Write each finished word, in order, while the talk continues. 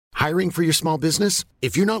Hiring for your small business?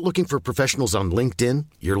 If you're not looking for professionals on LinkedIn,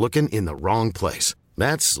 you're looking in the wrong place.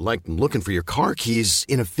 That's like looking for your car keys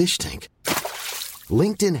in a fish tank.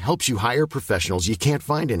 LinkedIn helps you hire professionals you can't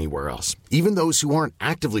find anywhere else, even those who aren't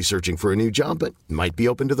actively searching for a new job but might be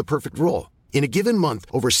open to the perfect role. In a given month,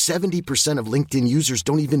 over 70% of LinkedIn users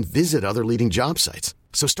don't even visit other leading job sites.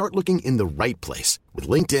 So start looking in the right place. With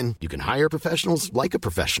LinkedIn, you can hire professionals like a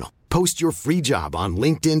professional. Post your free job on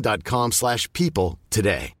linkedin.com/people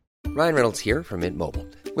today. Ryan Reynolds here from Mint Mobile.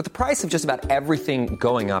 With the price of just about everything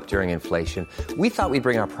going up during inflation, we thought we'd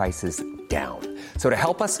bring our prices down. So to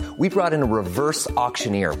help us, we brought in a reverse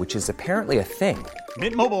auctioneer, which is apparently a thing.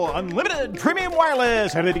 Mint Mobile Unlimited Premium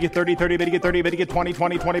Wireless. How to get 30, 30, bit to get 30, bit to get 20,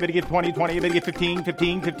 20, 20, bit to get 20, 20, bit to get 15,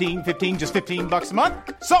 15, 15, 15, just $15 a month?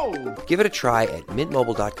 Sold! Give it a try at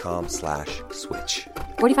mintmobile.com/switch.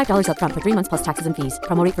 $45 up front for 3 months plus taxes and fees.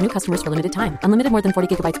 Promo rate for new customers for limited time. Unlimited more than 40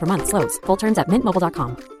 gigabytes per month. Slows full terms at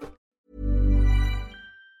mintmobile.com.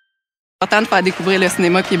 Important de faire découvrir le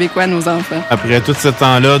cinéma québécois à nos enfants. Après tout ce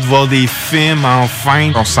temps-là, de voir des films,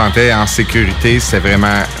 enfin, on se sentait en sécurité, c'est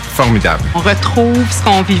vraiment formidable. On retrouve ce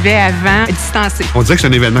qu'on vivait avant, distancé. On dirait que c'est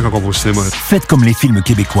un événement quand on va au cinéma. Faites comme les films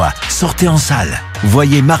québécois, sortez en salle.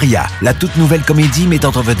 Voyez Maria, la toute nouvelle comédie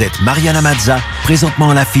mettant en vedette Mariana Mazza,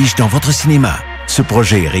 présentement à l'affiche dans votre cinéma. Ce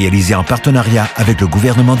projet est réalisé en partenariat avec le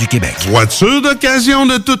gouvernement du Québec. Voiture d'occasion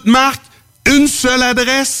de toute marque, une seule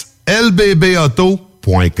adresse, lbbauto.com.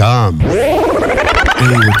 Hey,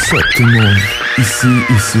 what's up tout le monde?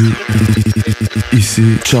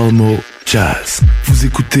 Ici Chalmo Jazz. Vous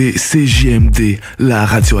écoutez CJMD, la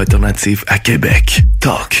radio alternative à Québec.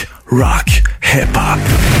 Talk, rock, hip-hop.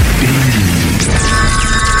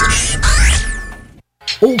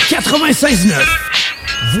 Au 96.9,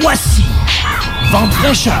 voici Vente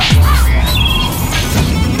fraîcheur.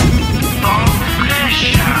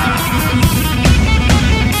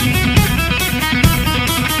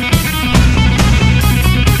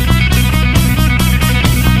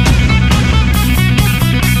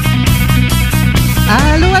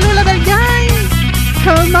 Allô, la belle gang!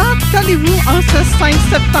 Comment allez-vous en ce 5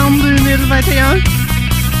 septembre 2021?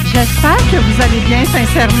 J'espère que vous allez bien,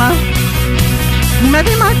 sincèrement. Vous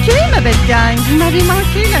m'avez manqué, ma belle gang. Vous m'avez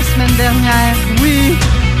manqué la semaine dernière. Oui,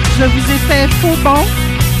 je vous ai fait faux bon.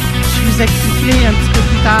 Je vous expliquerai un petit peu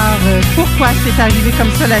plus tard pourquoi c'est arrivé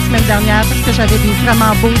comme ça la semaine dernière, parce que j'avais des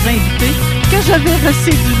vraiment beaux invités que je vais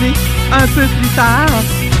recéduler un peu plus tard.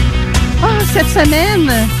 Cette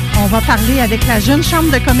semaine, on va parler avec la Jeune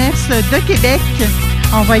Chambre de commerce de Québec.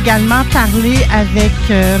 On va également parler avec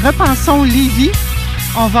Repensons Lévis.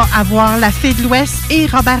 On va avoir la Fée de l'Ouest et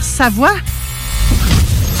Robert Savoie.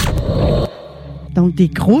 Donc, des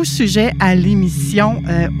gros sujets à l'émission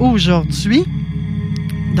aujourd'hui.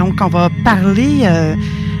 Donc, on va parler...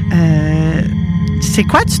 c'est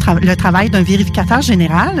quoi le travail d'un vérificateur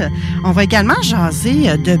général? On va également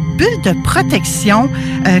jaser de bulles de protection,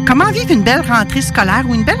 comment vivre une belle rentrée scolaire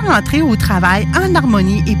ou une belle rentrée au travail en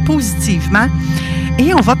harmonie et positivement.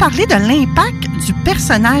 Et on va parler de l'impact du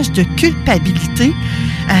personnage de culpabilité.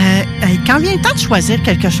 Quand vient le temps de choisir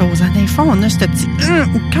quelque chose, des fois, on a ce petit...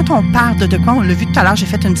 quand on parle de quoi, on l'a vu tout à l'heure, j'ai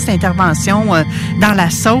fait une petite intervention dans la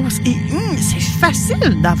sauce, et c'est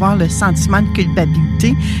facile d'avoir le sentiment de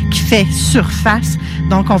culpabilité qui fait surface.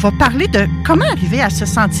 Donc, on va parler de comment arriver à se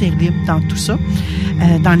sentir libre dans tout ça,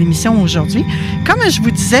 dans l'émission aujourd'hui. Comme je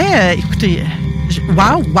vous disais, écoutez,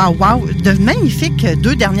 wow, de magnifiques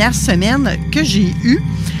 2 dernières semaines que j'ai eues.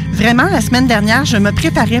 Vraiment, la semaine dernière, je me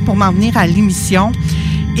préparais pour m'en venir à l'émission.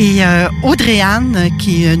 Et Audrey-Anne,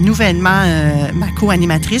 qui est nouvellement ma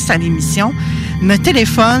co-animatrice à l'émission, me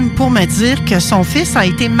téléphone pour me dire que son fils a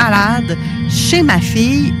été malade chez ma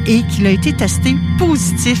fille et qu'il a été testé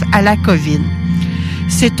positif à la COVID.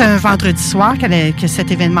 C'est un vendredi soir que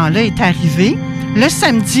cet événement-là est arrivé. Le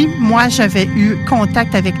samedi, moi, j'avais eu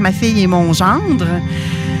contact avec ma fille et mon gendre.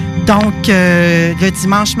 Donc, le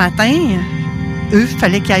dimanche matin... Eux, il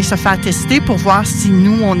fallait qu'ils aillent se faire tester pour voir si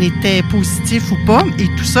nous, on était positifs ou pas et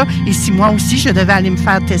tout ça. Et si moi aussi, je devais aller me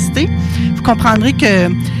faire tester. Vous comprendrez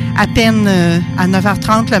que à peine à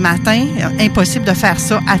 9h30 le matin, impossible de faire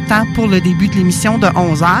ça à temps pour le début de l'émission de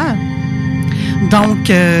 11h.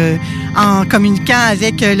 Donc, en communiquant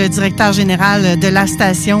avec le directeur général de la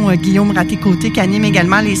station, Guillaume Raté-Côté, qui anime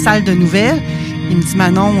également les salles de nouvelles, il me dit «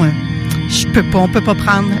 Manon, on peut pas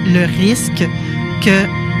prendre le risque que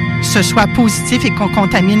ce soit positif et qu'on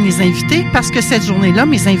contamine les invités, parce que cette journée-là,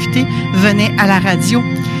 mes invités venaient à la radio.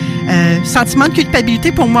 Sentiment de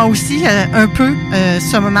culpabilité pour moi aussi, un peu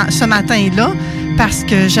ce matin-là, parce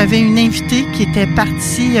que j'avais une invitée qui était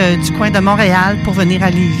partie du coin de Montréal pour venir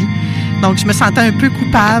à Lévis. Donc, je me sentais un peu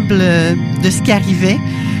coupable de ce qui arrivait.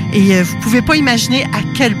 Et vous pouvez pas imaginer à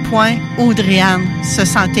quel point Audrey-Anne se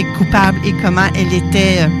sentait coupable et comment elle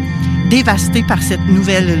était dévastée par cette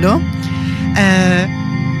nouvelle-là.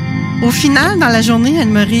 Au final, dans la journée, elle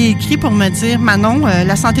me réécrit pour me dire « Manon,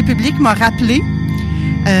 la santé publique m'a rappelé.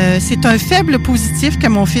 C'est un faible positif que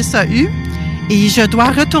mon fils a eu et je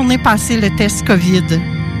dois retourner passer le test COVID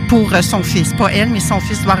pour son fils. Pas elle, mais son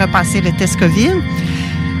fils doit repasser le test COVID.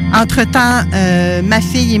 Entre-temps, ma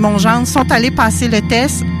fille et mon gendre sont allés passer le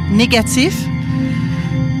test négatif.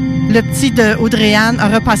 Le petit de Audrey-Anne a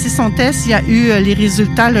repassé son test. Il y a eu les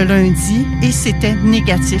résultats le lundi et c'était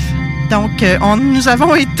négatif. Donc, nous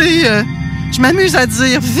avons été, je m'amuse à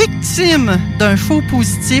dire, victimes d'un faux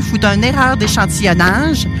positif ou d'une erreur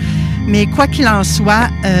d'échantillonnage. Mais quoi qu'il en soit,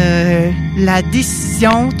 la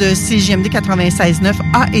décision de CJMD 96.9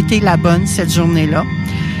 a été la bonne cette journée-là.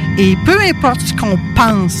 Et peu importe ce qu'on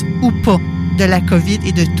pense ou pas de la COVID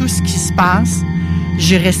et de tout ce qui se passe,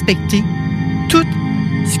 j'ai respecté tout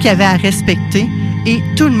ce qu'il y avait à respecter et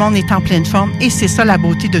tout le monde est en pleine forme. Et c'est ça la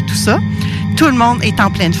beauté de tout ça. Tout le monde est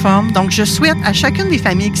en pleine forme. Donc, je souhaite à chacune des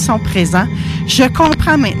familles qui sont présentes, je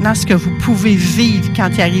comprends maintenant ce que vous pouvez vivre quand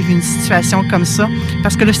il arrive une situation comme ça.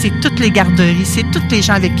 Parce que là, c'est toutes les garderies, c'est tous les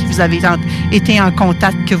gens avec qui vous avez été en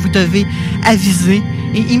contact que vous devez aviser.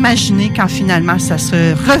 Et imaginez quand finalement ça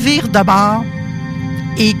se revire de bord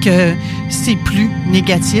et que c'est plus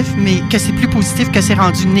négatif, mais que c'est plus positif que c'est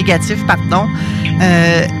rendu négatif, pardon.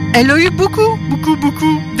 Elle a eu beaucoup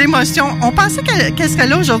d'émotions. On pensait qu'elle serait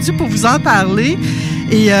là aujourd'hui pour vous en parler.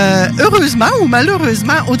 Et heureusement ou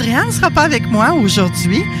malheureusement, Audrey-Anne ne sera pas avec moi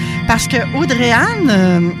aujourd'hui parce que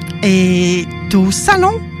Audrey-Anne est au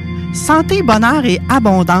salon Santé, bonheur et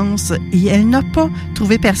abondance. Et elle n'a pas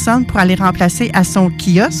trouvé personne pour aller remplacer à son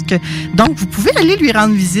kiosque. Donc, vous pouvez aller lui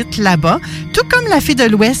rendre visite là-bas. Tout comme la Fille de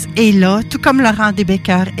l'Ouest est là, tout comme Laurent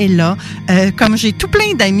Desbecker est là, comme j'ai tout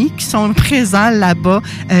plein d'amis qui sont présents là-bas.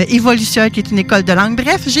 Évolution, qui est une école de langue.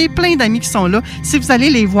 Bref, j'ai plein d'amis qui sont là. Si vous allez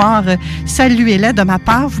les voir, saluez-les de ma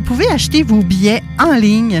part. Vous pouvez acheter vos billets en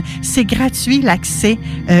ligne. C'est gratuit, l'accès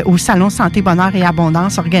au Salon Santé, bonheur et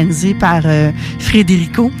abondance organisé par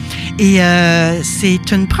Frédérico. Et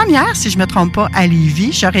c'est une première, si je ne me trompe pas, à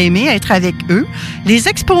Lévis. J'aurais aimé être avec eux. Les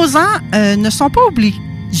exposants ne sont pas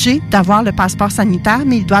obligés d'avoir le passeport sanitaire,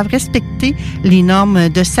 mais ils doivent respecter les normes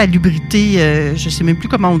de salubrité, je ne sais même plus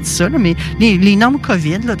comment on dit ça, là, mais les normes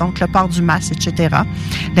COVID, là, donc le port du masque, etc.,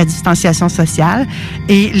 la distanciation sociale.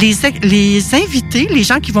 Et les invités, les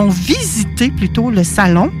gens qui vont visiter plutôt le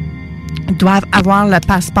salon, doivent avoir le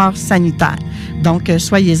passeport sanitaire. Donc,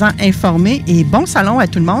 soyez-en informés et bon salon à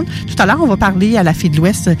tout le monde. Tout à l'heure, on va parler à la Fille de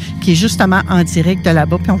l'Ouest qui est justement en direct de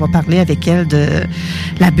là-bas, puis on va parler avec elle de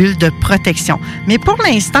la bulle de protection. Mais pour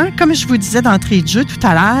l'instant, comme je vous disais d'entrée de jeu tout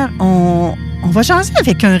à l'heure, on va jaser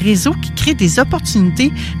avec un réseau qui crée des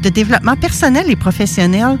opportunités de développement personnel et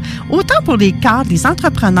professionnel, autant pour les cadres, les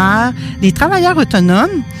entrepreneurs, les travailleurs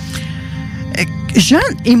autonomes, jeunes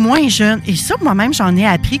et moins jeunes. Et ça, moi-même, j'en ai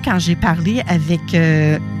appris quand j'ai parlé avec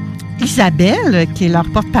Isabelle, qui est leur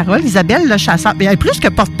porte-parole. Isabelle Le Chasseur. Elle est plus que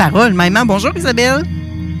porte-parole, même. Hein? Bonjour, Isabelle.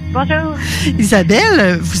 Bonjour.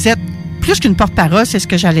 Isabelle, vous êtes plus qu'une porte-parole, c'est ce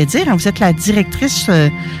que j'allais dire. Vous êtes la directrice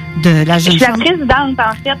de la Jeune Chambre. Je suis la présidente,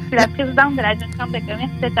 en fait. Je suis la présidente de la Jeune Chambre de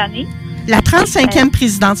commerce cette année. La 35e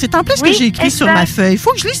présidente. C'est en plus ce que j'ai écrit sur ma feuille. Il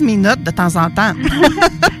faut que je lise mes notes de temps en temps.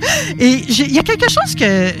 Et il y a quelque chose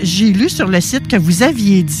que j'ai lu sur le site que vous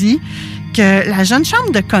aviez dit, que la Jeune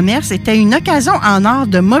Chambre de commerce était une occasion en or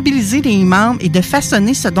de mobiliser les membres et de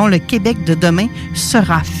façonner ce dont le Québec de demain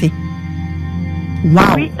sera fait. Wow!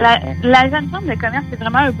 Oui, la Jeune Chambre de commerce, c'est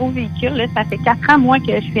vraiment un beau véhicule. Là. Ça fait 4 ans, moi,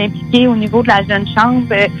 que je suis impliquée au niveau de la Jeune Chambre.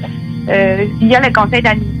 Via le conseil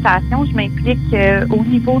d'administration, je m'implique au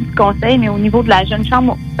niveau du conseil, mais au niveau de la Jeune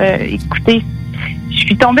Chambre, écoutez, je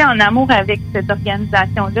suis tombée en amour avec cette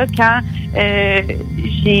organisation-là quand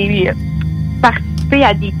j'ai participé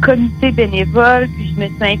à des comités bénévoles, puis je me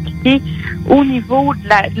suis impliquée au niveau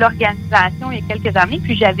de l'organisation il y a quelques années,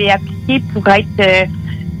 puis j'avais appliqué pour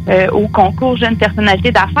être au concours Jeune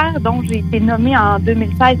Personnalité d'affaires, dont j'ai été nommée en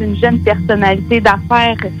 2016 une jeune personnalité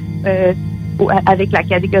d'affaires avec la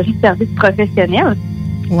catégorie service professionnel.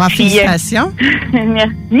 Wow, félicitations.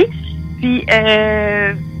 Merci. Puis,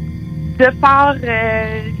 de par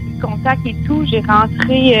les contacts et tout, j'ai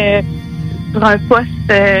rentré sur un poste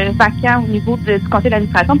vacant au niveau du conseil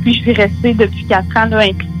d'administration. Puis, je suis restée depuis 4 ans là,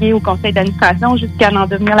 impliquée au conseil d'administration jusqu'à en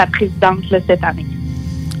devenir la présidente là, cette année.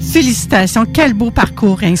 Félicitations. Quel beau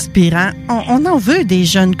parcours inspirant. On en veut des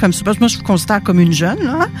jeunes comme ça. Parce que moi, je vous considère comme une jeune.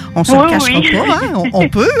 Là, hein? On ne se le cachera pas. Hein? On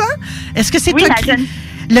peut. Hein? Est-ce que c'est oui,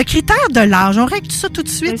 Le critère de l'âge, on règle ça tout de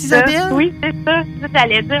suite, c'est Isabelle? Ça. Oui, c'est ça.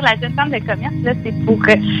 J'allais dire, la jeune chambre de commerce, là, c'est pour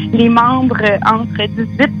les membres entre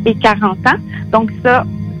 18 et 40 ans. Donc ça,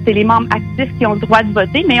 c'est les membres actifs qui ont le droit de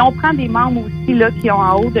voter, mais on prend des membres aussi là qui ont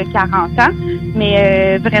en haut de 40 ans.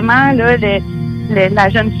 Mais vraiment, là, la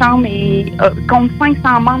jeune chambre compte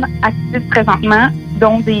 500 membres actifs présentement,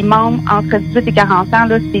 dont des membres entre 18 et 40 ans.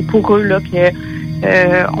 Là, c'est pour eux là que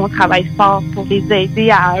on travaille fort pour les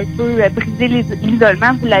aider à un peu briser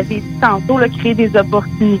l'isolement. Vous l'avez dit tantôt, là, créer des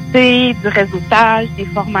opportunités, du réseautage, des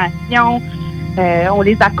formations. On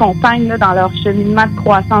les accompagne là, dans leur cheminement de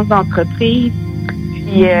croissance d'entreprise.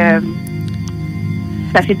 Puis,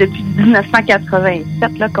 ça fait depuis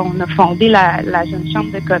 1987 là, qu'on a fondé la Jeune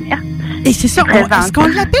Chambre de commerce. Et c'est ça, est-ce qu'on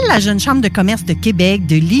l'appelle la Jeune Chambre de commerce de Québec,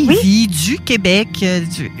 de Lévis, du Québec?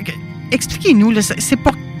 Expliquez-nous, là, c'est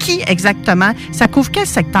pour qui exactement? Ça couvre quel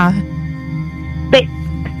secteur? Bien,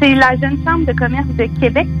 c'est la Jeune Chambre de commerce de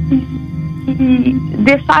Québec qui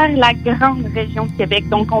dessert la grande région de Québec.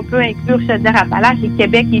 Donc, on peut inclure Chaudière-Appalaches et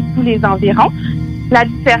Québec et tous les environs. La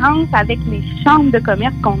différence avec les chambres de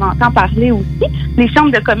commerce qu'on entend parler aussi, les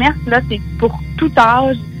chambres de commerce, là, c'est pour tout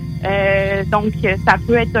âge. Donc, ça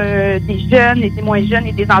peut être des jeunes et des moins jeunes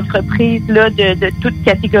et des entreprises là de toutes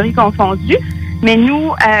catégories confondues. Mais nous,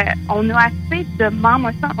 on a assez de membres,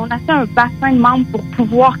 on a assez un bassin de membres pour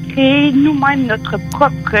pouvoir créer nous-mêmes notre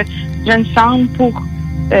propre jeune chambre pour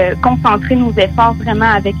concentrer nos efforts vraiment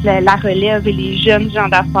avec la relève et les jeunes gens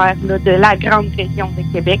d'affaires là, de la grande région de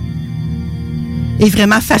Québec. Et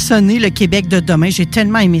vraiment façonner le Québec de demain. J'ai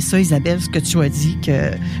tellement aimé ça, Isabelle, ce que tu as dit,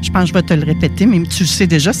 que je pense que je vais te le répéter, mais tu le sais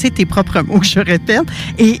déjà, c'est tes propres mots que je répète.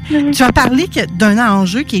 Et tu as parlé d'un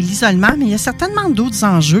enjeu qui est l'isolement, mais il y a certainement d'autres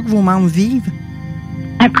enjeux que vos membres vivent.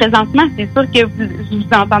 Présentement, c'est sûr que vous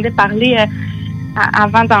entendez parler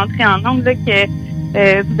avant d'entrer en nombre là, que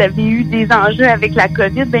vous avez eu des enjeux avec la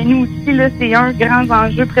COVID. Ben nous aussi, là, c'est un grand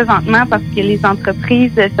enjeu présentement parce que les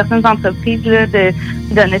entreprises, certaines entreprises là, de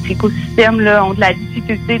notre écosystème là, ont de la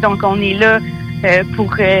difficulté. Donc, on est là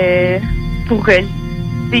pour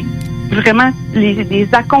vraiment les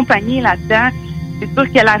accompagner là-dedans. C'est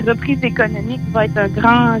sûr que la reprise économique va être un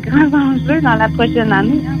grand enjeu dans la prochaine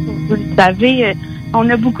année. Hein. Vous le savez, on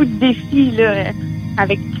a beaucoup de défis là,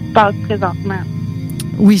 avec ce qui se passe présentement.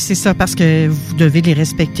 Oui, c'est ça, parce que vous devez les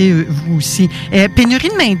respecter, vous aussi. Pénurie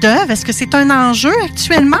de main-d'œuvre, est-ce que c'est un enjeu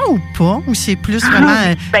actuellement ou pas? Ou c'est plus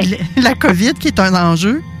vraiment la COVID qui est un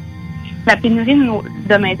enjeu? La pénurie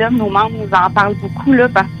de main-d'œuvre, nos membres nous en parlent beaucoup, là,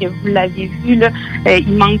 parce que vous l'avez vu, là,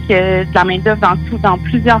 il manque de la main-d'œuvre dans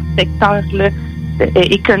plusieurs secteurs là,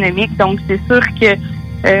 économiques. Donc, c'est sûr que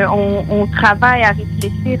on travaille à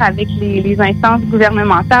réfléchir avec les instances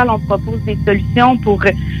gouvernementales. On propose des solutions pour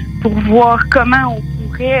voir comment on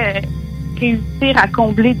pourrait réussir à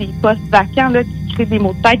combler des postes vacants là, qui créent des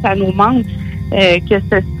maux de tête à nos membres, que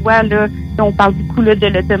ce soit, là, on parle beaucoup là, de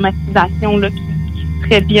l'automatisation là, qui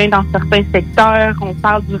serait bien dans certains secteurs. On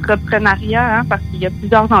parle du reprenariat, hein, parce qu'il y a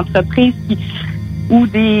plusieurs entreprises où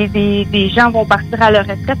des gens vont partir à leur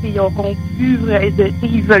retraite et ils auront pu,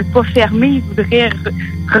 ils veulent pas fermer, ils voudraient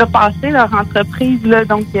repasser leur entreprise. Là.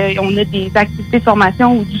 Donc, on a des activités de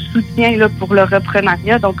formation ou du soutien là, pour le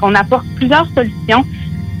reprenariat. Donc, on apporte plusieurs solutions.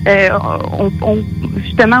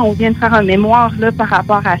 Justement, on vient de faire un mémoire là, par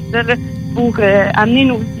rapport à ça là, pour amener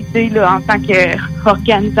nos idées là, en tant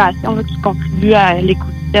qu'organisation là, qui contribue à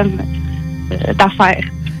l'écosystème d'affaires.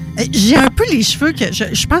 J'ai un peu les cheveux que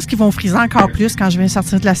je pense qu'ils vont friser encore plus quand je vais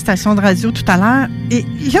sortir de la station de radio tout à l'heure. Et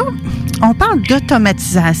là, on parle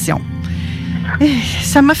d'automatisation.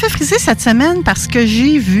 Ça m'a fait friser cette semaine parce que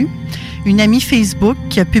j'ai vu une amie Facebook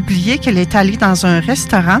qui a publié qu'elle est allée dans un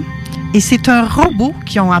restaurant et c'est un robot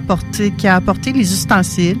qui a apporté les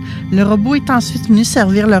ustensiles. Le robot est ensuite venu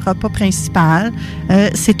servir le repas principal.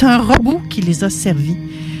 C'est un robot qui les a servis.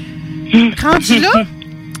 Rendu là,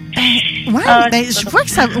 je vois que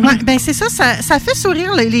ça... Ouais, c'est ça, ça fait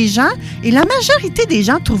sourire les gens. Et la majorité des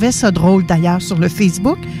gens trouvaient ça drôle, d'ailleurs, sur le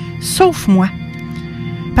Facebook, sauf moi.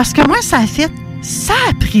 Parce que moi, ça a fait...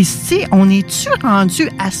 Sapristi, on est-tu rendu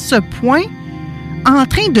à ce point en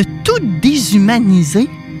train de tout déshumaniser?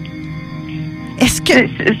 Est-ce que...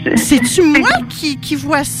 C'est-tu moi qui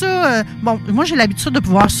vois ça... bon, moi, j'ai l'habitude de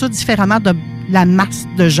voir ça différemment de la masse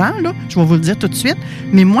de gens, là. Je vais vous le dire tout de suite.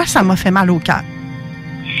 Mais moi, ça m'a fait mal au cœur.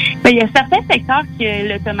 Bien, il y a certains secteurs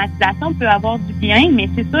que l'automatisation peut avoir du bien, mais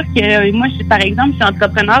c'est sûr que moi, par exemple, je suis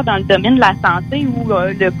entrepreneur dans le domaine de la santé où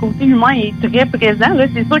le côté humain est très présent. Là,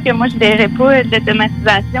 c'est sûr que moi, je ne verrais pas de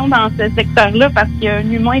l'automatisation dans ce secteur-là parce qu'un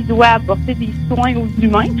humain doit apporter des soins aux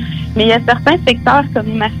humains. Mais il y a certains secteurs comme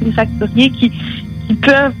les manufacturiers qui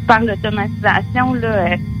peuvent, par l'automatisation,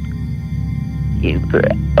 là,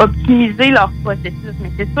 optimiser leur processus. Mais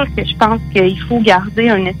c'est sûr que je pense qu'il faut garder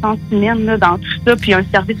une essence humaine là, dans tout ça, puis un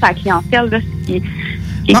service à la clientèle là, qui est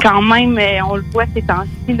quand même, on le voit ces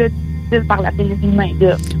temps-ci, là, difficile par la pénurie de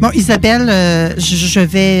main-d'œuvre. Bon, Isabelle, je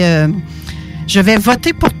vais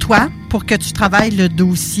voter pour toi pour que tu travailles le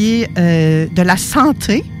dossier de la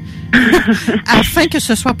santé afin que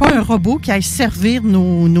ce soit pas un robot qui aille servir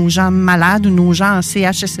nos gens malades ou nos gens en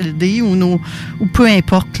CHSLD ou peu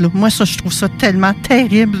importe. Là. Moi, ça, je trouve ça tellement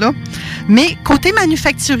terrible. Là. Mais côté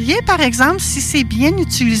manufacturier, par exemple, si c'est bien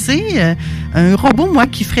utilisé, un robot, moi,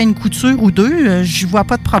 qui ferait une couture ou deux, je vois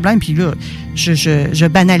pas de problème. Puis là, je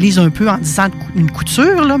banalise un peu en disant une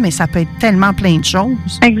couture, là, mais ça peut être tellement plein de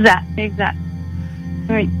choses. Exact.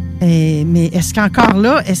 Oui. Mais est-ce qu'encore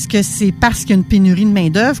là, est-ce que c'est parce qu'il y a une pénurie de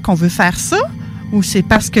main-d'œuvre qu'on veut faire ça? Ou c'est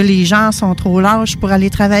parce que les gens sont trop lâches pour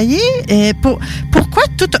aller travailler? Pourquoi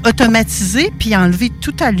tout automatiser puis enlever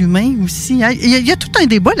tout à l'humain aussi? Hein? Il y a tout un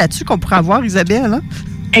débat là-dessus qu'on pourrait avoir, Isabelle. Hein?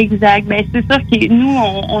 Exact. Bien, c'est sûr que nous,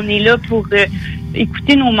 on est là pour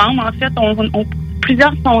écouter nos membres. En fait, on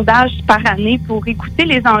plusieurs sondages par année pour écouter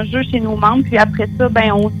les enjeux chez nos membres. Puis après ça,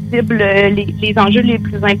 ben on cible les enjeux les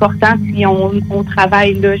plus importants. Puis on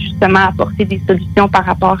travaille là justement à apporter des solutions par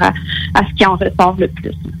rapport à ce qui en ressort le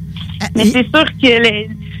plus. Mais c'est sûr que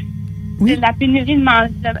la pénurie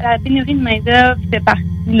de main-d'œuvre fait partie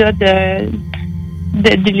là, de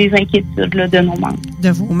les inquiétudes là, de nos membres. De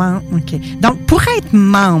vos membres, OK. Donc, pour être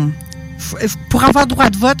membre, pour avoir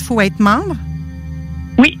droit de vote, il faut être membre?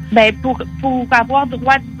 Oui, ben pour avoir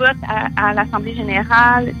droit de vote à l'Assemblée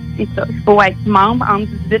générale, c'est ça. Il faut être membre entre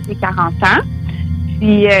 18 et 40 ans.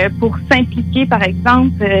 Puis pour s'impliquer, par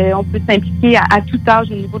exemple, on peut s'impliquer à tout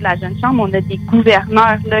âge au niveau de la jeune chambre. On a des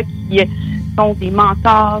gouverneurs là qui sont des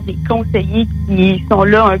mentors, des conseillers qui sont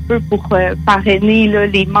là un peu pour parrainer là,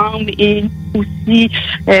 les membres et aussi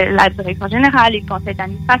la direction générale, les conseils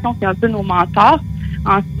d'administration, c'est un peu nos mentors.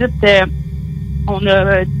 Ensuite, on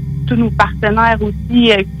a tous nos partenaires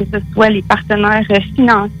aussi, que ce soit les partenaires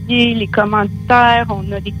financiers, les commanditaires, on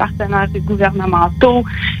a des partenaires gouvernementaux.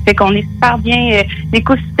 Fait qu'on est super bien,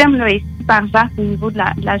 l'écosystème là est super vaste au niveau de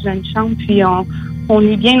la jeune chambre, puis on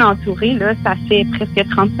est bien entouré là. Ça fait presque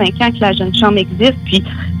 35 ans que la jeune chambre existe, puis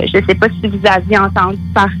je ne sais pas si vous aviez entendu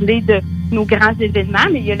parler de nos grands événements,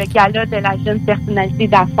 mais il y a le gala de la jeune personnalité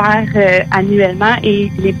d'affaires annuellement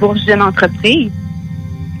et les bourses jeunes entreprises.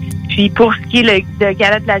 Puis pour ce qui est le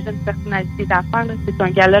gala de la jeune personnalité d'affaires, là, c'est un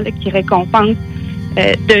gala là, qui récompense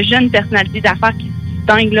de jeunes personnalités d'affaires qui se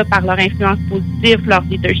distinguent là, par leur influence positive, leur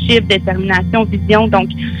leadership, détermination, vision. Donc,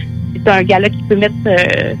 c'est un gala qui peut mettre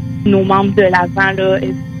nos membres de l'avant. Là.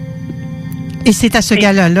 Et c'est à ce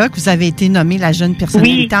gala-là que vous avez été nommée la jeune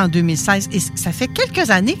personnalité en 2016. Et ça fait quelques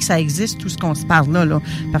années que ça existe, tout ce qu'on se parle là.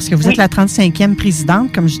 Parce que vous êtes la 35e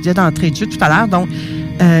présidente, comme je disais d'entrée de jeu tout à l'heure. Donc,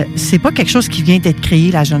 c'est pas quelque chose qui vient d'être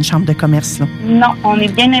créé, la Jeune Chambre de commerce, là. Non, on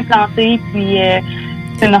est bien implanté, puis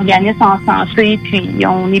c'est un organisme en santé, puis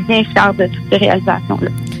on est bien fiers de toutes ces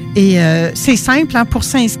réalisations-là. Et c'est simple, hein, pour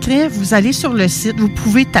s'inscrire, vous allez sur le site, vous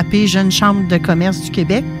pouvez taper Jeune Chambre de commerce du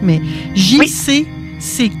Québec, mais jcq.qc.ca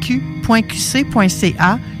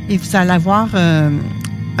et vous allez avoir un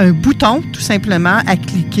bouton, tout simplement, à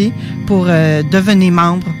cliquer pour devenir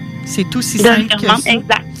membre. C'est aussi simple que ça.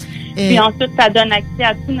 Exact. Puis ensuite, ça donne accès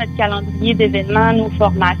à tout notre calendrier d'événements, nos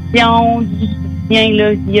formations, du soutien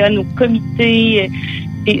là, via nos comités.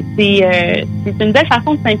 C'est une belle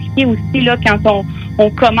façon de s'impliquer aussi là quand on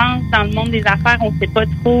commence dans le monde des affaires, on ne sait pas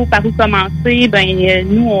trop par où commencer. Ben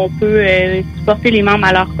nous, on peut supporter les membres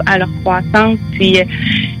à leur croissance. Puis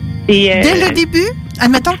dès le début,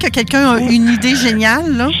 admettons que quelqu'un a une idée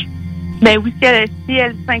géniale là. Ben oui, si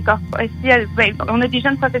elle s'incorpore, on a des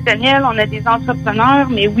jeunes professionnels, on a des entrepreneurs,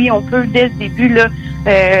 mais oui, on peut dès le début là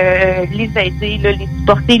les aider, là, les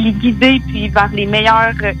supporter, les guider, puis vers les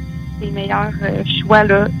meilleurs choix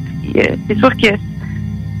là. Puis, c'est sûr que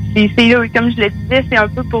c'est comme je le disais, c'est un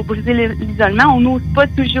peu pour briser l'isolement. On n'ose pas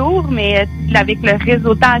toujours, mais avec le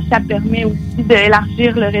réseautage, ça permet aussi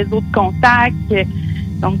d'élargir le réseau de contacts.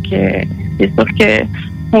 Donc, c'est sûr que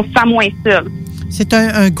on se sent moins seul. C'est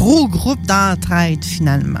un gros groupe d'entraide,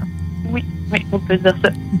 finalement. Oui, on peut dire ça.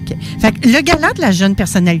 Okay. Fait que le gala de la jeune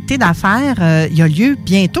personnalité d'affaires, il a lieu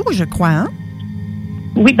bientôt, je crois, hein?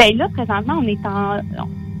 Oui, bien là, présentement,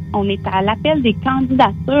 on est à l'appel des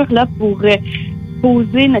candidatures là pour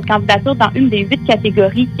poser notre candidature dans une des 8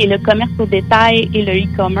 catégories, qui est le commerce au détail et le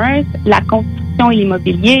e-commerce, la construction et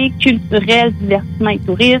l'immobilier, culturel, divertissement et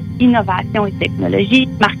tourisme, innovation et technologie,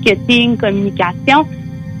 marketing, communication,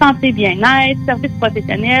 santé, bien-être, services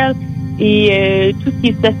professionnels et tout ce qui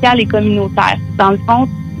est social et communautaire. Dans le fond,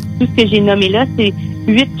 tout ce que j'ai nommé là, c'est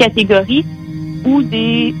 8 catégories. où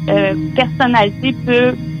des personnalités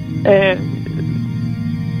peuvent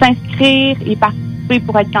s'inscrire et participer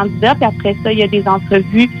pour être candidat. Puis après ça, il y a des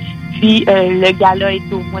entrevues. Puis le gala est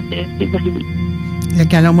au mois de février. Le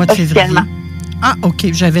gala au mois de février. Ah, OK.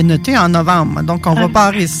 J'avais noté en novembre. Donc, on va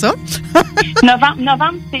parer ça.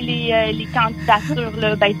 Novembre, c'est les candidatures.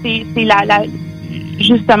 Là. Ben, c'est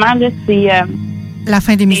justement, là, c'est... la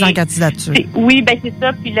fin des mises en candidature. Oui, ben c'est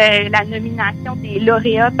ça. Puis la nomination des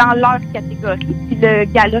lauréats dans leur catégorie. Puis le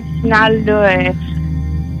gala final, là,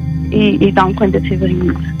 est dans le coin de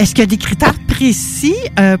février. Est-ce qu'il y a des critères précis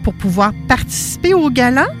pour pouvoir participer au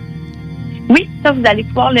gala? Oui, ça, vous allez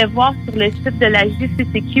pouvoir le voir sur le site de la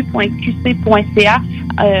jccq.qc.ca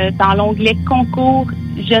dans l'onglet Concours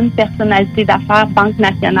Jeunes personnalités d'affaires Banque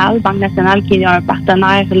Nationale. Banque Nationale qui est un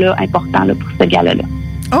partenaire là, important là, pour ce gala-là.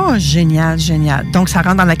 Oh, génial, génial. Donc, ça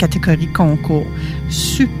rentre dans la catégorie concours.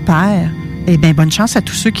 Super. Eh bien, bonne chance à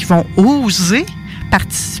tous ceux qui vont oser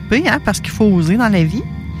participer, hein, parce qu'il faut oser dans la vie.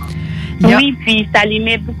 Oui, puis ça les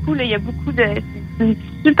met beaucoup. Là, il y a beaucoup de... C'est une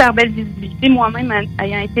super belle visibilité. Moi-même,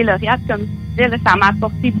 ayant été lauréate, comme je disais, là, ça m'a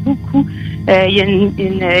apporté beaucoup. Il y a une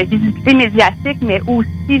visibilité médiatique, mais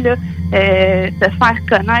aussi là, se faire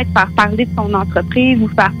connaître, faire parler de son entreprise ou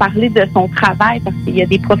faire parler de son travail, parce qu'il y a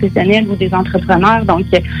des professionnels ou des entrepreneurs. Donc,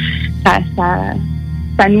 ça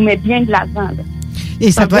nous met bien de l'avant. Là.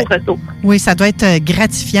 Et ça doit être, oui, ça doit être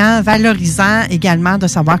gratifiant, valorisant également de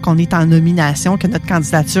savoir qu'on est en nomination, que notre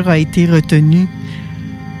candidature a été retenue.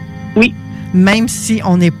 Oui. Même si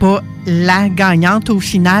on n'est pas la gagnante au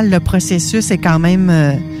final, le processus est quand même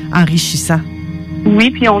enrichissant. Oui,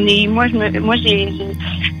 puis on est, même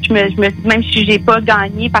si j'ai pas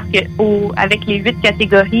gagné, parce que avec les 8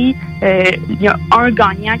 catégories, il y a un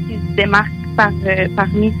gagnant qui se démarque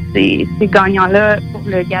parmi ces gagnants-là pour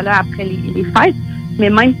le gala après les fêtes. Mais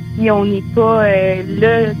même si on n'est pas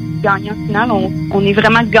le gagnant final, on est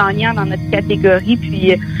vraiment gagnant dans notre catégorie,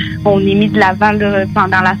 puis on est mis de l'avant là,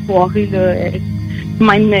 pendant la soirée, là,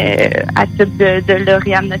 même à titre de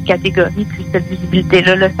lauréat de notre catégorie, puis cette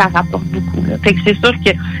visibilité-là, là, ça rapporte beaucoup. Là. Fait que c'est sûr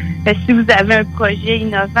que si vous avez un projet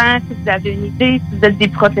innovant, si vous avez une idée, si vous êtes des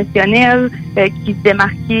professionnels qui se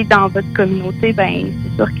démarquent dans votre communauté, ben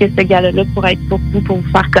c'est sûr que ce gala-là pourrait être pour vous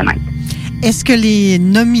faire connaître. Est-ce que les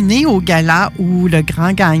nominés au gala ou le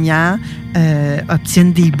grand gagnant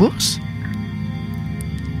obtiennent des bourses?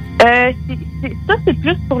 Ça, c'est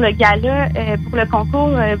plus pour le gala, pour le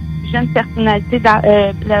concours Jeunes personnalités,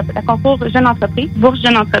 le concours Jeune Entreprise, bourse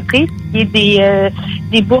Jeune Entreprise, qui est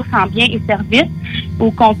des bourses en biens et services. Au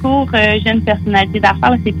concours Jeunes personnalités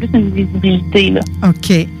d'affaires, c'est plus une visibilité. Là.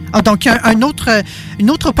 OK. Ah, donc, il y a une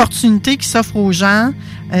autre opportunité qui s'offre aux gens,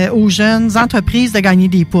 aux jeunes entreprises de gagner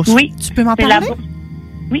des bourses. Oui. Tu peux m'en parler?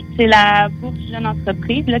 Oui, c'est la bourse Jeune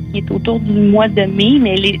Entreprise là, qui est autour du mois de mai,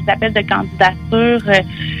 mais les appels de candidature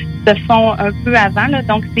se font un peu avant. Là.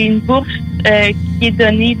 Donc, c'est une bourse qui est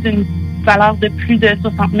donnée d'une valeur de plus de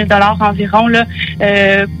 60 000 $ environ là,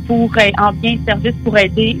 pour en biens et services pour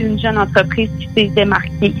aider une jeune entreprise qui s'est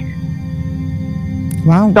démarquée.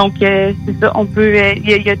 Wow. Donc, c'est ça, on peut... Il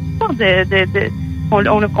y a toutes sortes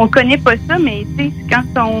on connaît pas ça, mais tu sais, quand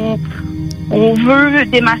on veut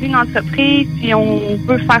démarrer une entreprise, puis on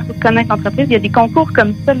veut faire connaître l'entreprise, il y a des concours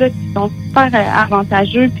comme ça là, qui sont super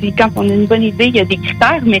avantageux. Puis quand on a une bonne idée, il y a des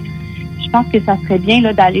critères, mais je pense que ça serait bien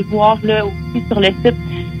là, d'aller voir là, aussi sur le site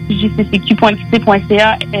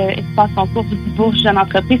jccq.qc.ca espace concours du bourse jeune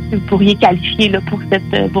entreprise, si vous pourriez qualifier là, pour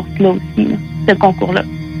cette bourse-là aussi, là, ce concours-là.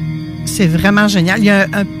 C'est vraiment génial. Il y a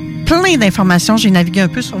plein d'informations. J'ai navigué un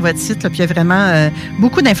peu sur votre site, là, puis il y a vraiment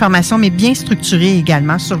beaucoup d'informations, mais bien structurées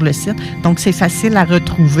également sur le site. Donc, c'est facile à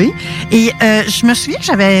retrouver. Et je me souviens que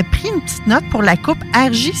j'avais pris une petite note pour la coupe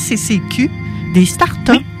RJCCQ des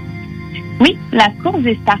startups. Oui, la course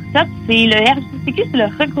des startups, c'est le RJCQ, c'est le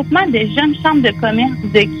regroupement des jeunes chambres de commerce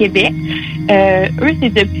de Québec. Eux, c'est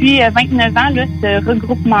depuis 29 ans, là, ce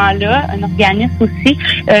regroupement-là, un organisme aussi,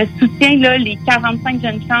 soutient là, les 45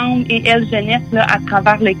 jeunes chambres et L Jeunesse là, à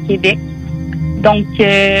travers le Québec. Donc,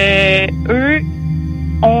 eux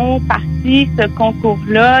ont parti ce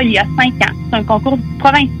concours-là il y a 5 ans. C'est un concours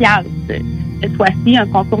provincial, cette fois-ci, un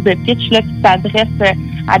concours de pitch là, qui s'adresse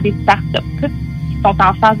à des startups sont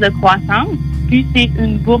en phase de croissance. Puis, c'est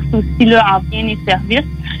une bourse aussi là, en biens et services.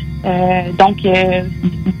 Donc,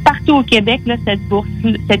 partout au Québec, là, cette bourse,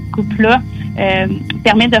 cette coupe-là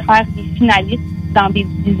permet de faire des finalistes dans des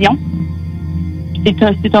divisions.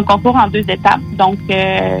 C'est un concours en 2 étapes. Donc,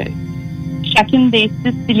 chacune des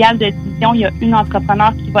 6 filiales de division, il y a une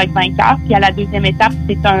entrepreneur qui va être vainqueur. Puis, à la 2e étape,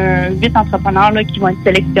 c'est 8 entrepreneurs là, qui vont être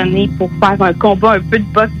sélectionnés pour faire un combat un peu de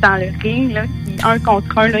boxe dans le ring, là, un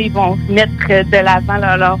contre un, là, ils vont mettre de l'avant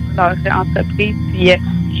leur entreprise, puis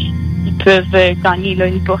ils peuvent gagner là,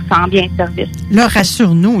 une bourse en biens et services. Là,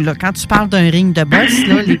 rassure-nous, là, quand tu parles d'un ring de boxe,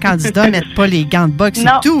 là, les candidats ne mettent pas les gants de boxe et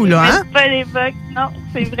tout, là, hein? Non, ils mettent pas les box, non.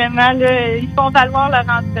 C'est vraiment, là, ils font valoir leur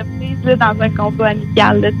entreprise là, dans un combat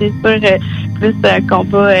amical. Là, c'est sûr, plus un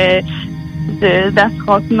combat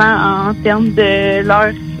d'affrontement en termes de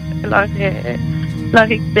leur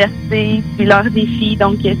expertise puis leurs défis.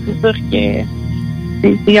 Donc, c'est sûr que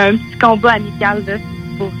c'est un petit combat amical là,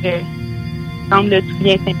 pour rendre tout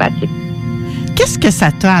bien sympathique. Qu'est-ce que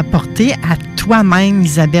ça t'a apporté à toi-même,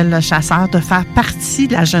 Isabelle Lechasseur, de faire partie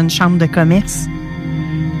de la Jeune Chambre de commerce?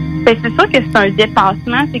 Bien, c'est sûr que c'est un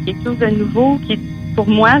dépassement, c'est quelque chose de nouveau qui, pour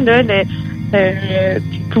moi, là,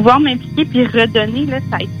 puis pouvoir m'impliquer puis redonner, là,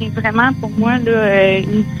 ça a été vraiment pour moi là,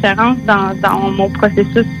 une différence dans mon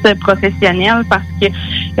processus professionnel parce que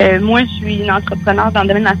moi, je suis une entrepreneur dans le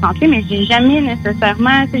domaine de la santé, mais j'ai jamais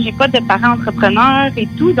nécessairement, j'ai pas de parents entrepreneurs et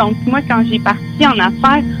tout. Donc, moi, quand j'ai parti en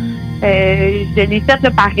affaires, je l'ai fait là,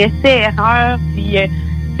 par essai-erreur, puis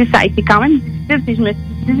ça a été quand même difficile. Puis je me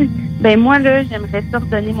suis dit, ben moi, là, j'aimerais ça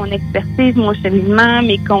redonner mon expertise, mon cheminement,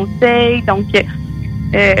 mes conseils. Donc,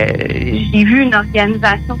 j'ai vu une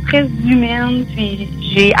organisation très humaine, puis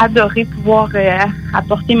j'ai adoré pouvoir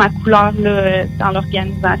apporter ma couleur là, dans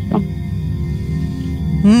l'organisation.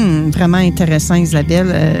 Vraiment intéressant,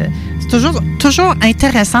 Isabelle. C'est toujours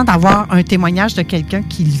intéressant d'avoir un témoignage de quelqu'un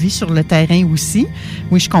qui le vit sur le terrain aussi.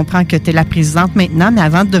 Oui, je comprends que tu es la présidente maintenant, mais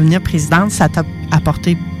avant de devenir présidente, ça t'a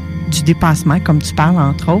apporté du dépassement, comme tu parles,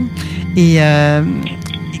 entre autres. Et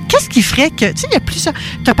qu'est-ce qui ferait que... Tu sais, il y a plusieurs...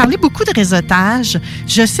 Tu as parlé beaucoup de réseautage.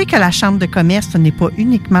 Je sais que la Chambre de commerce, ce n'est pas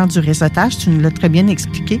uniquement du réseautage. Tu nous l'as très bien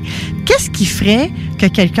expliqué. Qu'est-ce qui ferait que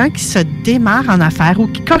quelqu'un qui se démarre en affaires ou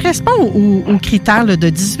qui correspond aux critères là, de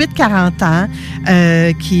 18-40 ans,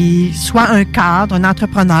 qui soit un cadre, un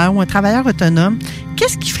entrepreneur ou un travailleur autonome,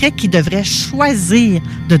 qu'est-ce qui ferait qu'il devrait choisir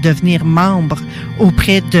de devenir membre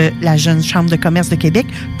auprès de la Jeune Chambre de commerce de Québec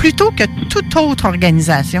plutôt que toute autre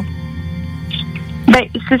organisation? Bien,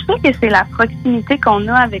 c'est sûr que c'est la proximité qu'on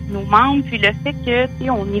a avec nos membres, puis le fait que, tu sais,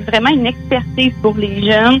 on est vraiment une expertise pour les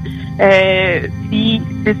jeunes. Puis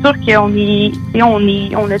c'est sûr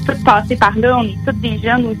on a tous passé par là, on est tous des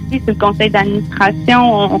jeunes aussi sur le conseil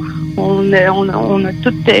d'administration. On a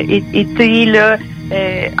tous été là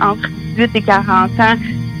entre 18 et 40 ans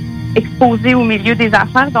exposés au milieu des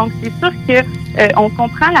affaires. Donc c'est sûr que on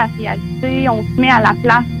comprend la réalité, on se met à la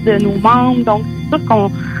place de nos membres. Donc c'est sûr qu'on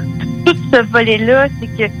tout ce volet-là, c'est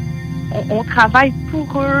que on travaille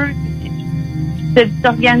pour eux. Cette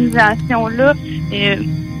organisation-là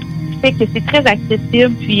fait que c'est très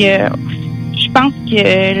accessible. Puis je pense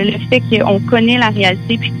que le fait qu'on connaît la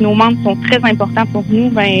réalité puis que nos membres sont très importants pour nous,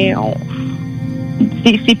 ben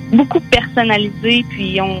c'est beaucoup personnalisé.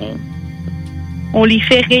 Puis on les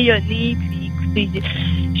fait rayonner. Puis écoutez,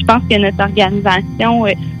 je pense que notre organisation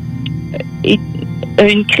a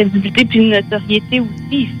une crédibilité puis une notoriété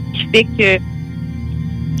aussi, ce qui fait que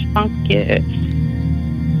je pense que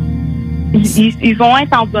ils vont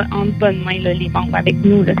être en bonne main, là, les membres avec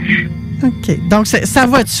nous. Là. OK. Donc, ça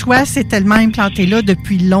va de soi, c'est tellement implanté là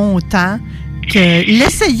depuis longtemps que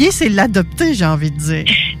l'essayer, c'est l'adopter, j'ai envie de dire.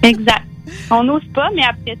 Exact. On n'ose pas, mais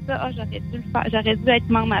après ça, j'aurais dû le faire. J'aurais dû être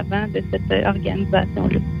membre avant de cette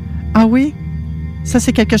organisation-là. Ah oui? Ça,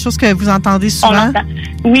 c'est quelque chose que vous entendez souvent?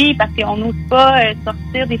 Oui, parce qu'on n'ose pas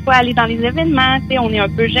sortir, des fois, aller dans les événements. Tu sais, on est un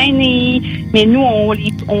peu gênés. Mais nous,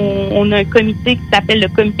 on a un comité qui s'appelle le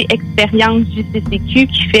comité expérience JCCQ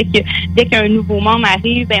qui fait que dès qu'un nouveau membre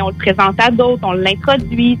arrive, ben, on le présente à d'autres, on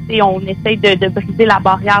l'introduit. Tu sais, on essaye de briser la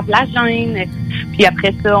barrière de la gêne. Puis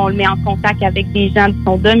après ça, on le met en contact avec des gens de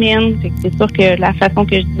son domaine. Fait que c'est sûr que la façon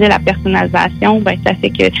que je disais, la personnalisation, ben, ça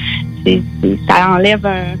fait que ça enlève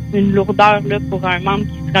une lourdeur là, pour un membre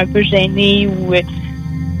qui serait un peu gêné ou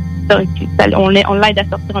on l'aide à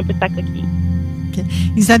sortir un peu de sa coquille. Okay.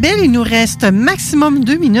 Isabelle, il nous reste maximum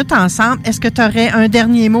 2 minutes ensemble. Est-ce que tu aurais un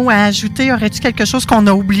dernier mot à ajouter? Aurais-tu quelque chose qu'on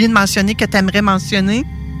a oublié de mentionner que tu aimerais mentionner?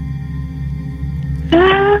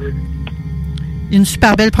 Une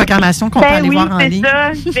super belle programmation qu'on peut aller voir en ligne.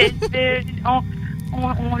 C'est ça.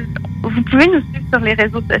 Vous pouvez nous suivre sur les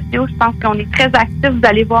réseaux sociaux. Je pense qu'on est très actifs. Vous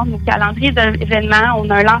allez voir nos calendriers d'événements. On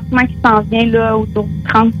a un lancement qui s'en vient là autour du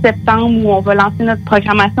 30 septembre où on va lancer notre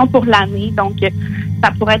programmation pour l'année. Donc, ça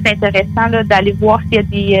pourrait être intéressant là, d'aller voir s'il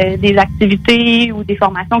y a des activités ou des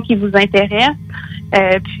formations qui vous intéressent.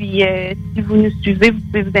 Puis, si vous nous suivez, vous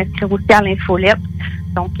pouvez vous inscrire aussi à l'infolette.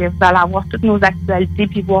 Donc, vous allez avoir toutes nos actualités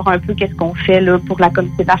puis voir un peu qu'est-ce qu'on fait là, pour la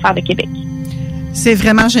Comité d'affaires de Québec. C'est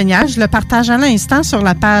vraiment génial. Je le partage à l'instant sur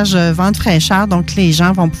la page Vente fraîcheur. Donc, les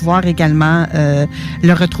gens vont pouvoir également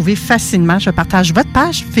le retrouver facilement. Je partage votre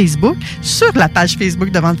page Facebook sur la page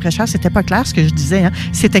Facebook de Vente fraîcheur. C'était pas clair ce que je disais. Hein?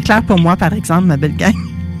 C'était clair pour moi, par exemple, ma belle gang.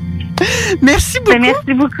 Merci beaucoup.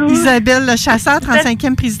 Merci beaucoup. Isabelle Lechasseur,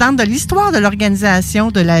 35e présidente de l'histoire de l'organisation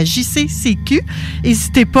de la JCCQ.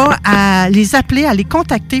 N'hésitez pas à les appeler, à les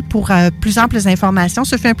contacter pour plus amples informations.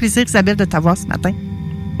 Ça fait un plaisir, Isabelle, de t'avoir ce matin.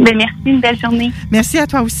 Bien, merci. Une belle journée. Merci à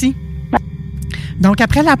toi aussi. Donc,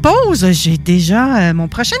 après la pause, j'ai déjà mon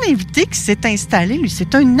prochain invité qui s'est installé. Lui,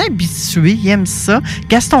 c'est un habitué. Il aime ça.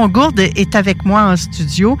 Gaston Gourde est avec moi en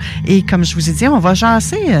studio. Et comme je vous ai dit, on va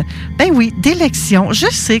jaser, d'élections. Je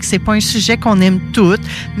sais que c'est pas un sujet qu'on aime toutes,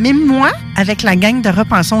 mais moi, avec la gang de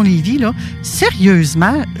Repensons Lévis, là,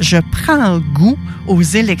 sérieusement, je prends goût aux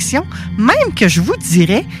élections. Même que je vous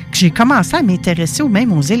dirais que j'ai commencé à m'intéresser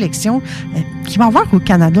même aux élections qui vont avoir au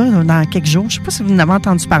Canada là, dans quelques jours. Je sais pas si vous en avez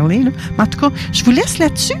entendu parler, là. Mais en tout cas, je vous laisse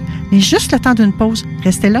là-dessus, mais juste le temps d'une pause.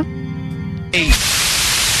 Restez là.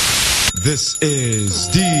 This is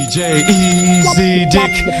DJ Easy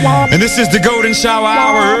Dick, and this is the Golden Shower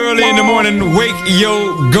Hour. Early in the morning, wake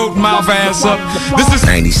your goat mouth ass up. This is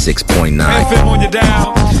 96.9 FM on your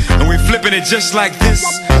dial, and we flipping it just like this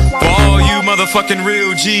for all you motherfucking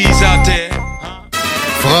real G's out there.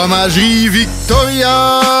 Fromagerie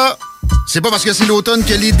Victoria! C'est pas parce que c'est l'automne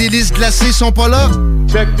que les délices glacées sont pas là?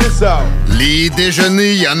 Check this out. Les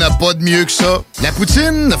déjeuners, y en a pas de mieux que ça. La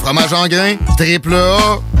poutine, le fromage en grains, triple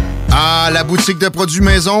A. Ah, la boutique de produits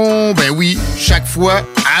maison, ben oui, chaque fois,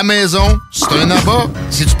 à maison, c'est un abat.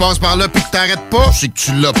 Si tu passes par là pis que t'arrêtes pas, c'est que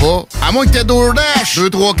tu l'as pas. À moins que t'aies DoorDash,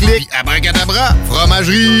 2-3 clics, pis abracadabra,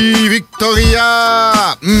 Fromagerie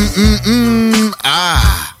Victoria! Ah!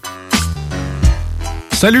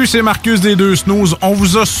 Salut, c'est Marcus des Deux Snooze. On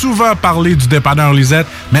vous a souvent parlé du dépanneur Lisette.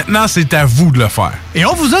 Maintenant, c'est à vous de le faire. Et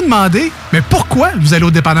on vous a demandé, mais pourquoi vous allez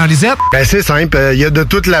au dépanneur Lisette? Ben c'est simple, il y a de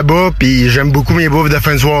tout là-bas, puis j'aime beaucoup mes bouffes de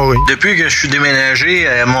fin de soirée. Depuis que je suis déménagé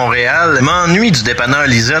à Montréal, je m'ennuie du dépanneur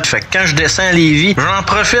Lisette. Fait que quand je descends à Lévis, j'en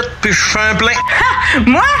profite puis je fais un plein. Ha!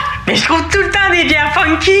 Moi? Mais je trouve tout le temps des bières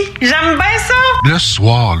funky. J'aime bien ça. Le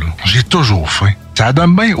soir, là, j'ai toujours faim. Ça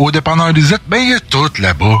donne bien au dépanneur Lisette, ben il y a tout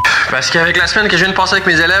là-bas. Parce qu'avec la semaine que je viens de passer avec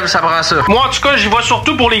mes élèves, ça prend ça. Moi, en tout cas, j'y vais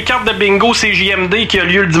surtout pour les cartes de bingo CJMD qui a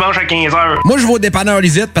lieu le dimanche à 15h. Moi, je vais au dépanneur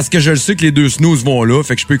Lisette parce que je le sais que les deux snooze vont là,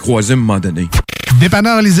 fait que je peux y croiser à un moment donné.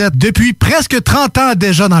 Dépanneur Lisette, depuis presque 30 ans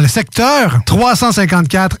déjà dans le secteur,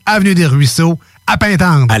 354 Avenue des Ruisseaux, à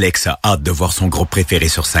Pintendre. Alex a hâte de voir son groupe préféré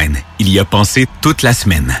sur scène. Il y a pensé toute la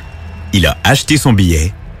semaine. Il a acheté son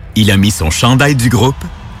billet, il a mis son chandail du groupe,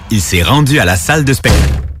 il s'est rendu à la salle de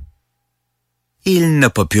spectacle. Il n'a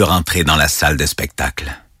pas pu rentrer dans la salle de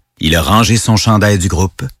spectacle. Il a rangé son chandail du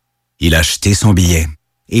groupe, il a acheté son billet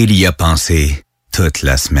et il y a pensé toute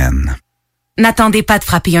la semaine. N'attendez pas de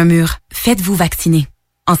frapper un mur. Faites-vous vacciner.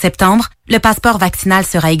 En septembre, le passeport vaccinal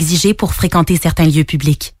sera exigé pour fréquenter certains lieux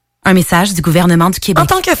publics. Un message du gouvernement du Québec. En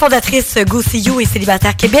tant que fondatrice Go See You et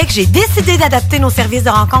Célibataire Québec, j'ai décidé d'adapter nos services de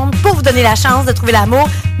rencontre pour vous donner la chance de trouver l'amour,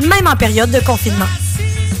 même en période de confinement.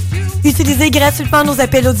 Utilisez gratuitement nos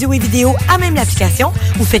appels audio et vidéo à même l'application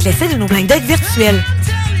ou faites l'essai de nos blind dates virtuels.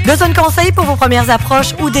 Besoin de conseils pour vos premières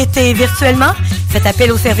approches ou d'été virtuellement? Faites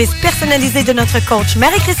appel au service personnalisé de notre coach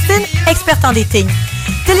Marie-Christine, experte en dating.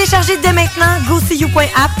 Téléchargez dès maintenant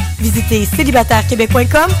GoSeeYou.app, visitez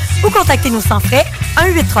célibatairequebec.com ou contactez-nous sans frais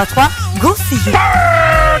 1-833-GO-SEE-YOU.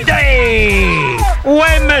 Birthday!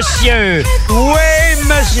 Ouais, monsieur! Ouais,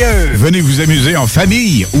 monsieur! Venez vous amuser en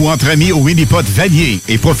famille ou entre amis au Minipod Vanier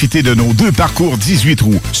et profitez de nos 2 parcours 18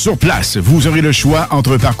 trous. Sur place, vous aurez le choix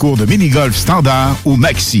entre un parcours de mini-golf standard ou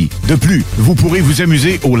maxi. De plus, vous pourrez vous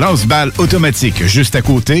amuser au lance-balles automatique juste à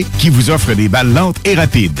côté qui vous offre des balles lentes et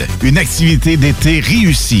rapides. Une activité d'été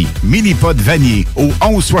réussie. Minipod Vanier au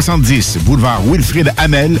 1170 boulevard Wilfrid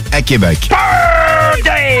Hamel à Québec.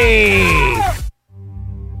 Birthday!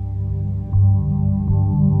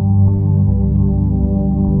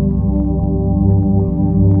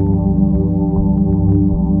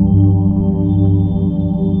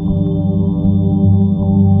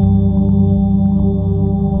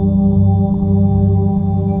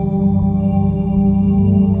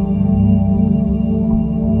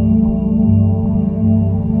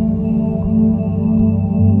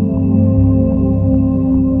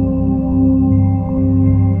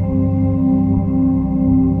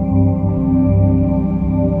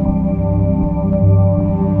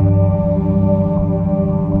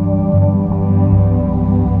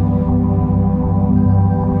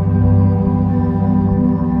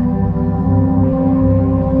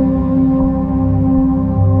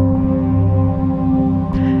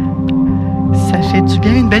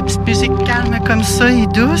 belle petite musique calme comme ça et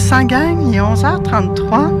douce, hein, gang? Il est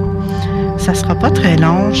 11h33. Ça sera pas très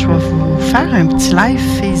long. Je vais vous faire un petit live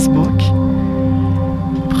Facebook.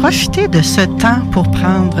 Profitez de ce temps pour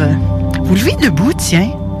prendre... Vous levez debout,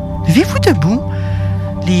 tiens. Levez-vous debout.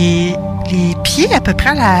 Les pieds à peu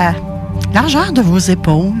près à la largeur de vos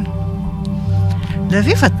épaules.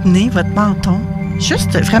 Levez votre nez, votre menton.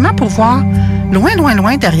 Juste vraiment pour voir loin, loin,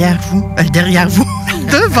 loin derrière vous. Derrière vous.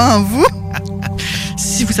 Devant vous.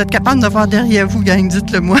 Si vous êtes capable de voir derrière vous, gang,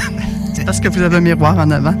 dites-le moi. C'est parce que vous avez un miroir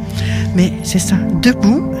en avant. Mais c'est ça.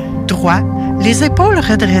 Debout, droit, les épaules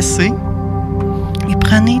redressées. Et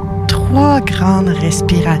prenez 3 grandes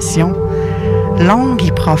respirations, longues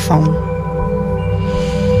et profondes.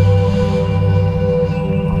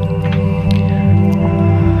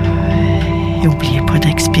 Et n'oubliez pas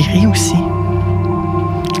d'expirer aussi.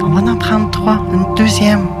 On va en prendre 3. Une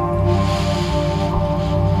deuxième.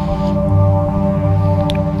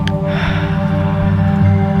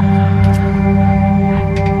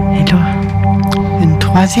 Et là, une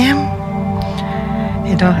troisième.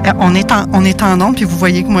 Et là, on est en ondes, puis vous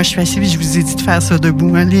voyez que moi je suis assise, puis je vous ai dit de faire ça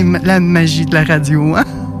debout, hein, la magie de la radio, hein?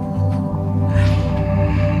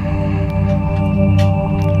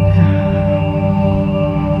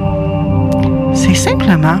 C'est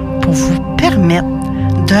simplement pour vous permettre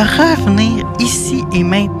de revenir ici et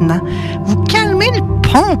maintenant. Vous calmez le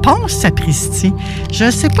pompon, sapristi. Je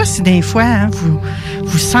ne sais pas si des fois, hein,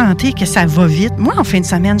 vous sentez que ça va vite. Moi, en fin de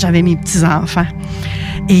semaine, j'avais mes petits-enfants.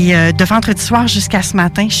 Et de vendredi soir jusqu'à ce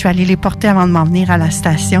matin, je suis allée les porter avant de m'en venir à la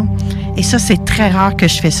station. Et ça, c'est très rare que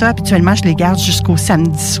je fais ça. Habituellement, je les garde jusqu'au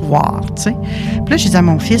samedi soir, tu sais. Puis là, j'ai dit à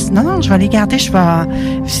mon fils, non, je vais les garder. Si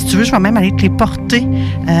tu veux, je vais même aller te les porter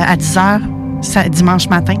à 10h dimanche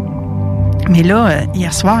matin. Mais là,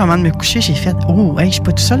 hier soir, avant de me coucher, j'ai fait, oh, hey, je suis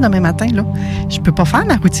pas tout seul demain matin, là. Je peux pas faire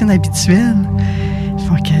ma routine habituelle.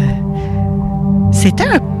 Donc, c'était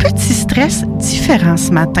un petit stress différent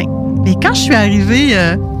ce matin. Et quand je suis arrivée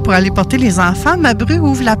pour aller porter les enfants, ma bru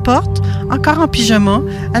ouvre la porte, encore en pyjama,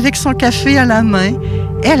 avec son café à la main.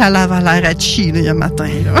 Elle avait l'air à chier, le matin,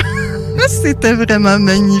 là. C'était vraiment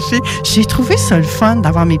magnifique. J'ai trouvé ça le fun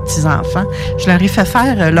d'avoir mes petits-enfants. Je leur ai fait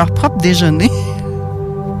faire leur propre déjeuner.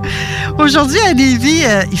 Aujourd'hui, à Lévis,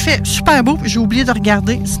 il fait super beau. J'ai oublié de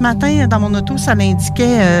regarder. Ce matin, dans mon auto, ça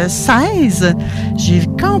l'indiquait 16. J'ai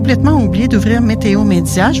complètement oublié d'ouvrir Météo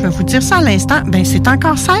Média. Je vais vous dire ça à l'instant. Ben, c'est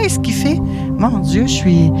encore 16 qui fait. Mon Dieu, je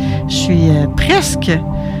suis presque...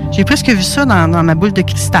 J'ai presque vu ça dans ma boule de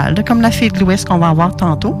cristal, là, comme la fée de l'Ouest qu'on va avoir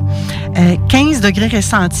tantôt. 15 degrés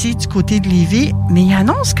ressentis du côté de Lévis, mais il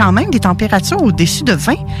annonce quand même des températures au-dessus de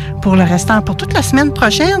 20 pour le restant, pour toute la semaine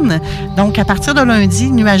prochaine. Donc, à partir de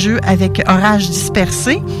lundi, nuageux avec orage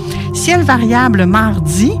dispersé. Ciel variable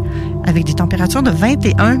mardi, avec des températures de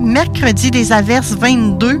 21. Mercredi, des averses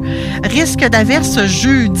 22. Risque d'averses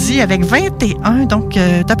jeudi avec 21. Donc,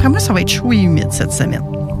 d'après moi, ça va être chaud et humide cette semaine.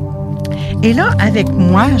 Et là, avec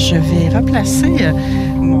moi, je vais replacer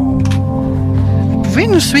mon... Vous pouvez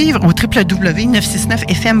nous suivre au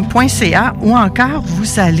www.969fm.ca ou encore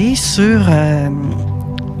vous allez sur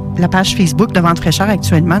la page Facebook de Vente fraîcheur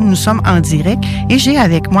actuellement. Nous sommes en direct et j'ai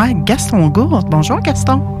avec moi Gaston Gourde. Bonjour,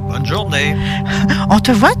 Gaston. Bonne journée. On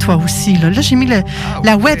te voit, toi aussi. Là j'ai mis la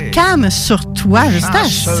webcam sur toi. J'étais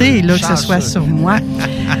assez là, que ce soit sur moi.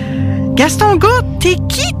 Gaston Gourde, t'es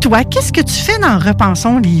qui, toi? Qu'est-ce que tu fais dans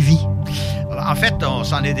Repensons Lévis? En fait, on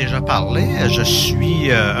s'en est déjà parlé. Je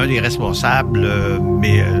suis un des responsables,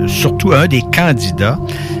 mais surtout un des candidats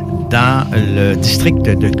dans le district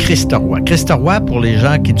de Christ-Roi. Christ-Roi, pour les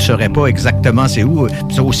gens qui ne sauraient pas exactement c'est où,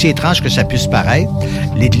 c'est aussi étrange que ça puisse paraître,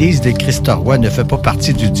 l'église de Christ-Roi ne fait pas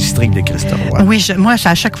partie du district de Christ-Roi. Oui, moi,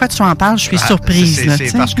 à chaque fois que tu en parles, je suis surprise.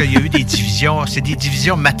 C'est parce qu'il y a eu des divisions, c'est des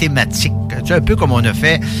divisions mathématiques. Tu sais, un peu comme on a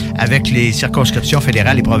fait avec les circonscriptions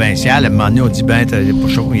fédérales et provinciales. À un moment donné, on dit,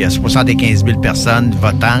 il y a 75 000 personnes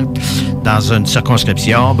votantes dans une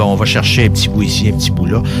circonscription. Ben, on va chercher un petit bout ici, un petit bout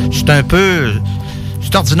là.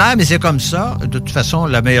 C'est ordinaire, mais c'est comme ça. De toute façon,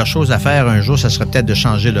 la meilleure chose à faire un jour, ça serait peut-être de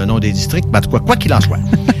changer le nom des districts. Ben, quoi qu'il en soit.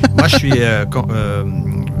 Moi, je suis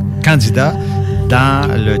candidat dans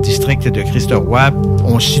le district de Christ-Roi.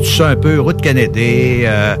 On situe ça un peu, route Kennedy,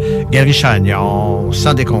 Gary-Chagnon,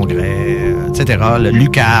 Centre des congrès, etc. Le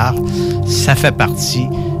Lucar, ça fait partie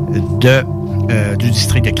du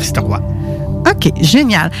district de Christ-Roi. OK,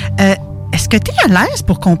 génial. Est-ce que tu es à l'aise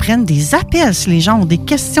pour qu'on prenne des appels si les gens ont des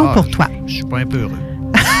questions pour toi? Je suis pas un peu heureux.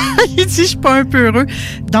 Il dit, je suis pas un peu heureux.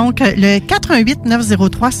 Donc, le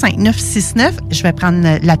 418-903-5969, je vais prendre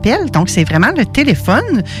l'appel. Donc, c'est vraiment le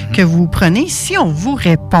téléphone que vous prenez. Si on vous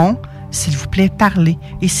répond, s'il vous plaît, parlez.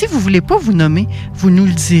 Et si vous ne voulez pas vous nommer, vous nous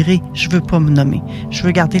le direz. Je ne veux pas me nommer. Je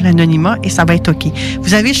veux garder l'anonymat et ça va être OK.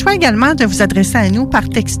 Vous avez le choix également de vous adresser à nous par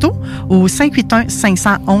texto au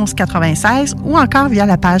 581-511-96 ou encore via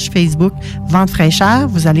la page Facebook Vente fraîcheur.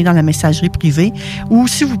 Vous allez dans la messagerie privée ou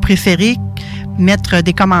si vous préférez mettre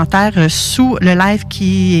des commentaires sous le live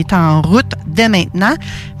qui est en route dès maintenant,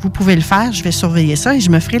 vous pouvez le faire. Je vais surveiller ça et je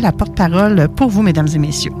me ferai la porte-parole pour vous, mesdames et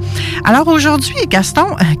messieurs. Alors aujourd'hui, Gaston,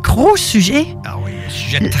 un gros sujet. Ah oui, un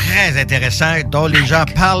sujet très intéressant dont les gens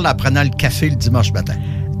parlent en prenant le café le dimanche matin.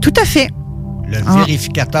 Tout à fait. Le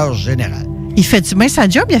vérificateur général. Il fait bien sa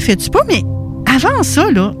job, il a fait du pas, mais avant ça,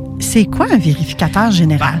 là, c'est quoi un vérificateur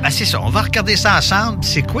général? Ben, c'est ça. On va regarder ça ensemble.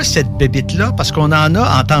 C'est quoi cette bébite-là? Parce qu'on en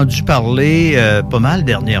a entendu parler pas mal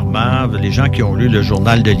dernièrement. Les gens qui ont lu le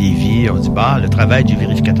journal de Lévis ont dit, le travail du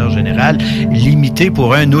vérificateur général limité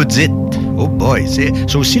pour un audit. Oh boy!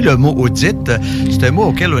 C'est aussi le mot audit. C'est un mot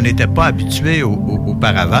auquel on n'était pas habitué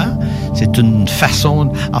auparavant. C'est une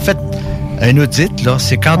façon... En fait, un audit, là,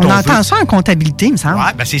 c'est quand on entend ça en comptabilité, il me semble.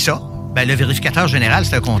 Oui, c'est ça. Le vérificateur général,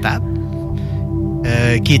 c'est un comptable.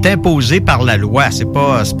 Qui est imposé par la loi. C'est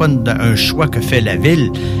pas un choix que fait la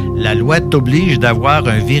Ville. La loi t'oblige d'avoir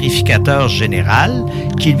un vérificateur général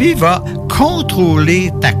qui, lui, va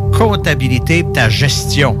contrôler ta comptabilité et ta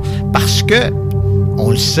gestion. Parce que,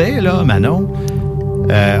 on le sait, là, Manon,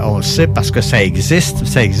 on le sait parce que ça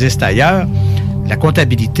existe ailleurs. La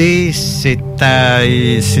comptabilité, c'est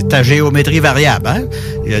ta géométrie variable. Hein?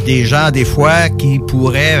 Il y a des gens, des fois, qui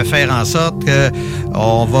pourraient faire en sorte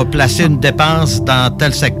qu'on va placer une dépense dans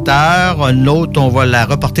tel secteur, une autre, on va la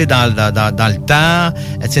reporter dans le temps,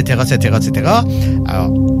 etc., etc., etc.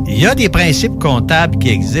 Alors, il y a des principes comptables qui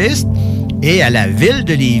existent. Et à la Ville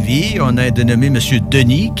de Lévis, on a dénommé M.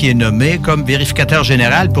 Denis, qui est nommé comme vérificateur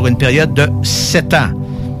général pour une période de 7 ans.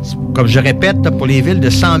 Comme je répète, pour les villes de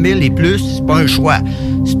 100 000 et plus, c'est pas un choix.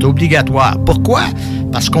 C'est obligatoire. Pourquoi?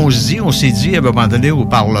 Parce qu'on s'est dit à un moment donné au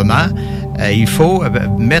Parlement, il faut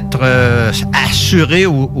assurer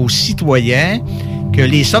aux citoyens que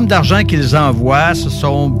les sommes d'argent qu'ils envoient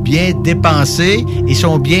sont bien dépensées et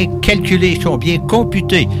sont bien calculées, sont bien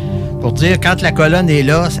computées. Pour dire, quand la colonne est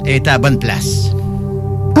là, elle est à la bonne place.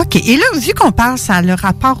 OK. Et là, vu qu'on parle, ça a le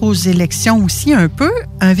rapport aux élections aussi un peu,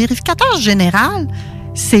 un vérificateur général,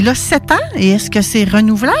 c'est là 7 ans? Et est-ce que c'est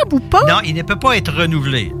renouvelable ou pas? Non, il ne peut pas être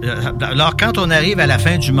renouvelé. Alors, quand on arrive à la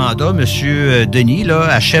fin du mandat, M. Denis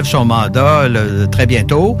achève son mandat très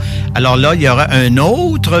bientôt. Alors là, il y aura un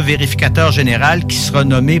autre vérificateur général qui sera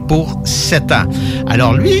nommé pour 7 ans.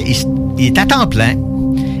 Alors lui, il est à temps plein.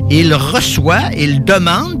 Il reçoit, il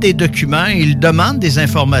demande des documents, il demande des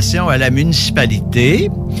informations à la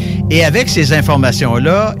municipalité. Et avec ces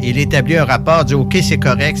informations-là, il établit un rapport, dit « OK, c'est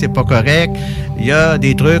correct, c'est pas correct. Il y a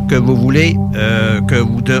des trucs que vous voulez, que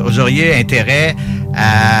vous auriez intérêt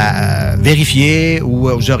à vérifier ou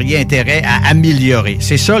vous auriez intérêt à améliorer. »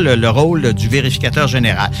 C'est ça le rôle du vérificateur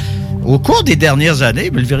général. Au cours des dernières années,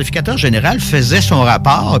 le vérificateur général faisait son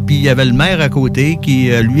rapport, puis il y avait le maire à côté qui,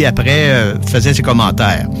 lui, après, faisait ses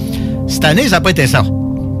commentaires. Cette année, ça n'a pas été ça.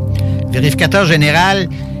 Le vérificateur général,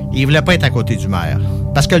 il ne voulait pas être à côté du maire.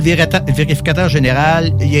 Parce que le vérificateur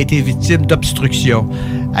général, il a été victime d'obstruction.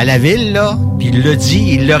 À la Ville, là, puis il le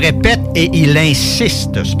dit, il le répète et il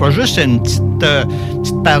insiste. C'est pas juste une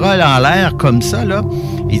petite parole en l'air comme ça, là.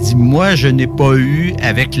 Il dit, moi, je n'ai pas eu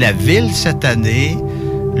avec la Ville cette année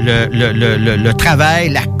le travail,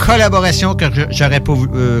 la collaboration que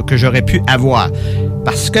j'aurais pu avoir.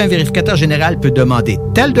 Parce qu'un vérificateur général peut demander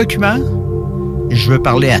tel document, je veux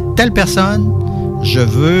parler à telle personne, je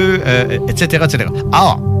veux, etc., etc.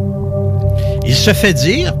 Or, il se fait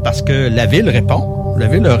dire, parce que la Ville répond, la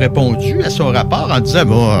Ville a répondu à son rapport en disant,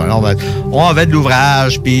 on va de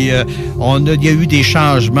l'ouvrage, puis il y a eu des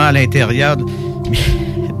changements à l'intérieur,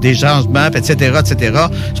 des changements, etc., etc.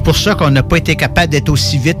 C'est pour ça qu'on n'a pas été capable d'être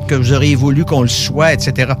aussi vite que vous auriez voulu qu'on le soit,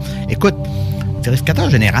 etc. Écoute, le vérificateur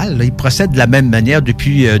général, là, il procède de la même manière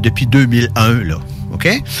depuis 2001, là. OK?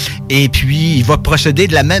 Et puis, il va procéder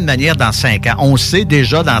de la même manière dans 5 ans. On sait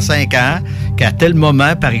déjà dans 5 ans qu'à tel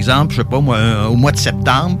moment, par exemple, je sais pas moi, au mois de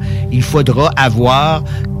septembre, il faudra avoir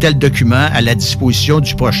tel document à la disposition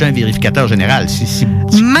du prochain vérificateur général.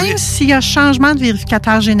 Même s'il y a changement de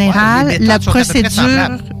vérificateur général, la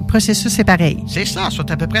processus est pareil. C'est ça, sont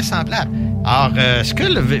à peu près semblables. Alors, je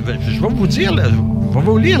vais vous dire, je vais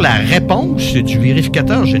vous lire la réponse du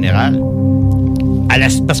vérificateur général.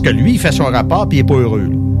 Parce que lui, il fait son rapport puis il n'est pas heureux.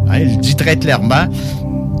 Hein, il dit très clairement,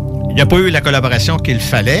 il n'a pas eu la collaboration qu'il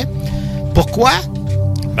fallait. Pourquoi?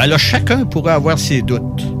 Ben là, chacun pourrait avoir ses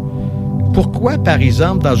doutes. Pourquoi, par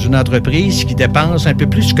exemple, dans une entreprise qui dépense un peu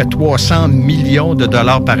plus que 300 millions de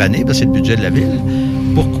dollars par année, c'est le budget de la ville,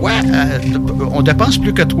 pourquoi on dépense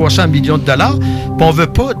plus que 300 millions de dollars puis on ne veut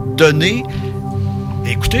pas donner...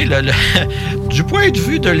 Écoutez, du point de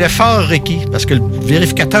vue de l'effort requis, parce que le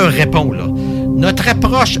vérificateur répond, là, notre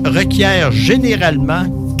approche requiert généralement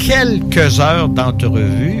quelques heures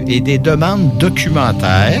d'entrevue et des demandes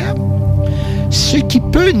documentaires, ce qui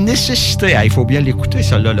peut nécessiter, il faut bien l'écouter,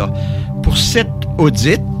 celle-là, pour cet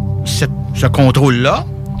audit, ce contrôle-là,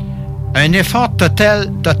 un effort total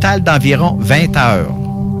d'environ 20 heures.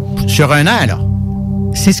 Sur un an, là.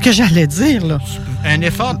 C'est ce que j'allais dire, là. Un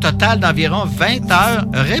effort total d'environ 20 heures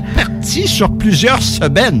réparti sur plusieurs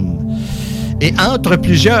semaines et entre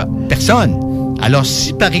plusieurs personnes. Alors,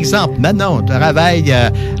 si, par exemple, Manon travaille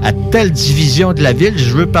à telle division de la ville,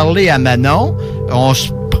 je veux parler à Manon, on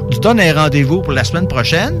se donne un rendez-vous pour la semaine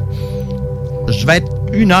prochaine, je vais être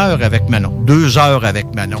 1 heure avec Manon, 2 heures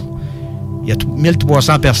avec Manon. Il y a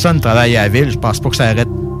 1300 personnes qui travaillent à la ville, je pense pas que ça arrête...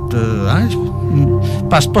 Je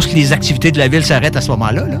pense pas que les activités de la ville s'arrêtent à ce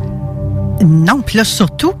moment-là, là. Non, puis là,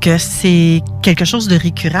 surtout que c'est quelque chose de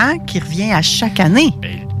récurrent qui revient à chaque année.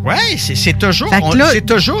 Oui, c'est toujours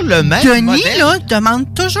le même Denis, modèle. là,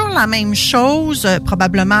 demande toujours la même chose,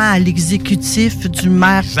 probablement à l'exécutif du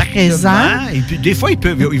maire présent. Et puis, des fois,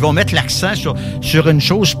 ils vont mettre l'accent sur une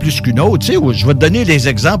chose plus qu'une autre. Tu sais, je vais te donner des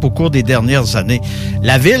exemples au cours des dernières années.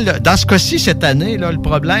 La ville, dans ce cas-ci, cette année, là, le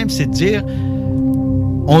problème, c'est de dire,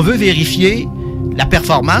 on veut vérifier la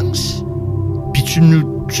performance, puis tu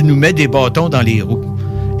nous mets des bâtons dans les roues.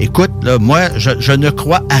 Écoute, là, moi, je ne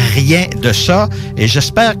crois à rien de ça et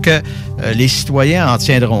j'espère que les citoyens en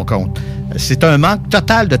tiendront compte. C'est un manque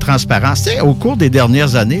total de transparence. Tu sais, au cours des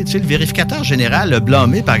dernières années, tu sais, le vérificateur général a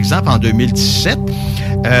blâmé, par exemple, en 2017,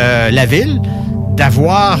 la ville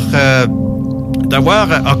d'avoir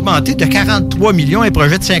augmenté de 43 millions un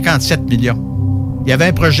projet de 57 millions. Il y avait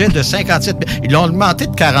un projet de 57 millions. Ils l'ont augmenté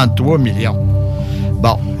de 43 millions.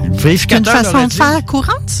 Bon, le vérificateur... C'est une façon de faire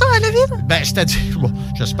courante, ça, à la ville? Ben, c'est-à-dire... Bon,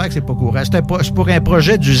 j'espère que c'est pas courant. C'est pour un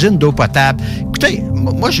projet d'usine d'eau potable. Écoutez,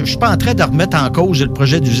 moi, je suis pas en train de remettre en cause le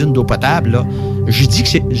projet d'usine d'eau potable, là. Je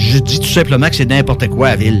dis tout simplement que c'est n'importe quoi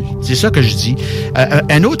à la ville. C'est ça que je dis.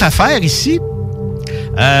 Une autre affaire ici,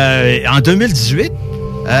 en 2018...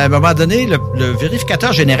 à un moment donné, le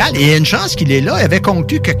vérificateur général, et il y a une chance qu'il est là, avait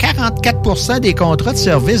conclu que 44 des contrats de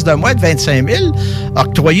service de moins de 25 000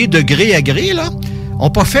 octroyés de gré à gré, là, n'ont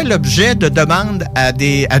pas fait l'objet de demandes à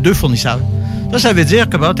 2 fournisseurs. Ça veut dire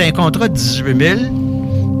que tu as un contrat de 18 000,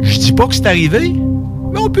 je dis pas que c'est arrivé,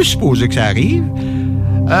 mais on peut supposer que ça arrive.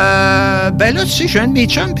 Ben là, tu sais, j'ai un de mes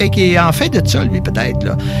chums qui est en fait de ça, lui, peut-être,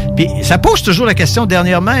 là. Puis ça pose toujours la question,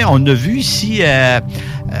 dernièrement, on a vu ici, tu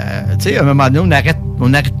sais, à un moment donné, on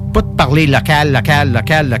n'arrête pas de parler local. Puis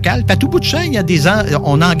à tout bout de champ,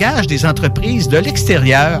 on engage des entreprises de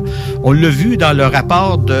l'extérieur. On l'a vu dans le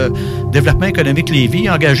rapport de développement économique Lévis,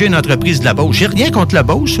 engager une entreprise de la Beauce. J'ai rien contre la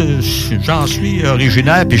Beauce, j'en suis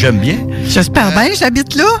originaire puis j'aime bien. J'espère bien,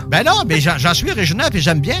 j'habite là. Ben non, mais j'en suis originaire puis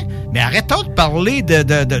j'aime bien. Mais arrêtons de parler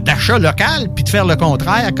d'achat local puis de faire le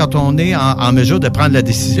contraire quand on est en mesure de prendre la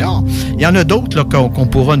décision. Il y en a d'autres là, qu'on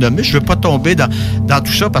pourra nommer. Je ne veux pas tomber dans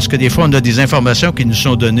tout ça parce que des fois, on a des informations qui nous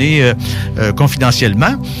sont données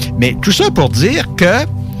confidentiellement. Mais tout ça pour dire que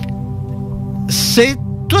c'est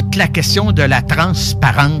toute la question de la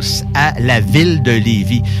transparence à la ville de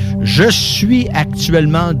Lévis. Je suis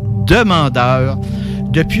actuellement demandeur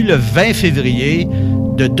depuis le 20 février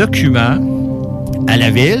de documents à la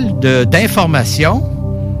ville, d'informations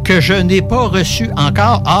que je n'ai pas reçues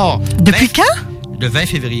encore. Or, depuis quand? Le 20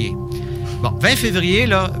 février. Bon, 20 février,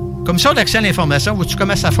 là, Commission d'accès à l'information, vois-tu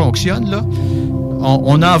comment ça fonctionne, là?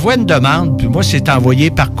 On envoie une demande, puis moi, c'est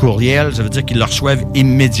envoyé par courriel, ça veut dire qu'ils le reçoivent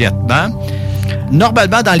immédiatement.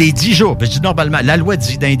 Normalement, dans les 10 jours, je dis normalement, la loi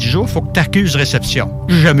dit dans les 10 jours, il faut que tu accuses réception.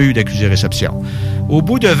 J'ai jamais eu d'accusé réception. Au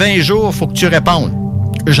bout de 20 jours, il faut que tu répondes.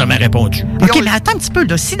 J'ai jamais répondu. OK, mais attends un petit peu.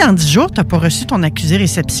 Là. Si dans 10 jours, tu n'as pas reçu ton accusé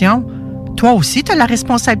réception, toi aussi, tu as la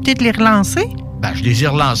responsabilité de les relancer? Ben, je les ai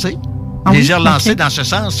relancés. Ah, je les ai relancés okay. Dans ce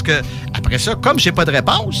sens que, après ça, comme je n'ai pas de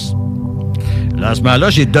réponse, là, à ce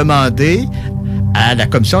moment-là, j'ai demandé à la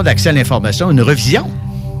Commission d'accès à l'information une revision.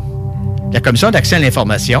 La Commission d'accès à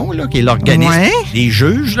l'information, là, qui est l'organisme, les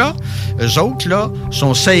juges, là, eux autres, là,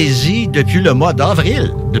 sont saisis depuis le mois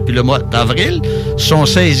d'avril. Depuis le mois d'avril, sont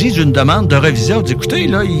saisis d'une demande de revision. On dit, écoutez,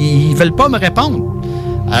 là, ils veulent pas me répondre.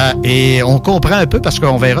 Et on comprend un peu, parce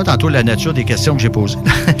qu'on verra tantôt la nature des questions que j'ai posées.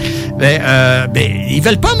 Mais ils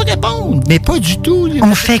veulent pas me répondre, mais pas du tout.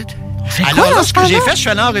 Alors, là, ce que j'ai fait, je suis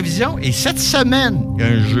allé en révision. Et cette semaine, il y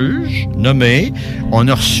a un juge nommé. On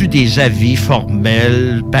a reçu des avis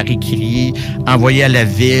formels par écrit, envoyés à la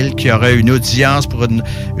ville, qui aurait une audience pour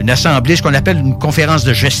une assemblée, ce qu'on appelle une conférence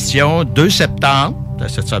de gestion, 2 septembre de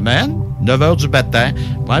cette semaine, 9 h du matin.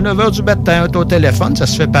 À 9 h du matin, au téléphone, ça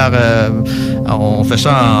se fait par... on fait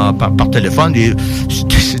ça par téléphone. Et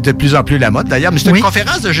c'est de plus en plus la mode, d'ailleurs. Mais c'est une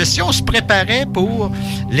conférence de gestion. On se préparait pour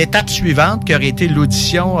l'étape suivante, qui aurait été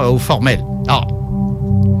l'audition au formel. Alors,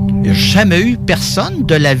 il n'y a jamais eu personne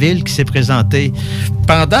de la ville qui s'est présenté.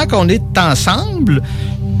 Pendant qu'on est ensemble,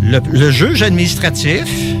 le juge administratif,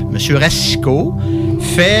 M. Racicot,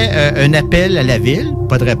 fait un appel à la ville,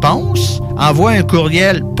 pas de réponse. Envoie un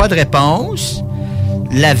courriel, pas de réponse.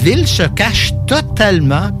 La ville se cache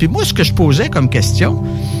totalement. Puis moi, ce que je posais comme question,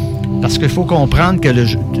 parce qu'il faut comprendre que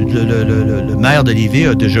le maire de Lévis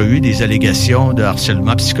a déjà eu des allégations de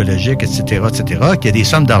harcèlement psychologique, etc., qu'il y a des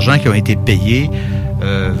sommes d'argent qui ont été payées,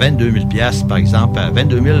 22 000 $, par exemple, à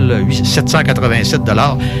 22 787 $,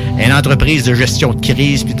 à une entreprise de gestion de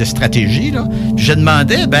crise puis de stratégie. Là. Puis je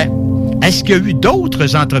demandais, est-ce qu'il y a eu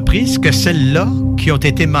d'autres entreprises que celles-là qui ont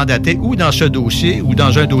été mandatées ou dans ce dossier ou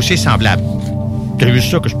dans un dossier semblable? C'est juste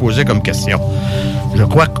ça que je posais comme question. Je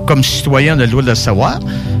crois que comme citoyen, on a le droit de le savoir,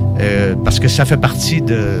 parce que ça fait partie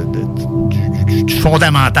du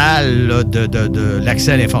fondamental là, de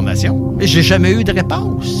l'accès à l'information. Mais j'ai jamais eu de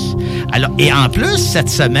réponse. Alors, et en plus, cette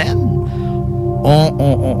semaine,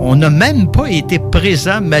 on n'a même pas été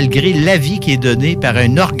présent malgré l'avis qui est donné par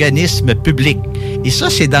un organisme public. Et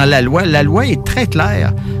ça, c'est dans la loi. La loi est très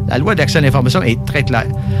claire. La loi d'accès à l'information est très claire.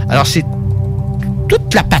 Alors, c'est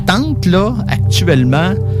toute la patente, là,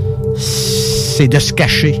 actuellement, c'est de se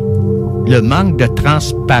cacher. Le manque de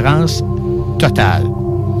transparence totale.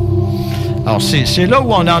 Alors, c'est là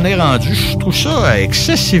où on en est rendu. Je trouve ça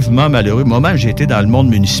excessivement malheureux. Moi-même, j'ai été dans le monde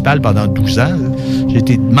municipal pendant 12 ans. Là. J'ai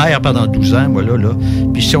été maire pendant 12 ans, voilà, là.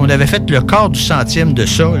 Puis si on avait fait le quart du centime de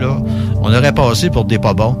ça, là, on aurait passé pour des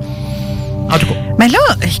pas bons. En tout cas. Mais là,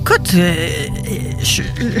 écoute,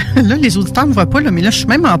 là, les auditeurs ne voient pas, là, mais là, je suis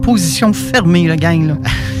même en position fermée, la gang, là.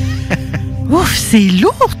 Ouf, c'est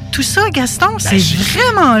lourd, tout ça, Gaston. C'est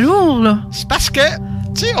vraiment lourd, là. C'est parce que,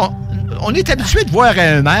 tu sais, on est habitué de voir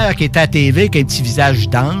un maire qui est à la TV avec un petit visage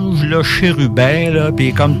d'ange, là, chérubin, là,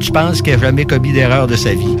 puis comme tu penses qu'il n'a jamais commis d'erreur de sa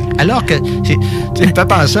vie. Alors que, tu me fais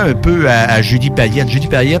penser un peu à Julie Payette. Julie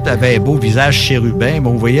Payette avait un beau visage chérubin, mais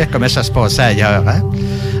on voyait comment ça se passait ailleurs, hein?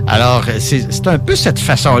 Alors, c'est un peu cette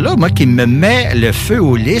façon-là, moi, qui me met le feu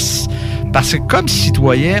aux lys, parce que comme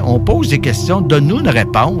citoyen, on pose des questions, donne-nous une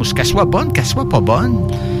réponse, qu'elle soit bonne, qu'elle soit pas bonne.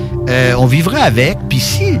 On vivra avec, puis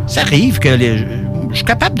si ça arrive que je suis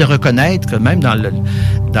capable de reconnaître que même dans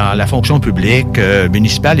la fonction publique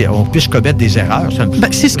municipale, on puisse commettre des erreurs.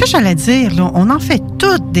 C'est ce que j'allais dire, là. On en fait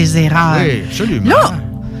toutes des erreurs. Oui, absolument. Là,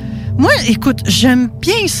 moi, écoute, j'aime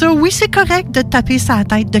bien ça. Oui, c'est correct de taper sa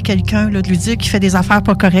tête de quelqu'un, là, de lui dire qu'il fait des affaires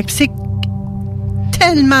pas correctes. C'est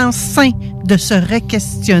tellement sain de se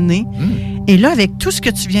re-questionner. Et là, avec tout ce que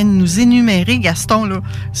tu viens de nous énumérer, Gaston, là,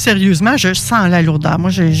 sérieusement, je sens la lourdeur. Moi,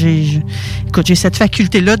 écoute, j'ai cette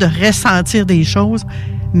faculté-là de ressentir des choses,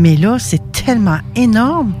 mais là, c'est tellement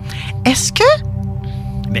énorme. Est-ce qu'il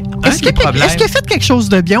a fait quelque chose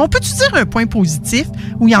de bien? On peut-tu dire un point positif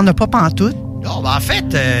où il n'y en a pas pantoute? Non, en fait,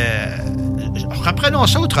 reprenons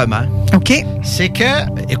ça autrement. OK. C'est que,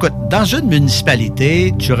 écoute, dans une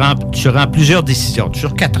municipalité, tu rends plusieurs décisions.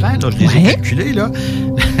 Sur 4 ans, là, je les ai calculées, là.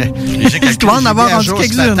 Je dois en avoir rendu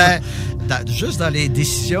quelques-unes. Juste dans les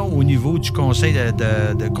décisions au niveau du conseil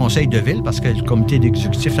de conseil de ville, parce que le comité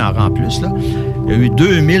d'exécutif en rend plus, là, il y a eu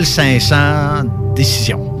 2500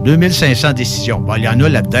 décisions. 2500 décisions. Bon, il y en a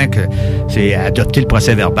là-dedans que c'est adopter le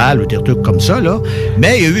procès-verbal ou des trucs comme ça, là.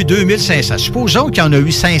 Mais il y a eu 2500. Supposons qu'il y en a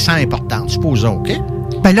eu 500 importantes. Supposons, OK?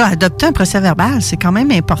 Ben là, adopter un procès-verbal, c'est quand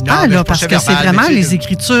même important, là, parce que c'est vraiment les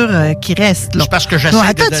écritures qui restent, là. C'est parce que j'essaie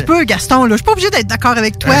attends un petit peu, Gaston, là. Je suis pas obligé d'être d'accord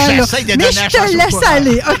avec toi, là. Mais je te laisse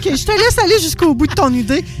aller. OK, je te laisse aller jusqu'au bout de ton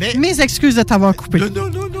idée. Mes excuses de t'avoir coupé.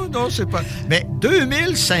 Non, c'est pas... Mais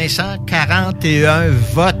 2541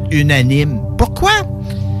 votes unanimes. Pourquoi?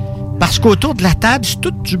 Parce qu'autour de la table, c'est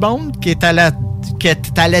tout du monde qui est à la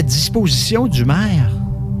disposition du maire.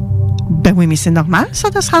 Ben oui, mais c'est normal, ça,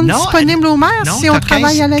 de se rendre disponible au maire si on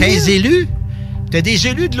travaille à la ville. 15 élus. Tu as des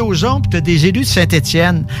élus de Lauson puis tu as des élus de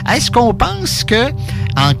Saint-Étienne. Est-ce qu'on pense que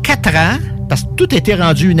en 4 ans, parce que tout a été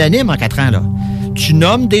rendu unanime en 4 ans, là, tu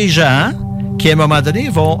nommes des gens qui, à un moment donné,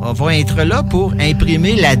 vont être là pour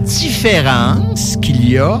imprimer la différence qu'il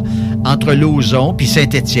y a entre Lauson puis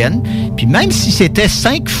Saint-Étienne. Puis même si c'était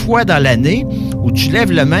 5 fois dans l'année où tu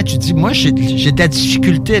lèves le main, tu dis, moi, j'ai de la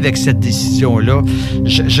difficulté avec cette décision-là.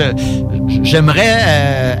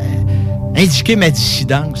 J'aimerais indiquer ma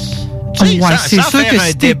dissidence. Tu sais, c'est sans sûr faire que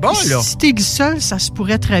un débat, là. Si t'es seul, ça se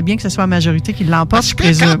pourrait très bien que ce soit la majorité qui l'emporte. Parce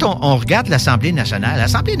que quand on regarde l'Assemblée nationale,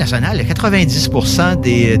 il y a 90%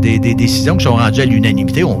 des décisions qui sont rendues à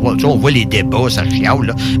l'unanimité. On voit les débats, ça chiale,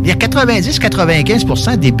 là. Mais il y a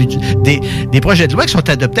 90-95% des projets de loi qui sont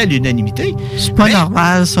adoptés à l'unanimité. C'est pas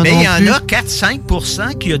normal, ça. Mais il y en a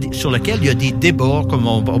 4-5% sur lesquels il y a des débats, comme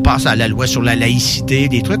on passe à la loi sur la laïcité,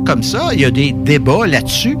 des trucs comme ça. Il y a des débats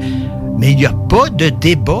là-dessus. Mais il n'y a pas de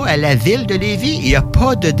débat à la Ville de Lévis. Il n'y a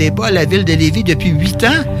pas de débat à la Ville de Lévis depuis 8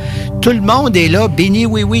 ans. Tout le monde est là, béni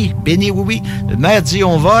oui. Le maire dit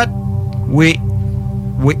on vote, oui.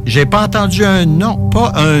 J'ai pas entendu un non,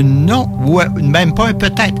 pas un non, ou même pas un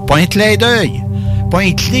peut-être, pas un clin d'œil, pas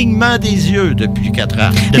un clignement des yeux depuis 4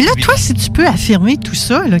 ans. Mais là, toi, si tu peux affirmer tout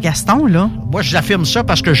ça, là, Gaston, là... Moi, j'affirme ça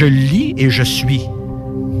parce que je lis et je suis.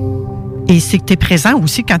 Et c'est que tu es présent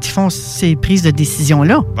aussi quand ils font ces prises de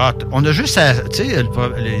décision-là. On a juste à... Tu sais,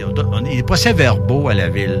 les procès-verbaux à la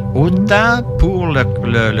Ville, autant pour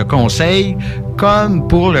le conseil comme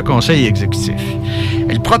pour le conseil exécutif.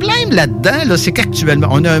 Et le problème là-dedans, là, c'est qu'actuellement,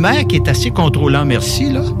 on a un maire qui est assez contrôlant, merci,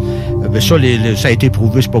 là. Ben ça, ça a été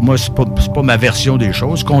prouvé, c'est pas moi, c'est pas ma version des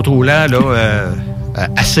choses. Contrôlant, là,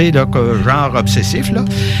 assez, là, genre obsessif, là.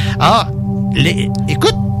 Alors,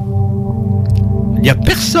 écoute, il n'y a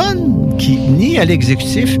personne ni à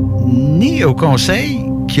l'exécutif, ni au conseil,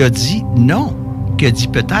 qui a dit non, qui a dit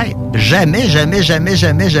peut-être. Jamais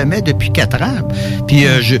depuis 4 ans. Puis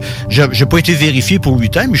je n'ai pas été vérifié pour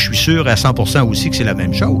 8 ans, mais je suis sûr à 100% aussi que c'est la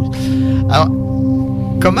même chose. Alors,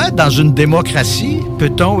 comment, dans une démocratie,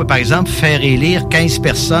 peut-on, par exemple, faire élire 15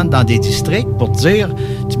 personnes dans des districts pour dire,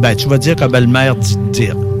 tu vas dire comme le maire dit de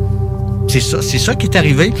dire. C'est ça qui est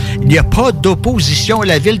arrivé. Il n'y a pas d'opposition à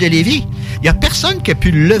la Ville de Lévis. Il n'y a personne qui a pu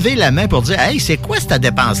lever la main pour dire « Hey, c'est quoi cette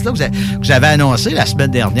dépense-là que vous avez annoncée la semaine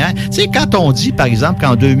dernière? » Tu sais, quand on dit, par exemple,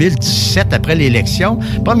 qu'en 2017, après l'élection,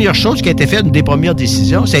 première chose qui a été faite, une des premières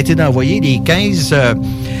décisions, ça a été d'envoyer les 15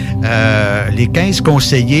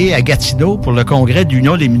 conseillers à Gatineau pour le congrès de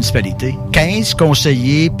l'Union des municipalités. 15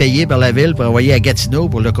 conseillers payés par la Ville pour envoyer à Gatineau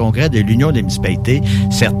pour le congrès de l'Union des municipalités.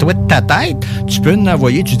 Serre-toi de ta tête, tu peux nous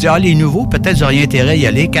envoyer, tu dis « Ah, les nouveaux, peut-être ils n'auraient intérêt à y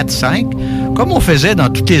aller, 4-5. » Comme on faisait dans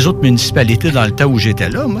toutes les autres municipalités dans le temps où j'étais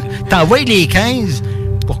là, moi. T'envoies les 15.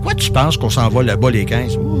 Pourquoi tu penses qu'on s'en va là-bas, les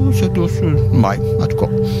 15? C'est tout. Ouais, en tout cas.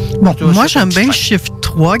 Bon, moi, j'aime bien le chiffre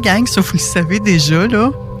 3, gang, ça, vous le savez déjà,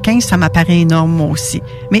 là. 15, ça m'apparaît énorme, moi aussi.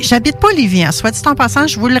 Mais j'habite pas Lévis, hein. Soit dit en passant,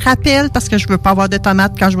 je vous le rappelle parce que je veux pas avoir de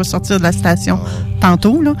tomates quand je vais sortir de la station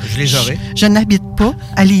tantôt, là. Je les aurai. Je n'habite pas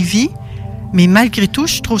à Lévis. Mais malgré tout,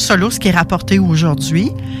 je trouve ça lourd ce qui est rapporté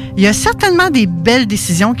aujourd'hui. Il y a certainement des belles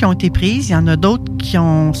décisions qui ont été prises. Il y en a d'autres qui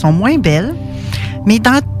sont moins belles. Mais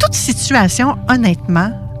dans toute situation,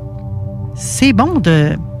 honnêtement, c'est bon de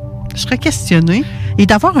se re-questionner et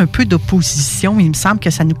d'avoir un peu d'opposition. Il me semble que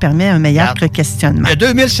ça nous permet un meilleur questionnement. Il y a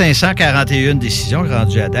 2541 décisions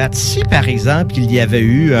rendues à date. Si, par exemple, il y avait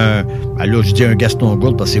eu là, je dis un Gaston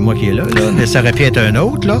Gourde parce que c'est moi qui est là, mais ça aurait pu être un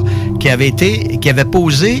autre, là, qui avait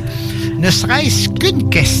posé ne serait-ce qu'une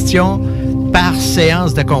question par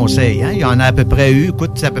séance de conseil. Hein? Il y en a à peu près eu,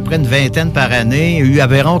 c'est à peu près une vingtaine par année. Il y a eu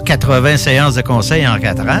environ 80 séances de conseil en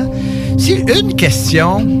 4 ans. Si une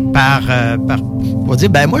question pour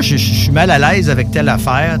dire, moi, je suis mal à l'aise avec telle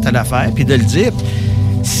affaire, puis de le dire,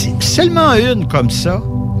 si seulement une comme ça,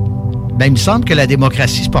 il me semble que la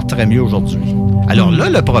démocratie se porterait mieux aujourd'hui. Alors là,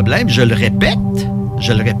 le problème, je le répète,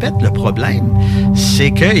 le problème,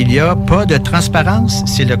 c'est qu'il n'y a pas de transparence.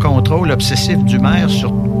 C'est le contrôle obsessif du maire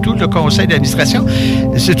sur tout le conseil d'administration,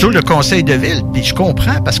 c'est tout le conseil de ville. Puis je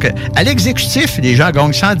comprends, parce que à l'exécutif, les gens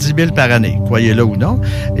gagnent 110 000 par année. Croyez-le ou non,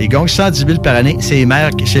 ils gagnent 110 000 par année. C'est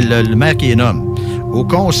le maire qui les nomme. Au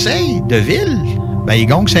conseil de ville, ils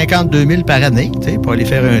gagnent 52 000 par année, pour aller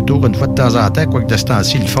faire un tour une fois de temps en temps, quoique de ce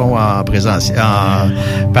temps-ci, ils le font en présentiel,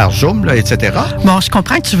 par Zoom, là, etc. Bon, je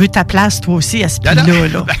comprends que tu veux ta place, toi aussi, à ce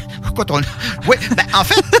prix-là. Oui, en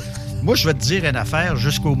fait, moi, je vais te dire une affaire.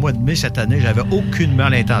 Jusqu'au mois de mai cette année, j'avais aucunement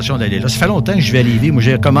l'intention d'aller là. Ça fait longtemps que je vais à Lévis. Moi,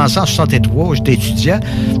 j'ai commencé en 63, j'étais étudiant.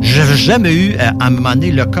 Je n'avais jamais eu, à un moment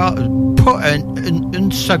donné, le cas, pas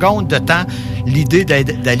une seconde de temps, l'idée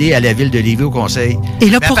d'aller à la ville de Lévis au conseil. Et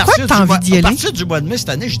là, pourquoi tu as envie d'y aller? À partir du mois de mai cette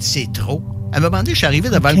année, je dis c'est trop. À un moment donné, je suis arrivé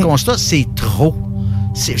devant le constat, c'est trop.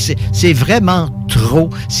 C'est vraiment trop.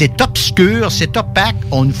 C'est obscur, c'est opaque.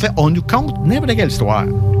 On nous conte n'importe quelle histoire.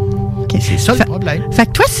 Okay. C'est ça le problème. Fait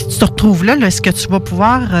que toi, si tu te retrouves là, est-ce que tu vas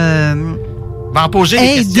pouvoir Va en poser des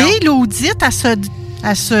questions. Aider l'audit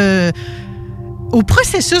au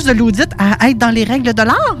processus de l'audit à être dans les règles de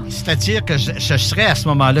l'art. C'est-à-dire que je serais à ce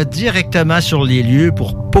moment-là directement sur les lieux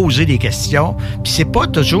pour poser des questions. Puis c'est pas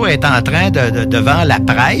toujours être en train devant la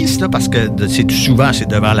presse, là, parce que c'est souvent c'est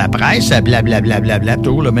devant la presse, blablabla,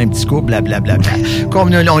 toujours le même discours, blablabla. Comme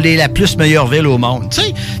on est la plus meilleure ville au monde. Tu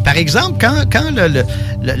sais, par exemple, quand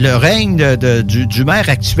le règne du maire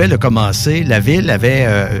actuel a commencé, la ville avait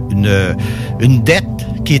une dette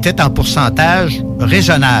qui était en pourcentage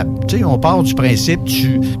raisonnable. Tu sais, on part du principe,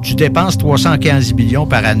 tu dépenses 315 millions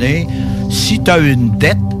par année. Si tu as une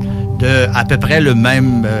dette de à peu près le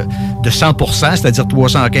même, de 100%, c'est-à-dire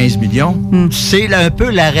 315 millions, c'est un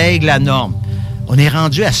peu la règle, la norme. On est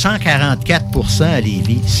rendu à 144% à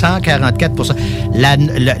Lévis. 144%.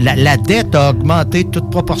 La dette a augmenté, toute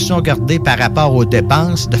proportion gardée par rapport aux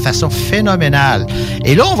dépenses, de façon phénoménale.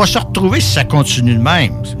 Et là, on va se retrouver, si ça continue de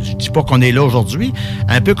même, je ne dis pas qu'on est là aujourd'hui,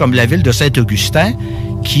 un peu comme la ville de Saint-Augustin,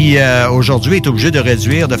 qui aujourd'hui est obligée de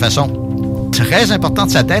réduire de façon très importante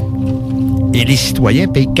sa dette, et les citoyens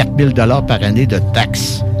payent 4 000 $ par année de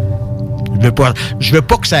taxes. Je veux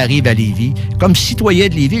pas que ça arrive à Lévis. Comme citoyen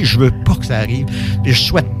de Lévis, je veux pas que ça arrive. Et je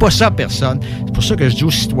souhaite pas ça à personne. C'est pour ça que je dis aux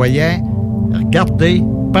citoyens, regardez,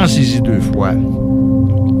 pensez-y 2 fois.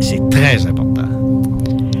 C'est très important.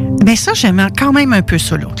 Bien ça, j'aime quand même un peu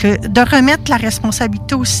ça, là. De remettre la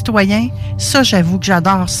responsabilité aux citoyens, ça, j'avoue que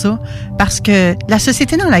j'adore ça. Parce que la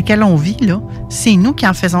société dans laquelle on vit, là, c'est nous qui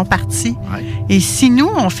en faisons partie. Ouais. Et si nous,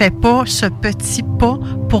 on fait pas ce petit pas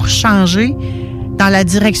pour changer dans la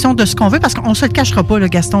direction de ce qu'on veut, parce qu'on se le cachera pas, là,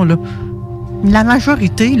 Gaston, là. La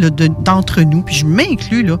majorité là, d'entre nous, puis je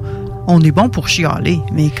m'inclus, là, on est bon pour chialer.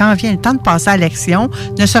 Mais quand vient le temps de passer à l'élection,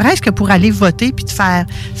 ne serait-ce que pour aller voter puis de faire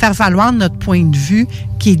valoir notre point de vue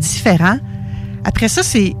qui est différent, après ça,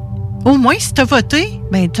 c'est au moins, si tu as voté,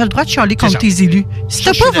 ben, tu as le droit de chialer contre tes élus. Si tu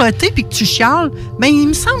n'as pas voté puis que tu chiales, ben, il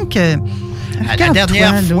me semble que...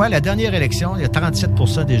 La dernière élection, il y a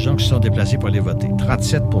 37% des gens qui se sont déplacés pour aller voter.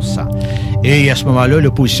 37%. Et à ce moment-là,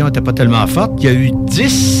 l'opposition n'était pas tellement forte. Il y a eu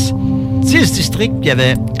 10 districts, il n'y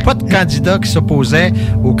avait pas de candidats qui s'opposaient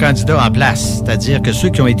aux candidats en place. C'est-à-dire que ceux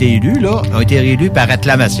qui ont été élus, là, ont été réélus par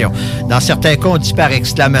acclamation. Dans certains cas, on dit par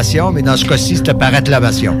exclamation, mais dans ce cas-ci, c'était par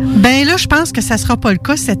acclamation. Ben là, je pense que ça ne sera pas le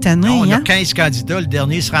cas cette année. Non, on a 15 candidats. Le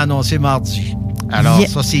dernier sera annoncé mardi. Alors,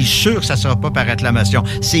 ça, c'est sûr que ça ne sera pas par acclamation.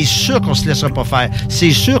 C'est sûr qu'on ne se laissera pas faire.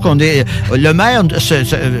 C'est sûr qu'on est... Le maire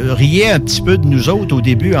se riait un petit peu de nous autres au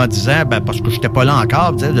début en disant, ben, parce que je n'étais pas là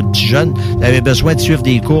encore, le petit jeune avait besoin de suivre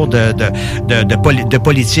des cours de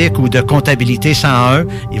politique ou de comptabilité 101.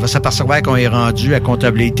 Il va s'apercevoir qu'on est rendu à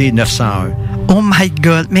comptabilité 901. Oh my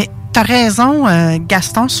God! Mais t'as raison,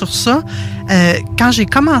 Gaston, sur ça. Quand j'ai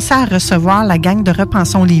commencé à recevoir la gang de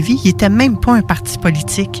Repensons Lévis, il n'était même pas un parti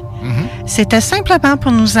politique. Mm-hmm. C'était simplement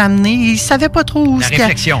pour nous amener. Ils ne savaient pas trop où... La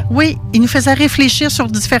réflexion. Oui, ils nous faisaient réfléchir sur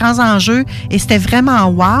différents enjeux et c'était vraiment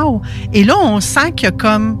wow. Et là, on sent qu'il y a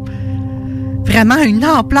comme vraiment une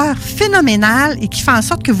ampleur phénoménale et qui fait en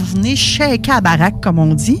sorte que vous venez shaker à baraque, comme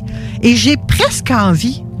on dit. Et j'ai presque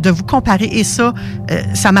envie de vous comparer, et ça,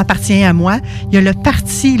 ça m'appartient à moi. Il y a le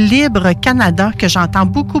Parti Libre Canada, que j'entends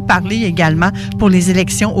beaucoup parler également pour les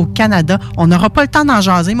élections au Canada. On n'aura pas le temps d'en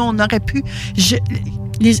jaser, mais on aurait pu...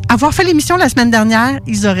 avoir fait l'émission la semaine dernière,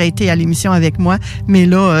 ils auraient été à l'émission avec moi, mais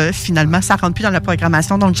là, finalement, ça ne rentre plus dans la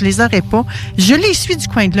programmation, donc je les aurais pas. Je les suis du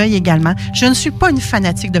coin de l'œil également. Je ne suis pas une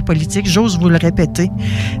fanatique de politique, j'ose vous le répéter,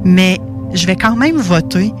 mais je vais quand même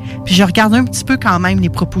voter, puis je regarde un petit peu quand même les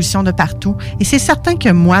propositions de partout. Et c'est certain que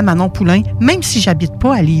moi, Manon Poulain, même si j'habite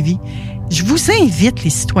pas à Lévis, je vous invite, les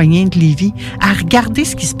citoyens de Lévis, à regarder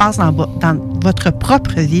ce qui se passe dans votre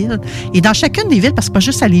propre ville et dans chacune des villes, parce que c'est pas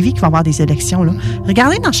juste à Lévis qu'il va y avoir des élections, là.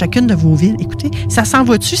 Regardez dans chacune de vos villes. Écoutez, ça s'en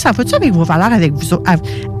va-tu? Ça va-tu avec vos valeurs, avec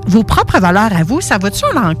vos propres valeurs à vous? Ça va-tu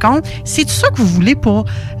à l'encontre? C'est tout ça que vous voulez pour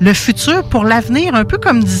le futur, pour l'avenir? Un peu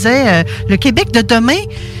comme disait le Québec de demain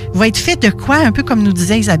va être fait de quoi? Un peu comme nous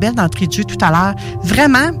disait Isabelle d'entrée de jeu tout à l'heure.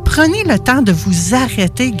 Vraiment, prenez le temps de vous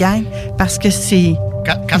arrêter, gang, parce que c'est...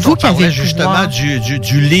 Quand on parlait justement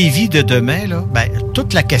du Lévis de demain, là, ben,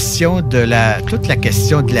 toute la question de la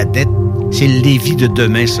dette, c'est le Lévis de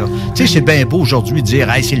demain, ça. Tu sais, c'est bien beau aujourd'hui de dire,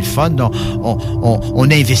 hey, c'est le fun,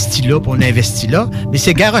 on investit là, puis on investit là, mais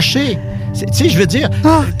c'est garoché. Tu sais, je veux dire,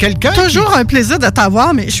 quelqu'un... Toujours un plaisir de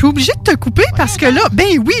t'avoir, mais je suis obligée de te couper parce que là, ben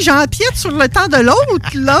oui, j'empiète sur le temps de l'autre,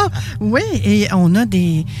 là. Oui, et on a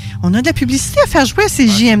de la publicité à faire jouer à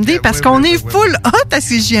CJMD parce qu'on est full hot à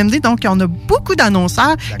CJMD, donc on a beaucoup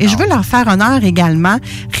d'annonceurs et je veux leur faire honneur également.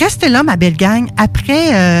 Restez là, ma belle gang.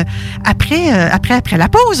 Après la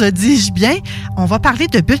pause, dis-je bien, on va parler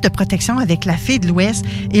de bulles de protection avec la Fée de l'Ouest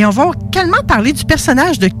et on va également parler du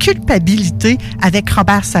personnage de culpabilité avec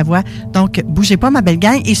Robert Savoie. Donc, bougez pas, ma belle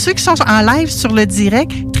gang. Et ceux qui sont en live sur le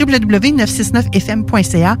direct,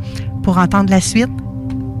 www.969fm.ca pour entendre la suite.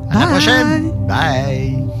 À la prochaine.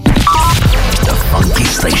 Bye. The Funky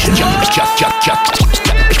Station.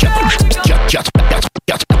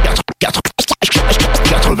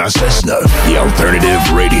 96.9, The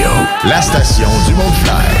Alternative Radio. La station du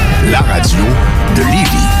Mont-Clair. La radio de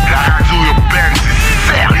Lévis. La radio urbaine,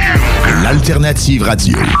 c'est sérieux. L'Alternative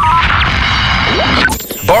Radio.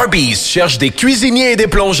 Barbies cherche des cuisiniers et des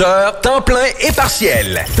plongeurs, temps plein et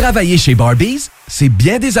partiel. Travailler chez Barbies, c'est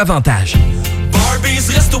bien des avantages.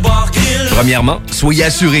 Premièrement, soyez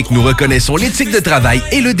assurés que nous reconnaissons l'éthique de travail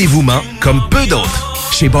et le dévouement comme peu d'autres.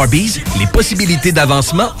 Chez Barbies, les possibilités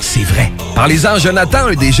d'avancement, c'est vrai. Parlez-en à Jonathan,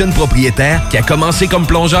 un des jeunes propriétaires qui a commencé comme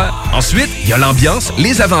plongeur. Ensuite, il y a l'ambiance,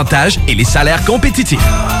 les avantages et les salaires compétitifs.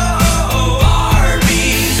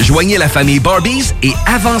 Joignez la famille Barbies et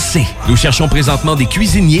avancez. Nous cherchons présentement des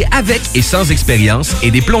cuisiniers avec et sans expérience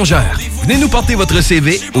et des plongeurs. Venez nous porter votre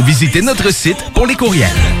CV ou visitez notre site pour les courriels.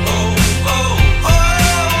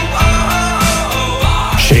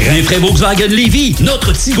 Chez Rinfraie Volkswagen Lévis,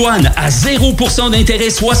 notre Tiguan à 0% d'intérêt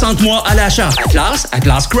 60 mois à l'achat.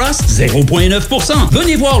 Atlas Cross, 0,9%.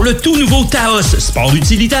 Venez voir le tout nouveau Taos, sport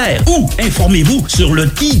utilitaire. Ou informez-vous sur le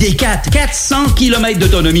ID4, 400 km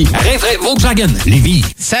d'autonomie. Rinfraie Volkswagen Lévis.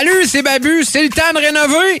 Salut, c'est Babu, c'est le temps de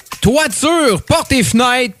rénover. Toiture, portes et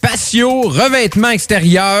fenêtres, patio, revêtement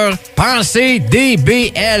extérieur. Pensez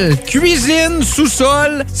DBL. Cuisine,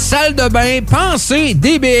 sous-sol, salle de bain, pensez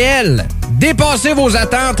DBL. Dépassez vos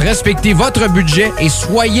attentes, respectez votre budget et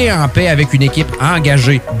soyez en paix avec une équipe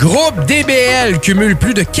engagée. Groupe DBL cumule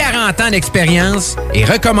plus de 40 ans d'expérience et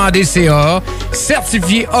recommandé CAA,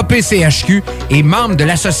 certifié APCHQ et membre de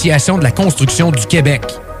l'Association de la construction du Québec.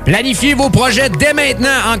 Planifiez vos projets dès maintenant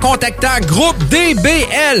en contactant Groupe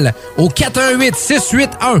DBL au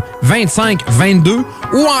 418-681-2522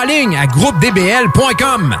 ou en ligne à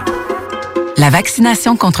groupedbl.com. La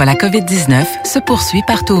vaccination contre la COVID-19 se poursuit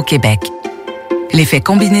partout au Québec. L'effet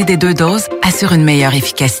combiné des 2 doses assure une meilleure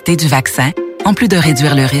efficacité du vaccin, en plus de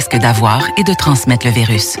réduire le risque d'avoir et de transmettre le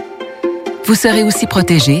virus. Vous serez aussi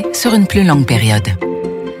protégé sur une plus longue période.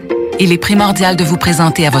 Il est primordial de vous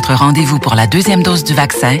présenter à votre rendez-vous pour la 2e dose du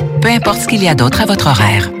vaccin, peu importe ce qu'il y a d'autre à votre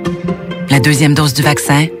horaire. La 2e dose du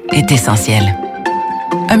vaccin est essentielle.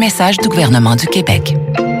 Un message du gouvernement du Québec.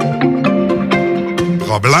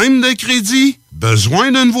 Problème de crédit?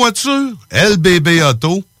 Besoin d'une voiture?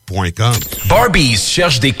 LBBauto.com. Barbies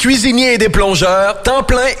cherche des cuisiniers et des plongeurs, temps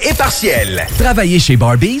plein et partiel. Travailler chez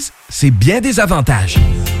Barbies, c'est bien des avantages.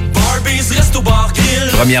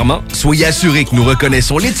 Premièrement, soyez assurés que nous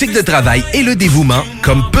reconnaissons l'éthique de travail et le dévouement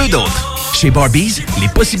comme peu d'autres. Chez Barbies, les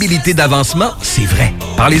possibilités d'avancement, c'est vrai.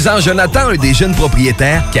 Parlez-en à Jonathan, un des jeunes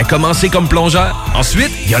propriétaires qui a commencé comme plongeur.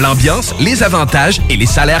 Ensuite, il y a l'ambiance, les avantages et les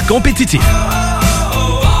salaires compétitifs.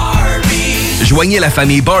 Joignez la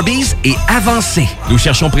famille Barbies et avancez. Nous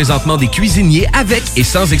cherchons présentement des cuisiniers avec et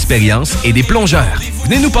sans expérience et des plongeurs.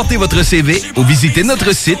 Venez nous porter votre CV ou visitez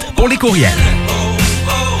notre site pour les courriels.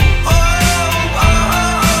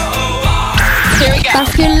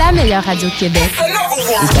 Parce que la meilleure radio de Québec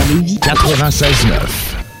est à Lévis. 96.9.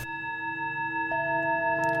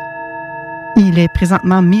 Il est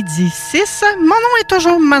présentement 12h06. Mon nom est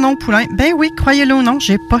toujours Manon Poulain. Ben oui, croyez-le ou non,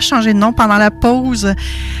 j'ai pas changé de nom pendant la pause.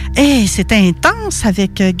 Et c'était intense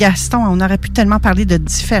avec Gaston. On aurait pu tellement parler de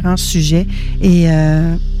différents sujets. Et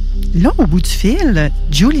là, au bout du fil,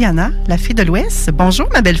 Juliana, la fée de l'Ouest. Bonjour,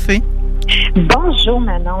 ma belle fée. Bonjour,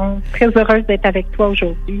 Manon. Très heureuse d'être avec toi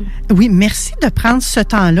aujourd'hui. Oui, merci de prendre ce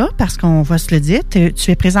temps-là parce qu'on va se le dire,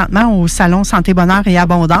 tu es présentement au Salon Santé, Bonheur et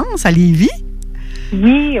Abondance à Lévis.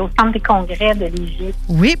 Oui, au Centre des congrès de Lévis.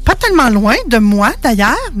 Oui, pas tellement loin de moi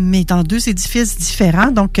d'ailleurs, mais dans 2 édifices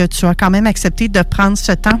différents. Donc, tu as quand même accepté de prendre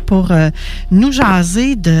ce temps pour nous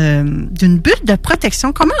jaser d'une bulle de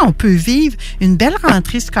protection. Comment on peut vivre une belle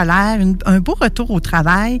rentrée scolaire, un beau retour au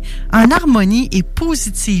travail, en harmonie et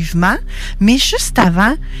positivement. Mais juste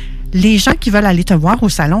avant, les gens qui veulent aller te voir au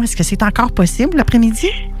salon, est-ce que c'est encore possible l'après-midi?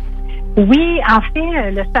 Oui, en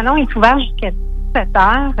fait, le salon est ouvert jusqu'à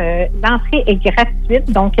newsletter. L'entrée est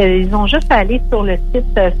gratuite, donc ils ont juste à aller sur le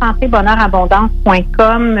site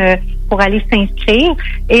santéboneurabondance.com pour aller s'inscrire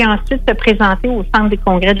et ensuite se présenter au Centre des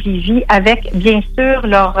congrès de Lévis avec, bien sûr,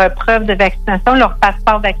 leur preuve de vaccination, leur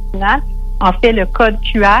passeport vaccinal, en fait, le code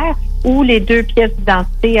QR ou les 2 pièces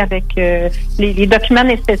d'identité avec les documents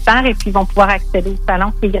nécessaires et puis ils vont pouvoir accéder au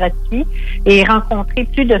salon qui est gratuit et rencontrer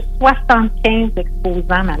plus de 75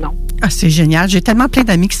 exposants, Manon. Ah, c'est génial. J'ai tellement plein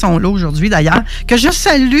d'amis qui sont là aujourd'hui, d'ailleurs, que je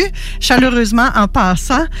salue chaleureusement en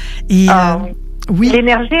passant. Et, oui.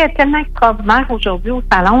 L'énergie est tellement extraordinaire aujourd'hui au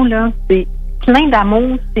salon, là. C'est plein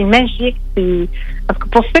d'amour, c'est magique. Parce que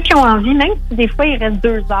pour ceux qui ont envie, même si des fois il reste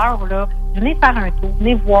 2 heures, là, venez faire un tour,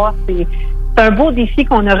 venez voir. C'est un beau défi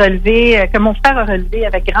qu'on a relevé, que mon frère a relevé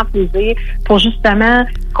avec grand plaisir pour justement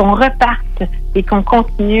qu'on reparte et qu'on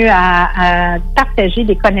continue à partager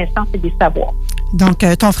des connaissances et des savoirs. Donc,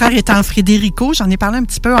 ton frère étant Frédérico, j'en ai parlé un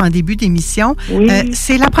petit peu en début d'émission. Oui.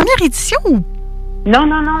 C'est la première édition ou? Non.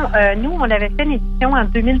 Nous, on avait fait une édition en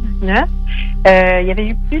 2019. Il y avait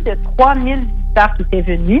eu plus de 3000 visiteurs qui étaient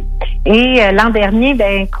venus. Et l'an dernier,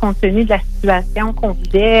 compte tenu de la situation qu'on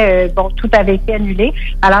vivait, tout avait été annulé.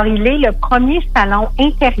 Alors, il est le premier salon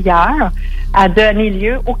intérieur à donner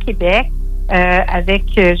lieu au Québec avec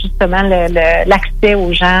justement l'accès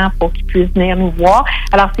aux gens pour qu'ils puissent venir nous voir.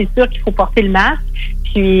 Alors, c'est sûr qu'il faut porter le masque.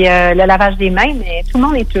 Puis le lavage des mains, mais tout le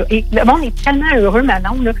monde est heureux. Et le monde est tellement heureux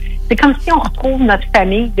maintenant, là. C'est comme si on retrouve notre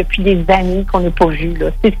famille depuis des années qu'on n'a pas vu, là.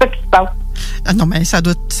 C'est ça qui se passe. Ah non, mais ça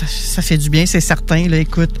fait du bien, c'est certain, là.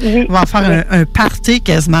 Écoute, oui, on va en faire un party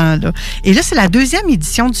quasiment, là. Et là, c'est la 2e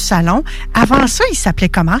édition du salon. Avant ça, il s'appelait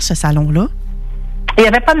comment, ce salon-là? Il n'y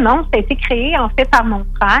avait pas de nom. Ça a été créé, en fait, par mon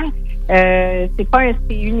frère. C'est pas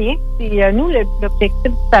c'est unique. Nous, l'objectif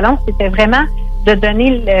du salon, c'était vraiment de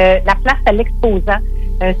donner la place à l'exposant.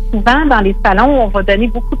 Souvent, dans les salons, on va donner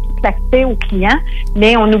beaucoup de l'accès aux clients,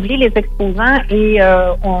 mais on oublie les exposants et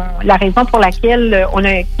la raison pour laquelle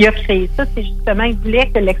il a créé ça, c'est justement qu'il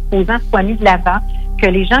voulait que l'exposant soit mis de l'avant, que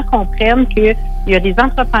les gens comprennent qu'il y a des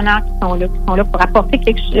entrepreneurs qui sont là pour apporter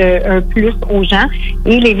un plus aux gens.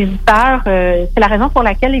 Et les visiteurs, c'est la raison pour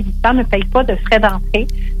laquelle les visiteurs ne payent pas de frais d'entrée,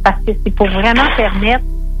 parce que c'est pour vraiment permettre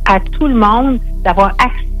à tout le monde d'avoir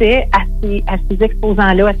accès à ces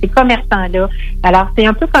exposants-là, à ces commerçants-là. Alors, c'est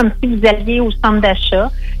un peu comme si vous alliez au centre d'achat,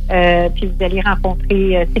 puis vous alliez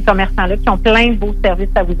rencontrer ces commerçants-là qui ont plein de beaux services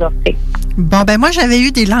à vous offrir. Bon, moi, j'avais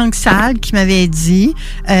eu des langues sales qui m'avaient dit,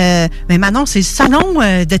 mais Manon, c'est le salon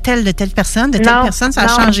de telle personne, ça a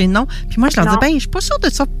changé de nom. Puis moi, je leur dis, je suis pas sûre de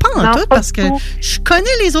ça, pas en tout, parce que je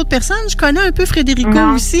connais les autres personnes, je connais un peu Frédérico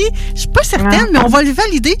aussi. Je suis pas certaine, mais on va le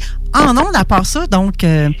valider en ondes à part ça. Donc,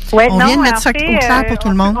 on vient de mettre ça au clair pour tout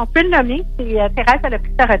le monde. On peut le nommer, c'est Thérèse, elle a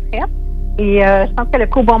pris sa retraite. Et je pense qu'elle a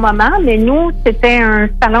pris au bon moment, mais nous, c'était un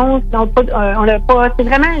salon, on l'a pas, c'est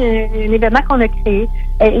vraiment un événement qu'on a créé.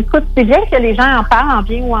 Écoute, c'est bien que les gens en parlent en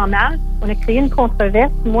bien ou en mal. On a créé une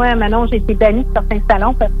controverse. Moi, Manon, j'ai été bannie de certains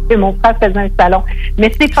salons parce que mon frère faisait un salon. Mais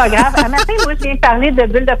c'est pas grave. À matin, moi, je viens parler de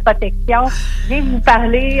bulles de protection. Je viens vous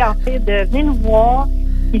parler, en fait, de venez nous voir.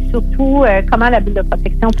 Et surtout, comment la bulle de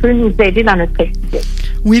protection peut nous aider dans notre quotidien.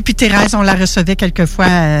 Oui, puis Thérèse, on la recevait quelquefois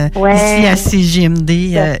ici à CJMD,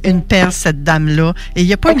 une perle, cette dame-là. Et il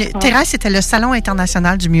y a pas Thérèse, c'était le Salon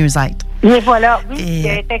international du mieux-être. Et voilà, oui,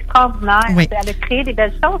 c'est extraordinaire. Oui. Elle a créé des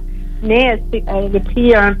belles choses, mais elle a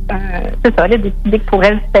pris c'est ça, elle a décidé que pour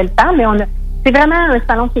elle, c'était le temps, mais c'est vraiment un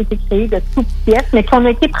salon qui a été créé de toutes pièces, mais qu'on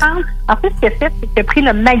a été prendre. En fait, ce qu'elle a fait, c'est qu'elle a pris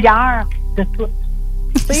le meilleur de tout.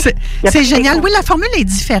 C'est génial. Oui, la formule est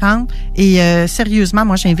différente. Et sérieusement,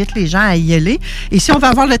 moi, j'invite les gens à y aller. Et si on veut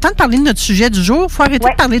avoir le temps de parler de notre sujet du jour, il faut arrêter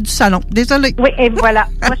de parler du salon. Désolée. Oui, et voilà.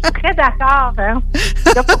 Moi, je suis très d'accord. Hein.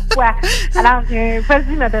 Là, pourquoi? Alors,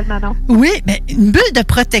 vas-y, ma belle Manon. Oui, mais une bulle de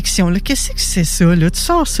protection, là, qu'est-ce que c'est ça? Là? Tu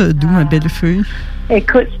sors ça d'où, ma belle fille?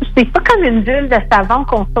 Écoute, c'est pas comme une bulle de savon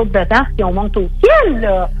qu'on saute dedans si on monte au ciel,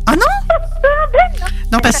 là. Ah non?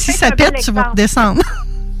 Non, parce que si ça pète, tu vas descendre.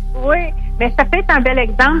 Oui, mais ça peut être un bel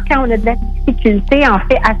exemple quand on a de la difficulté, en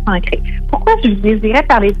fait, à s'ancrer. Pourquoi je désirais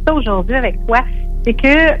parler de ça aujourd'hui avec toi? C'est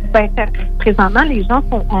que, présentement, les gens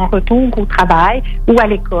sont en retour au travail ou à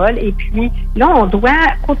l'école. Et puis, là,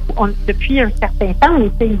 depuis un certain temps, on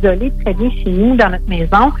était isolés très bien chez nous, dans notre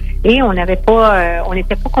maison, et on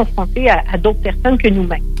n'était pas confrontés à d'autres personnes que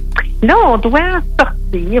nous-mêmes. Là, on doit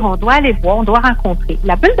sortir, on doit aller voir, on doit rencontrer.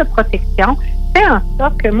 La bulle de protection fait en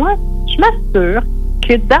sorte que moi, je m'assure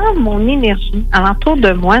que dans mon énergie, alentour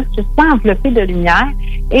de moi, je sois enveloppée de lumière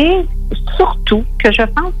et surtout que je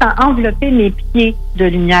pense à envelopper mes pieds de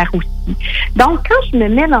lumière aussi. Donc, quand je me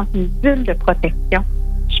mets dans une bulle de protection,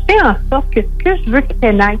 je fais en sorte que ce que je veux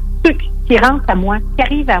pénètre ce qui rentre à moi, qui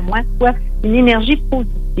arrive à moi, soit une énergie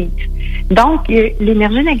positive. Donc,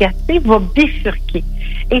 l'énergie négative va bifurquer.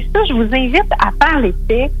 Et ça, je vous invite à faire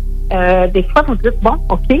l'essai. Des fois, vous dites, bon,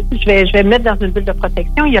 OK, je vais me mettre dans une bulle de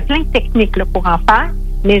protection. Il y a plein de techniques là, pour en faire,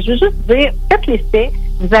 mais je veux juste dire, faites l'essai,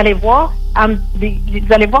 vous allez voir,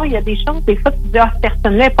 il y a des choses, des fois, tu dis, cette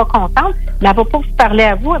personne-là n'est pas contente, mais elle ne va pas vous parler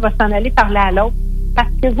à vous, elle va s'en aller parler à l'autre. Parce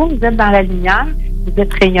que vous êtes dans la lumière, vous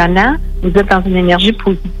êtes rayonnant, vous êtes dans une énergie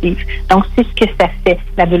positive. Donc, c'est ce que ça fait,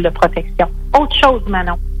 la bulle de protection. Autre chose,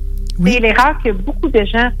 Manon, c'est l'erreur que beaucoup de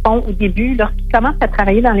gens font au début, lorsqu'ils commencent à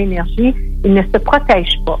travailler dans l'énergie, ils ne se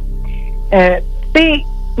protègent pas.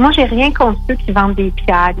 Moi, j'ai rien contre ceux qui vendent des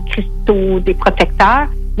pierres, des cristaux, des protecteurs,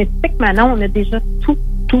 mais tu sais que Manon, on a déjà tout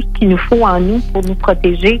ce qu'il nous faut en nous pour nous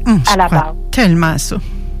protéger à la base. Tellement ça.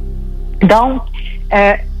 Donc,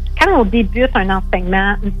 quand on débute un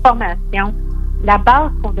enseignement, une formation, la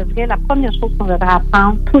première chose qu'on devrait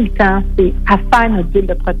apprendre tout le temps, c'est à faire notre bulle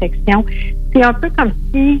de protection. C'est un peu comme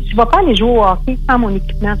si je ne vais pas aller jouer au hockey sans mon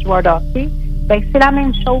équipement de joueur de hockey. Ben, c'est la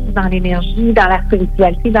même chose dans l'énergie, dans la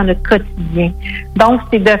spiritualité, dans notre quotidien. Donc,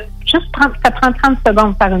 c'est de juste ça prend 30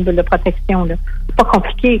 secondes de faire une bulle de protection, là. C'est pas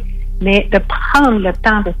compliqué, mais de prendre le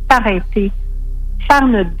temps de s'arrêter, faire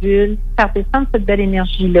notre bulle, faire descendre cette belle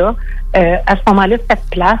énergie-là. À ce moment-là, ça se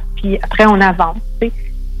place, puis après, on avance, tu sais.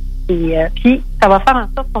 Et puis, ça va faire en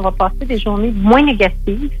sorte qu'on va passer des journées moins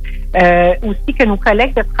négatives. Aussi que nos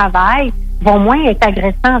collègues de travail vont moins être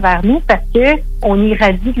agressants envers nous parce qu'on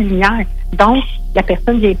irradie de lumière. Donc, la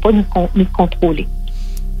personne ne vient pas nous contrôler.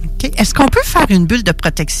 OK. Est-ce qu'on peut faire une bulle de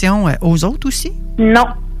protection aux autres aussi? Non.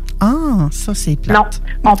 Ah, ça, c'est plate.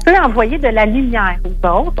 Non. On peut envoyer de la lumière aux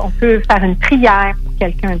autres. On peut faire une prière pour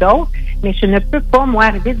quelqu'un d'autre. Mais je ne peux pas, moi,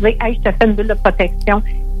 arriver et dire « Hey, je te fais une bulle de protection.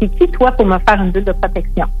 C'est qui, toi, pour me faire une bulle de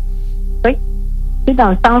protection? » Tu sais,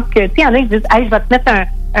 dans le sens que, tu sais, il y en a qui disent « Hey, je vais te mettre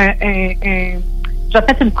je vais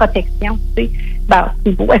te mettre une protection. » Tu sais, ben,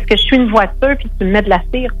 c'est beau. Est-ce que je suis une voiture puis tu me mets de la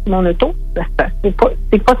cire sur mon auto?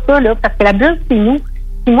 C'est pas ça, là. Parce que la bulle, c'est nous.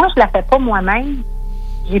 Si moi, je la fais pas moi-même,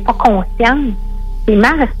 j'ai pas conscience. C'est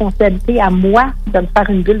ma responsabilité à moi de me faire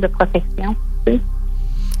une bulle de protection. Tu sais.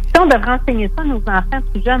 Si on devrait enseigner ça à nos enfants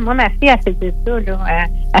plus jeunes, moi, ma fille, elle faisait ça, là.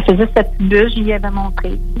 Elle faisait sa petite bulle, je lui avais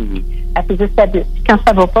montré. Puis elle faisait sa bulle. Puis quand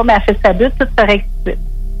ça va pas, ben, elle fait sa bulle, tout se règle tout de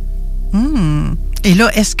suite. Et là,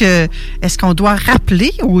 est-ce qu'on doit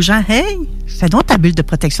rappeler aux gens, hey, fais donc ta bulle de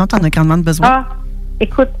protection, t'en as grandement besoin? Ah,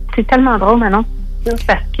 écoute, c'est tellement drôle maintenant,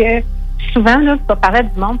 parce que souvent, là, tu vas parler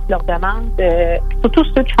du monde qui leur demande, surtout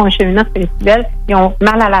ceux qui font un cheminement spirituel, ils ont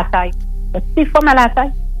mal à la tête. As-tu des fois mal à la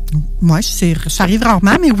tête? Oui, ça arrive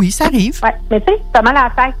rarement, mais oui, ça arrive. Oui, mais tu sais, t'as mal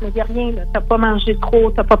à la tête, mais il n'y a rien, là. T'as pas mangé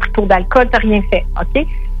trop, t'as pas pris trop d'alcool, t'as rien fait, OK?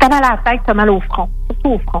 T'as mal à la tête, t'as mal au front, surtout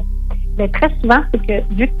au front. Mais très souvent, c'est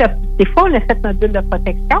que, vu que des fois, on a fait notre bulle de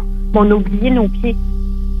protection, mais on a oublié nos pieds.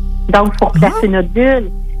 Donc, il faut replacer notre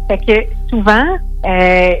bulle. Fait que, souvent,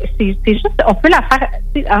 c'est juste, on peut la faire,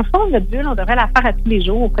 en fond, notre bulle, on devrait la faire à tous les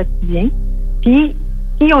jours au quotidien. Puis,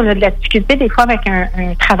 si on a de la difficulté, des fois, avec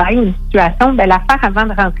un travail ou une situation, ben, la faire avant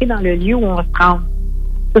de rentrer dans le lieu où on va se rendre.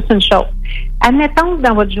 Ça, c'est une chose. Admettons que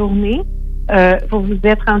dans votre journée, vous vous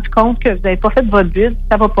êtes rendu compte que vous n'avez pas fait de votre bulle,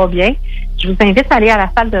 ça va pas bien. Je vous invite à aller à la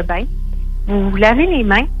salle de bain. Vous vous lavez les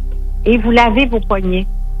mains et vous lavez vos poignets.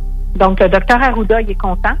 Donc, le docteur Arruda, il est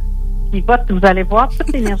content. Puis vous allez voir,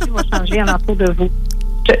 toute l'énergie va changer alentour de vous.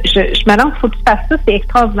 Je me lance, il faut que tu fasses ça, c'est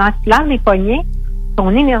extraordinaire. Tu laves les poignets, ton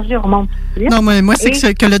énergie remonte tout de suite. Non, mais moi, c'est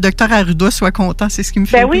que le docteur Arruda soit content, c'est ce qui me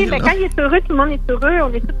fait oui, rire, mais quand il est heureux, tout le monde est heureux,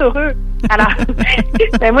 on est tous heureux. Alors,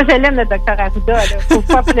 moi, je l'aime, le docteur Arruda, il faut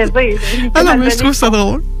faire plaisir. Ah non, mais je trouve ça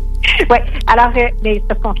drôle. Oui, alors, mais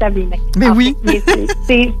ça qu'on te lave les mains. Mais oui. Mais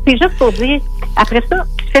c'est juste pour dire, après ça,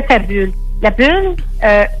 tu fais ta bulle. La bulle,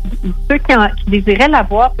 ceux qui désiraient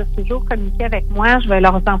l'avoir peuvent toujours communiquer avec moi. Je vais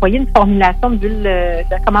leur envoyer une formulation de bulle,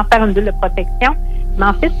 de comment faire une bulle de protection. Mais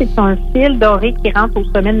en fait, c'est un fil doré qui rentre au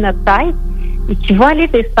sommet de notre tête et qui va aller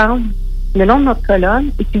descendre le long de notre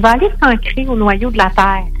colonne et qui va aller s'ancrer au noyau de la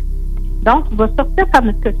Terre. Donc, il va sortir par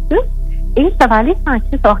notre coccyx et ça va aller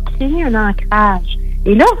s'ancrer, ça va créer un ancrage.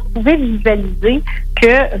 Et là, vous pouvez visualiser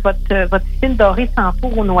que votre fil doré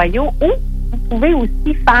s'entoure au noyau ou vous pouvez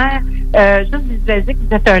aussi faire juste visualiser que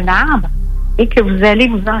vous êtes un arbre et que vous allez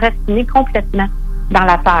vous enraciner complètement dans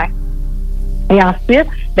la terre. Et ensuite,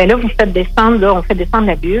 ben là, vous faites descendre, là, on fait descendre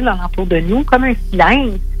la bulle alentour de nous comme un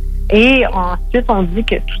cylindre. Et ensuite, on dit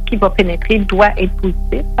que tout ce qui va pénétrer doit être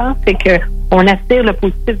positif. Hein? C'est qu'on attire le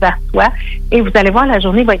positif vers soi. Et vous allez voir, la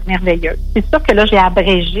journée va être merveilleuse. C'est sûr que là, j'ai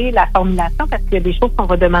abrégé la formulation parce qu'il y a des choses qu'on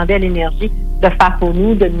va demander à l'énergie de faire pour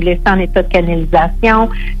nous, de nous laisser en état de canalisation,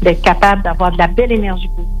 d'être capable d'avoir de la belle énergie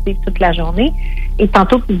positive. active toute la journée. Et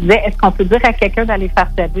tantôt, tu disais, est-ce qu'on peut dire à quelqu'un d'aller faire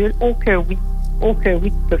sa bulle? Oh que oui. Oh que oui,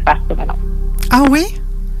 tu peux faire ça maintenant. Ah oui?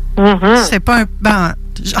 Mm-hmm. C'est pas un... Ben,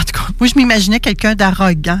 en tout cas, moi, je m'imaginais quelqu'un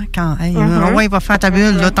d'arrogant quand, hey, ouais, va faire ta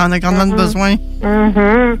bulle, là, t'en as grandement besoin.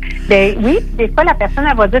 Mm-hmm. Ben oui, des fois, la personne,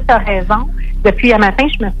 elle va dire, t'as raison. Depuis un matin,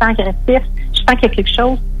 je me sens agressif. Je sens qu'il y a quelque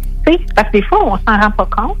chose. Tu sais, parce que des fois, on s'en rend pas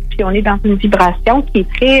compte, puis on est dans une vibration qui est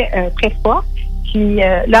très, très forte. Puis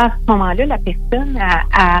là, à ce moment-là, la personne,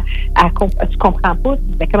 tu comprends pas. Tu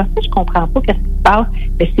dis, ben, comment ça, je comprends pas? Qu'est-ce qui se passe?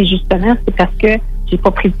 Ben, c'est justement, c'est parce que j'ai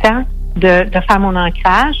pas pris le temps de faire mon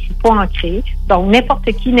ancrage. Je suis pas ancrée. Donc,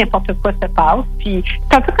 n'importe qui, n'importe quoi se passe. Puis,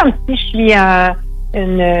 c'est un peu comme si je suis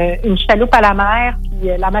une chaloupe à la mer, puis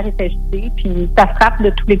la mer est agitée, puis ça frappe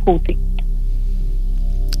de tous les côtés.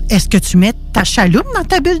 Est-ce que tu mets ta chaloupe dans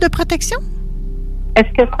ta bulle de protection? Est-ce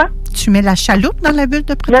que quoi? Tu mets la chaloupe dans la bulle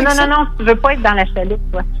de protection? Non. Tu veux pas être dans la chaloupe,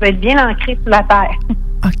 toi. Tu veux être bien ancré sur la terre.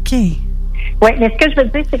 OK. Oui, mais ce que je veux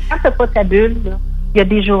dire, c'est que quand tu n'as pas ta bulle, il y a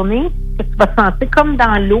des journées que tu vas te sentir comme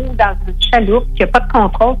dans l'eau, dans une chaloupe, qu'il n'y a pas de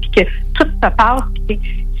contrôle, puis que tout se passe, puis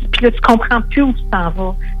là, tu comprends plus où tu t'en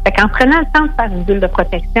vas. Fait qu'en prenant le temps de faire une bulle de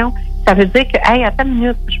protection, ça veut dire que, hey, attends une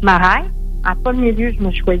minute, je m'arrête. En premier lieu, je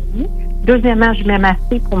me choisis. Deuxièmement, je mets ma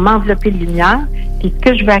masse pour m'envelopper de lumière. Puis ce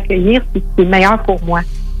que je veux accueillir, c'est ce qui est meilleur pour moi.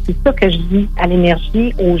 C'est ça que je dis à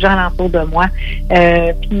l'énergie, aux gens alentour de moi.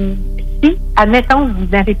 Puis si, admettons, vous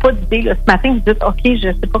n'avez pas d'idée, là, ce matin, vous dites, OK, je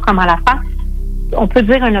ne sais pas comment la faire, on peut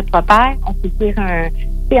dire un Notre Père, on peut dire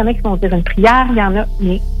il y en a qui vont dire une prière, il y en a,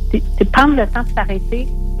 mais c'est prendre le temps de s'arrêter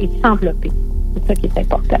et de s'envelopper. C'est ça qui est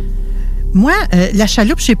important. Moi, la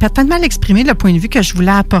chaloupe, j'ai peut-être mal exprimé le point de vue que je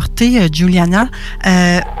voulais apporter, Juliana.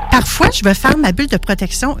 Parfois, je vais faire ma bulle de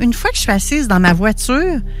protection une fois que je suis assise dans ma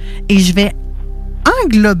voiture et je vais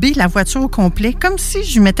englober la voiture au complet, comme si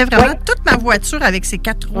je mettais vraiment toute ma voiture avec ses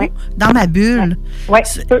 4 roues dans ma bulle. Oui.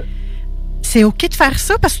 C'est OK de faire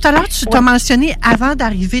ça? Parce que tout à l'heure, tu t'as mentionné avant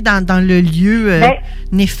d'arriver dans le lieu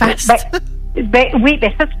néfaste. Oui,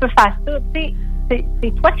 ça, tu peux faire ça. Tu sais,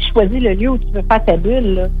 c'est toi qui choisis le lieu où tu veux faire ta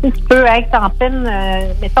bulle. Là. Tu peux être en pleine,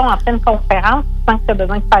 mettons, en pleine conférence, sans que tu as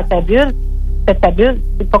besoin de faire ta bulle. Fais ta bulle,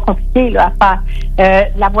 c'est pas compliqué là, à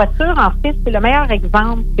faire. La voiture, en fait, c'est le meilleur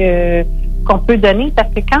exemple qu'on peut donner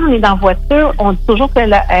parce que quand on est dans la voiture, on dit toujours que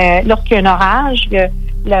lorsqu'il y a un orage,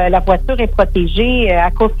 la voiture est protégée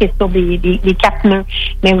à cause qu'elle est sur les 4 pneus.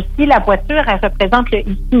 Mais aussi, la voiture, elle représente le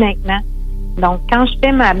ici maintenant. Donc, quand je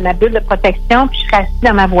fais ma bulle de protection puis je suis assise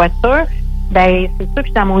dans ma voiture, ben c'est sûr que je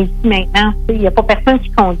suis dans mon ici maintenant. Il n'y a pas personne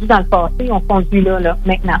qui conduit dans le passé, on conduit là,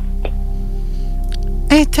 maintenant.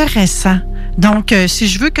 Intéressant. Donc, si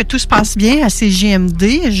je veux que tout se passe bien à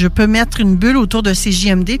CJMD, je peux mettre une bulle autour de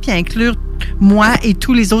CJMD puis inclure moi et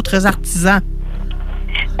tous les autres artisans.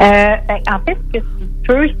 En fait, ce que tu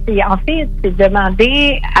peux, c'est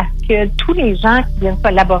demander à ce que tous les gens qui viennent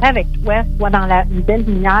collaborer avec toi soient dans la belle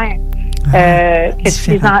lumière. Que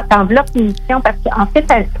tu t'enveloppes l'émission parce qu'en fait,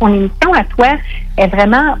 ton émission à toi est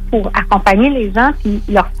vraiment pour accompagner les gens puis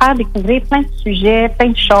leur faire découvrir plein de sujets, plein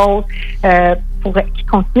de choses pour qu'ils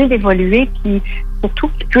continuent d'évoluer puis surtout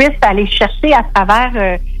qu'ils puissent aller chercher à travers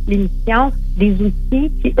l'émission des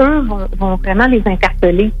outils qui, eux, vont vraiment les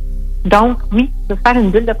interpeller. Donc, oui, tu peux faire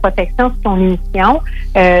une bulle de protection sur ton émission.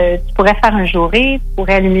 Tu pourrais faire un jouré, tu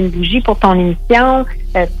pourrais allumer une bougie pour ton émission,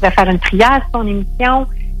 tu pourrais faire une prière sur ton émission.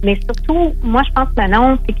 Mais surtout, moi, je pense que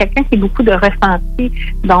Manon, c'est quelqu'un qui a beaucoup de ressenti.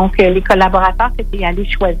 Donc, les collaborateurs que tu es allé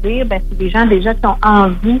choisir, c'est des gens déjà qui ont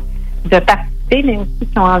envie de participer, mais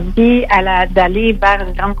aussi qui ont envie d'aller vers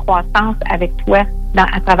une grande croissance avec toi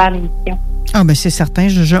à travers l'émission. Ah, c'est certain.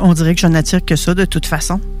 On dirait que je n'attire que ça de toute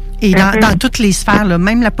façon. Et dans toutes les sphères, là,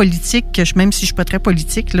 même la politique, même si je suis pas très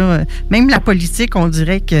politique, là, même la politique, on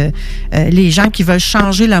dirait que les gens qui veulent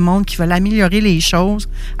changer le monde, qui veulent améliorer les choses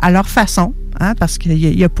à leur façon, parce qu'il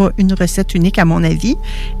y a pas une recette unique à mon avis.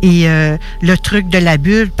 Et le truc de la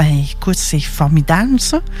bulle, écoute, c'est formidable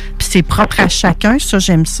ça. Puis c'est propre à chacun, ça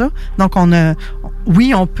j'aime ça. Donc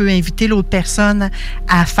on peut inviter l'autre personne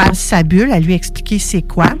à faire sa bulle, à lui expliquer c'est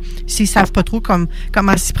quoi. S'ils savent pas trop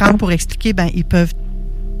comment s'y prendre pour expliquer, ils peuvent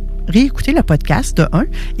réécouter le podcast de 1.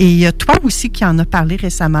 Et il y a toi aussi qui en a parlé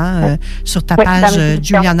récemment sur ta page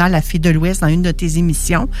Juliana, la fille de l'Ouest, dans une de tes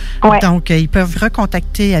émissions. Ouais. Donc, ils peuvent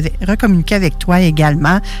recommuniquer avec toi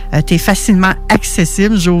également. Tu es facilement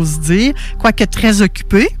accessible, j'ose dire, quoique très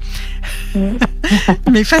occupée.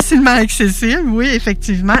 Mais facilement accessible, oui,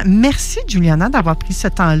 effectivement. Merci, Juliana, d'avoir pris ce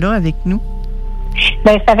temps-là avec nous.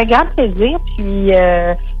 Ça fait grand plaisir. Puis,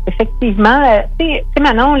 effectivement, tu sais,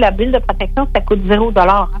 Manon, la bulle de protection, ça coûte 0 $.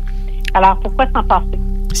 Alors, pourquoi s'en passer?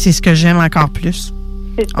 C'est ce que j'aime encore plus.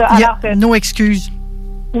 C'est ça. No excuses.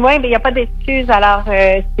 Oui, mais il n'y a pas d'excuse. Alors,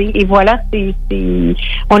 et voilà,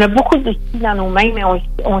 on a beaucoup d'outils dans nos mains, mais on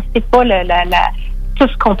ne sait pas tout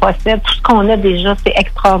ce qu'on possède, tout ce qu'on a déjà, c'est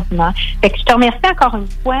extraordinaire. Fait que je te remercie encore une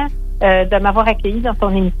fois de m'avoir accueilli dans ton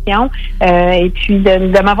émission et puis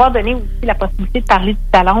de m'avoir donné aussi la possibilité de parler du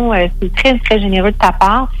salon. C'est très, très généreux de ta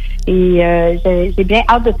part et j'ai bien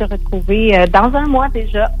hâte de te retrouver dans un mois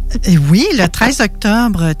déjà. Et oui, le 13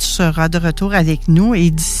 octobre, tu seras de retour avec nous et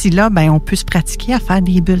d'ici là, on peut se pratiquer à faire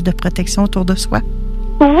des bulles de protection autour de soi.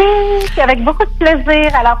 Oui, avec beaucoup de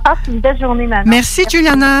plaisir. Alors, passe une belle journée, maman. Merci,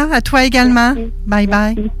 Juliana. À toi également. Merci.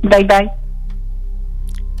 Bye-bye. Bye-bye.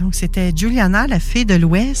 Donc, c'était Juliana, la fée de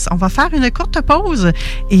l'Ouest. On va faire une courte pause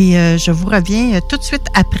et je vous reviens tout de suite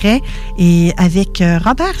après et avec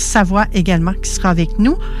Robert Savoie également qui sera avec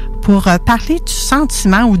nous pour parler du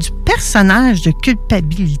sentiment ou du personnage de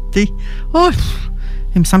culpabilité. Oh,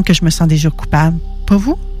 il me semble que je me sens déjà coupable. Pas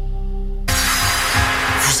vous?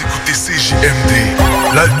 Vous écoutez CJMD,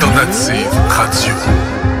 l'alternative radio.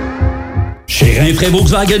 Chez Rinfraie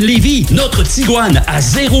Volkswagen Lévy, notre Tiguan à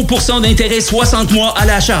 0% d'intérêt 60 mois à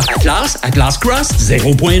l'achat. Atlas Cross,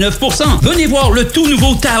 0,9%. Venez voir le tout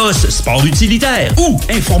nouveau Taos, sport utilitaire. Ou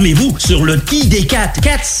informez-vous sur le ID4,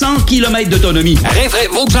 400 km d'autonomie. Rinfraie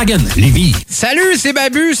Volkswagen Lévy. Salut, c'est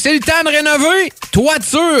Babu, c'est le temps de rénover.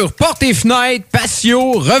 Toiture, portes et fenêtres,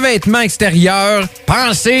 patio, revêtement extérieur.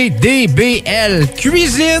 Pensez DBL.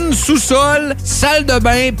 Cuisine, sous-sol, salle de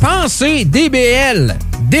bain, pensez DBL.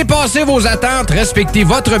 Dépassez vos attentes, respectez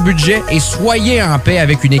votre budget et soyez en paix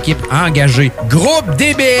avec une équipe engagée. Groupe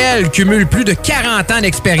DBL cumule plus de 40 ans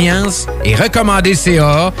d'expérience et recommandé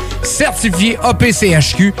CAA, certifié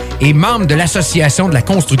APCHQ et membre de l'Association de la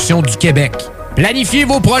construction du Québec. Planifiez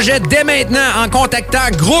vos projets dès maintenant en contactant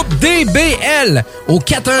Groupe DBL au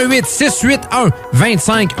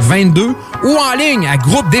 418-681-2522 ou en ligne à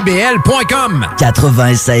groupedbl.com.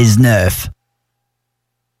 96.9.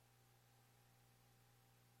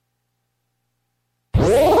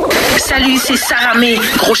 Salut, c'est Sarah May.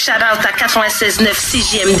 Gros shout-out à 96.9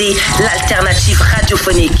 CJMD, l'alternative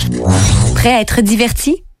radiophonique. Prêt à être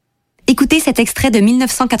diverti? Écoutez cet extrait de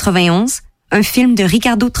 1991, un film de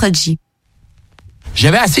Riccardo Troggi.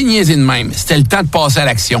 J'avais assez niaisé de même. C'était le temps de passer à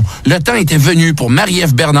l'action. Le temps était venu pour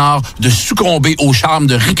Marie-Ève Bernard de succomber au charme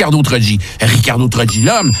de Riccardo Troggi. Riccardo Troggi,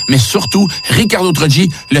 l'homme, mais surtout Riccardo Troggi,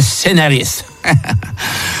 le scénariste.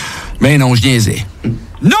 Mais non, je niaisais.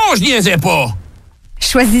 Non, je niaisais pas!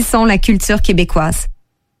 Choisissons la culture québécoise.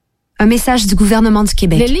 Un message du gouvernement du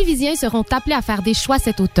Québec. Les Lévisiens seront appelés à faire des choix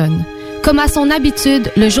cet automne. Comme à son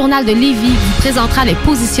habitude, le Journal de Lévis vous présentera les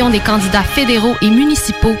positions des candidats fédéraux et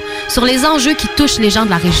municipaux sur les enjeux qui touchent les gens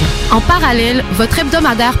de la région. En parallèle, votre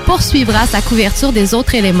hebdomadaire poursuivra sa couverture des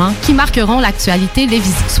autres éléments qui marqueront l'actualité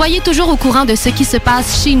lévisienne. Soyez toujours au courant de ce qui se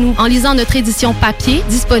passe chez nous en lisant notre édition papier,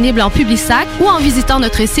 disponible en Publisac, ou en visitant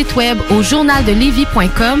notre site web au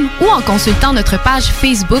journaldelévis.com ou en consultant notre page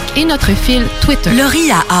Facebook et notre fil Twitter.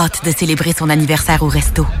 Laurie a hâte de célébrer son anniversaire au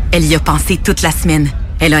resto. Elle y a pensé toute la semaine.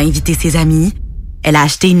 Elle a invité ses amis. Elle a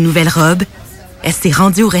acheté une nouvelle robe. Elle s'est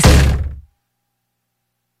rendue au resto.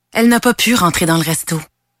 Elle n'a pas pu rentrer dans le resto.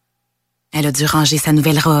 Elle a dû ranger sa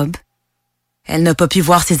nouvelle robe. Elle n'a pas pu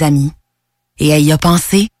voir ses amis. Et elle y a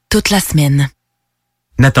pensé toute la semaine.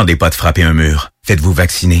 N'attendez pas de frapper un mur. Faites-vous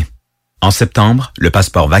vacciner. En septembre, le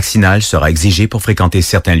passeport vaccinal sera exigé pour fréquenter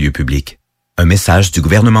certains lieux publics. Un message du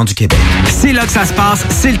gouvernement du Québec. C'est là que ça se passe,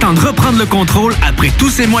 c'est le temps de reprendre le contrôle après tous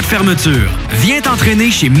ces mois de fermeture. Viens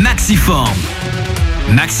t'entraîner chez Maxiform.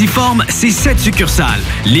 Maxiform, c'est 7 succursales.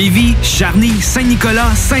 Lévis, Charny,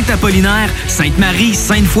 Saint-Nicolas, Saint-Apollinaire, Sainte-Marie,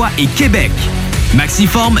 Sainte-Foy et Québec.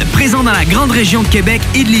 Maxiform, présent dans la grande région de Québec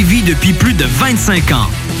et de Lévis depuis plus de 25 ans.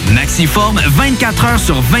 Maxiform, 24 heures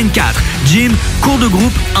sur 24. Gym, cours de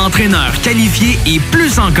groupe, entraîneur qualifié et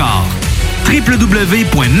plus encore.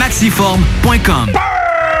 www.maxiform.com.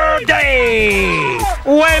 Birthday!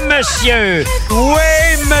 Ouais, monsieur!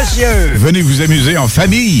 Ouais, monsieur! Venez vous amuser en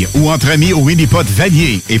famille ou entre amis au Winnie-Pot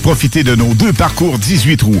Vanier et profitez de nos 2 parcours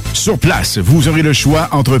 18 trous. Sur place, vous aurez le choix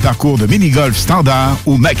entre un parcours de mini-golf standard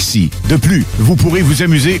ou maxi. De plus, vous pourrez vous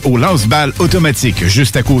amuser au lance-balles automatique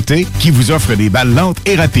juste à côté qui vous offre des balles lentes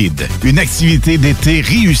et rapides. Une activité d'été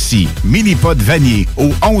réussie. Mini-Pot Vanier au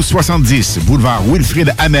 1170 boulevard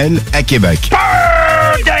Wilfrid Hamel à Québec.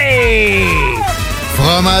 Birthday!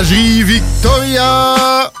 Fromagerie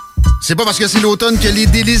Victoria! C'est pas parce que c'est l'automne que les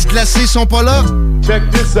délices glacées sont pas là? Check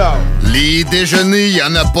this out! Les déjeuners, y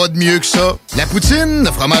en a pas de mieux que ça. La poutine,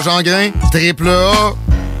 le fromage en grains, triple A.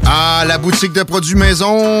 Ah, la boutique de produits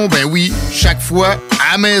maison, ben oui, chaque fois,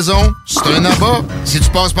 À la maison, c'est un abat. Si tu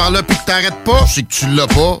passes par là pis que t'arrêtes pas, c'est que tu l'as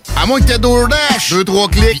pas. À moins que t'aies DoorDash. 2-3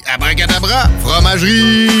 clics, pis abracadabra.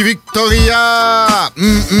 Fromagerie Victoria.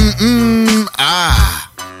 Ah.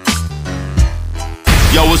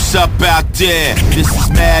 Yo, what's up out there? This is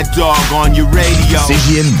Mad Dog on your radio.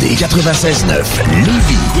 CJMD 96.9,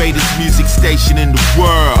 Lévis. Greatest music station in the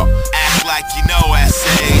world. Act like you know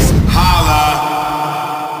essays. Holla.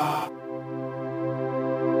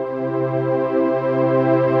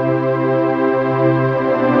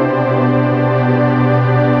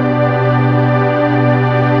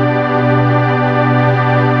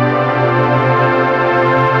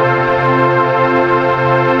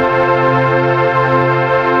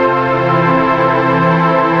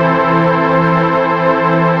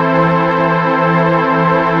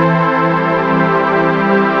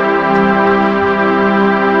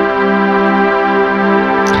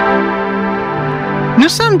 Nous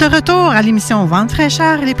sommes de retour à l'émission Vente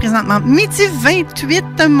fraîcheur. Il est présentement midi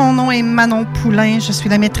 28. Mon nom est Manon Poulain. Je suis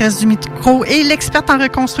la maîtresse du micro et l'experte en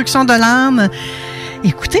reconstruction de l'âme.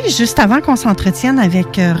 Écoutez, juste avant qu'on s'entretienne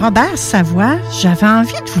avec Robert Savoie, j'avais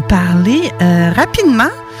envie de vous parler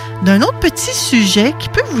rapidement d'un autre petit sujet qui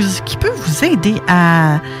peut vous aider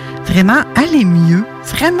à vraiment aller mieux,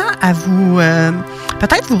 vraiment à vous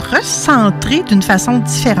peut-être vous recentrer d'une façon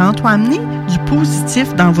différente ou amener du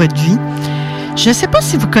positif dans votre vie. Je ne sais pas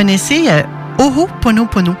si vous connaissez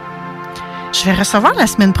Ho'oponopono. Je vais recevoir la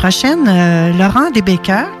semaine prochaine Laurent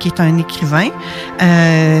Desbaker, qui est un écrivain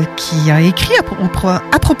qui a écrit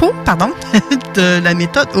à propos de la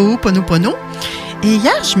méthode Ho'oponopono. Et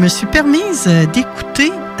hier, je me suis permise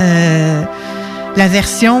d'écouter la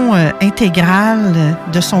version intégrale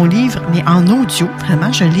de son livre, mais en audio.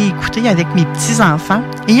 Vraiment, je l'ai écouté avec mes petits-enfants.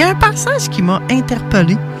 Et il y a un passage qui m'a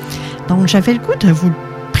interpellée. Donc, j'avais le goût de vous le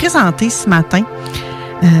présenter ce matin.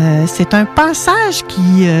 C'est un passage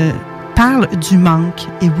qui parle du manque.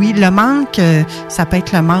 Et oui, le manque, ça peut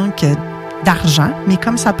être le manque d'argent, mais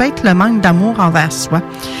comme ça peut être le manque d'amour envers soi.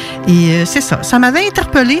 Et c'est ça. Ça m'avait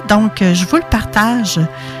interpellée, donc je vous le partage.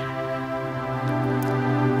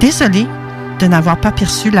 Désolée de n'avoir pas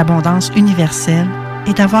perçu l'abondance universelle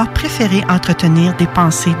et d'avoir préféré entretenir des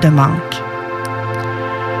pensées de manque.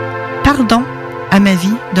 Pardon à ma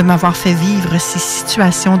vie de m'avoir fait vivre ces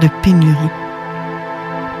situations de pénurie.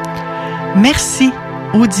 Merci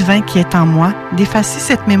au divin qui est en moi d'effacer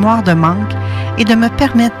cette mémoire de manque et de me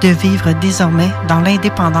permettre de vivre désormais dans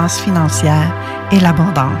l'indépendance financière et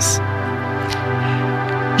l'abondance.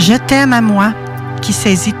 Je t'aime à moi qui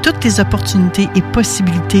saisis toutes les opportunités et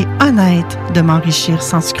possibilités honnêtes de m'enrichir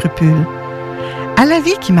sans scrupule. À la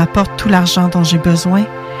vie qui m'apporte tout l'argent dont j'ai besoin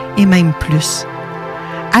et même plus.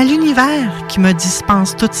 À l'univers qui me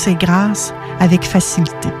dispense toutes ces grâces avec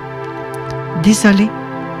facilité. Désolé,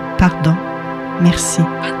 pardon, merci,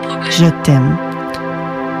 je t'aime.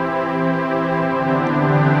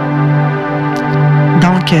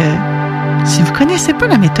 Donc, si vous ne connaissez pas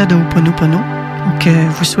la méthode Ho'oponopono ou que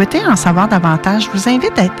vous souhaitez en savoir davantage, je vous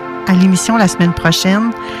invite à être à l'émission la semaine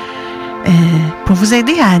prochaine pour vous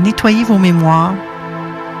aider à nettoyer vos mémoires.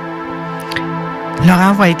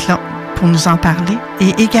 Laurent va être là pour nous en parler. Et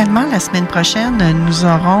également, la semaine prochaine, nous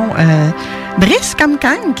aurons Brice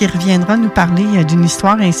Camcan qui reviendra nous parler d'une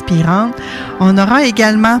histoire inspirante. On aura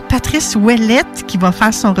également Patrice Ouellette qui va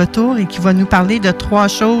faire son retour et qui va nous parler de 3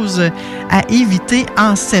 choses à éviter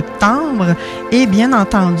en septembre. Et bien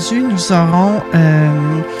entendu, nous aurons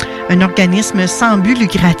un organisme sans but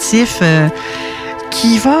lucratif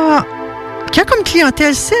qui a comme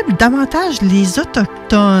clientèle cible davantage les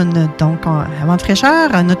Autochtones. Donc, à Vente fraîcheur,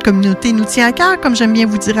 notre communauté nous tient à cœur, comme j'aime bien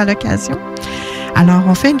vous dire à l'occasion. Alors,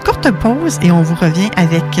 on fait une courte pause et on vous revient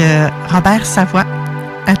avec Robert Savoie.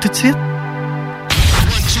 À tout de suite.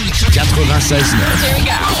 96.9.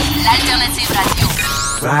 L'alternative radio.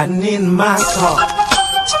 Riding in my car.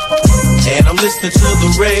 And I'm listening to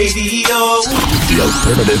the radio. The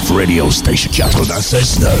Alternative Radio Station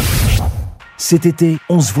 96.9. Cet été,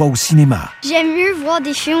 on se voit au cinéma. J'aime mieux voir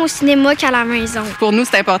des films au cinéma qu'à la maison. Pour nous,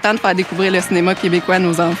 c'est important de faire découvrir le cinéma québécois à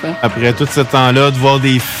nos enfants. Après tout ce temps-là, de voir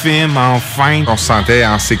des films, enfin, on se sentait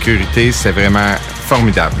en sécurité, c'est vraiment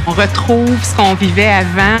formidable. On retrouve ce qu'on vivait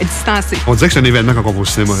avant, distancé. On dirait que c'est un événement quand on va au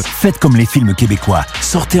cinéma. Faites comme les films québécois.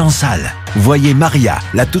 Sortez en salle. Voyez Maria,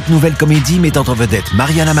 la toute nouvelle comédie mettant en vedette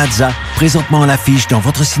Mariana Mazza, présentement à l'affiche dans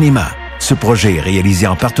votre cinéma. Ce projet est réalisé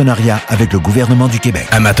en partenariat avec le gouvernement du Québec.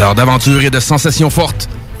 Amateurs d'aventure et de sensations fortes,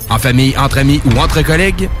 en famille, entre amis ou entre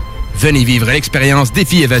collègues, Venez vivre l'expérience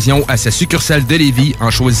Défi Évasion à sa succursale de Lévis en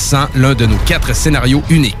choisissant l'un de nos 4 scénarios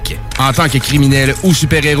uniques. En tant que criminel ou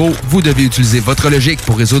super-héros, vous devez utiliser votre logique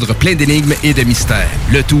pour résoudre plein d'énigmes et de mystères.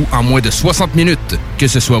 Le tout en moins de 60 minutes. Que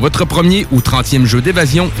ce soit votre premier ou 30e jeu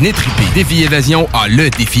d'évasion, venez triper. Défi Évasion a le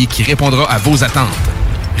défi qui répondra à vos attentes.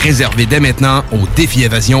 Réservez dès maintenant au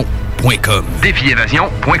défiévasion.com.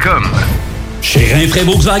 Défiévasion.com. Chez Rinfraie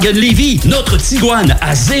Volkswagen Lévis, notre Tiguan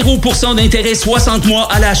à 0% d'intérêt 60 mois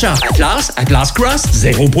à l'achat. Atlas Cross,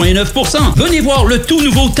 0,9%. Venez voir le tout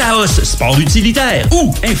nouveau Taos, sport utilitaire.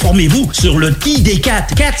 Ou informez-vous sur le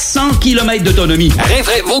ID4, 400 km d'autonomie.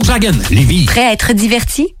 Rinfraie Volkswagen Lévis. Prêt à être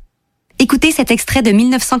diverti? Écoutez cet extrait de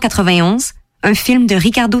 1991, un film de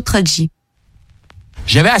Riccardo Troggi.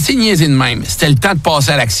 J'avais assez niaisé de même. C'était le temps de passer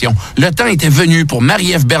à l'action. Le temps était venu pour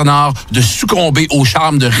Marie-Ève Bernard de succomber au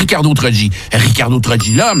charme de Riccardo Troggi. Riccardo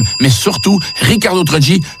Troggi, l'homme, mais surtout Riccardo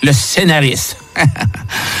Troggi, le scénariste.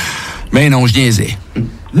 Mais non, je niaisais.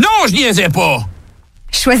 Non, je niaisais pas!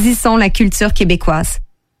 Choisissons la culture québécoise.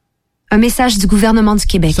 Un message du gouvernement du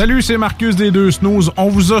Québec. Salut, c'est Marcus des Deux Snooze. On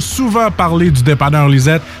vous a souvent parlé du dépanneur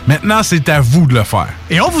Lisette. Maintenant, c'est à vous de le faire.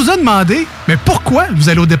 Et on vous a demandé, mais pourquoi vous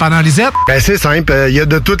allez au dépanneur Lisette? Ben, c'est simple. Il y a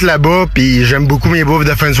de tout là-bas, puis j'aime beaucoup mes bouffes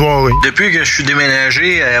de fin de soirée. Depuis que je suis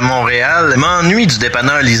déménagé à Montréal, je m'ennuie du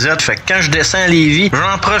dépanneur Lisette. Fait que quand je descends à Lévis,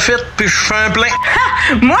 j'en profite puis je fais un plein.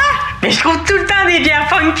 Ha! Moi? Mais je trouve tout le temps des bières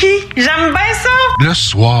funky. J'aime bien ça. Le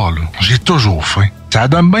soir, là, j'ai toujours faim. Ça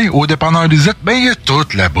donne bien. Au dépanneur Lisette, ben il y a tout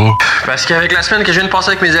là-bas. Parce qu'avec la semaine que je viens de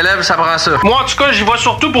passer avec mes élèves, ça prend ça. Moi, en tout cas, j'y vais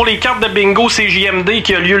surtout pour les cartes de bingo CJMD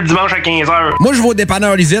qui a lieu le dimanche à 15h. Moi, je vais au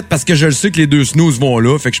dépanneur Lisette parce que je le sais que les deux snooze vont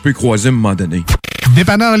là, fait que je peux y croiser à un moment donné.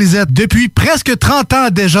 Dépanneur Lisette, depuis presque 30 ans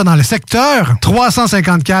déjà dans le secteur,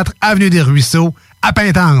 354 Avenue des Ruisseaux, à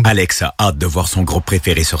Pintendre. Alex a hâte de voir son groupe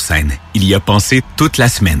préféré sur scène. Il y a pensé toute la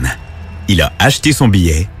semaine. Il a acheté son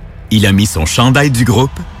billet, il a mis son chandail du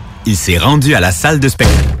groupe, il s'est rendu à la salle de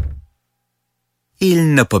spectacle.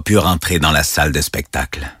 Il n'a pas pu rentrer dans la salle de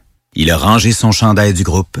spectacle. Il a rangé son chandail du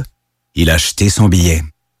groupe, il a acheté son billet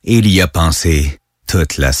et il y a pensé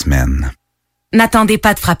toute la semaine. N'attendez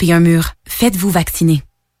pas de frapper un mur. Faites-vous vacciner.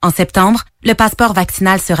 En septembre, le passeport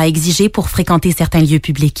vaccinal sera exigé pour fréquenter certains lieux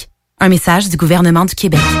publics. Un message du gouvernement du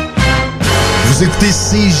Québec. Vous écoutez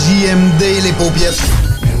CJMD, les paupières.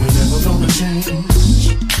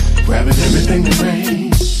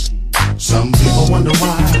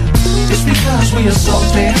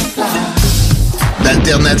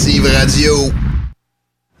 D'Alternative Radio.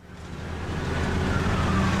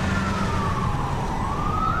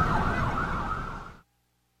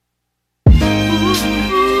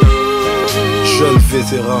 Jeune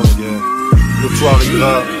vétéran, gars. Le toit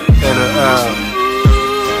gras, NER.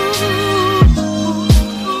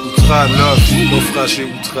 Outra 9, naufragé,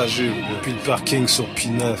 outragé. Puis le parking sur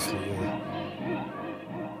P9.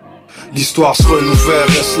 L'histoire se renouvelle,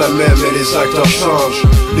 reste la même et les acteurs changent.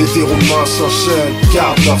 Les déroulements s'enchaînent,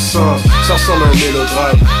 gardent leur sens. Ça ressemble à un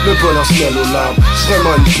mélodrame, le bonheur se mêle aux larmes. C'est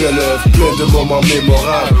vraiment une belle œuvre, plein de moments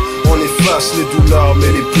mémorables. On efface les douleurs,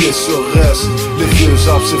 mais les blessures restent. Les vieux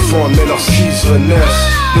arbres s'effondrent, mais leurs cises renaissent.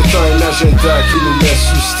 Le temps est l'agenda qui nous met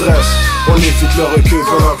sous stress. On évite le recul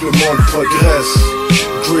pendant que le monde progresse.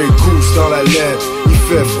 Grey Goose dans la laine, il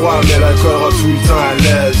fait froid, mais l'alcool rend tout le temps à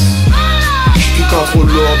l'aise. Puis quand trop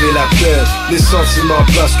lourde est la peine, les sentiments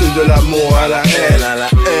basculent de l'amour à la haine.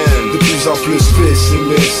 De plus en plus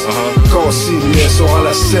pessimistes, consignés sont à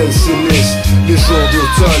la scène sinistre. Les jours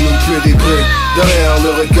d'automne, il pleut des briques. Derrière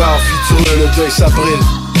le regard futureux, le deuil s'abrite.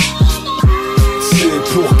 C'est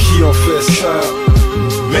pour qui on fait ça?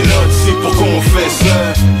 Mais non, c'est pour qu'on fait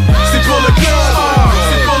ça. C'est pour le code,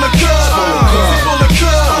 c'est pour le code, c'est pour le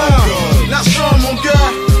code. L'argent, mon gars.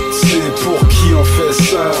 C'est pour qui on fait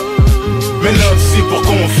ça? Mais là, c'est pour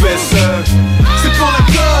qu'on fait ça. C'est pour le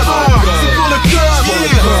code, c'est pour le code,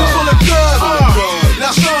 c'est pour le code.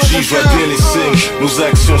 L'argent, j'y vois bien les signes, nos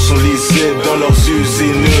actions sont lisibles. Dans leurs yeux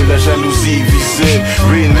haineux, la jalousie visible.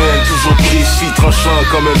 Rain Man, toujours précis, tranchant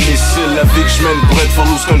comme un missile. La vie que je mène pour être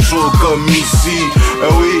loose comme Joe, comme ici. Ah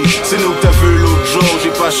oui, c'est nous que t'as vu l'autre jour. J'ai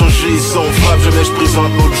pas changé, son frappe, jamais je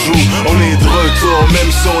présente l'autre jour. On est de retour, même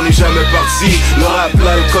si on n'est jamais parti. Le rap,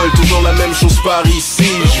 l'alcool, toujours la même chose par ici.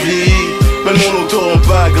 Je vis. Mais mon auto n'a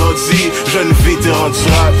pas grandi. Jeune vétéran du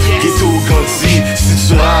rap, ghetto Gandhi. Si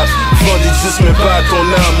tu rappes, vends des disques mais pas ton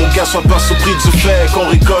âme. Mon gars, sois pas surpris du fait qu'on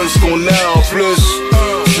récolte ce qu'on a en plus.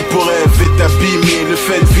 Tu pourrais vite t'abîmer. Le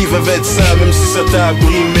fait de vivre avec ça, même si ça t'a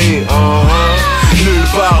brimé. Nulle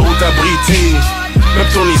part où t'abriter. Même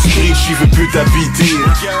ton esprit, j'y veux plus t'habiter.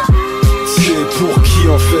 C'est pour qui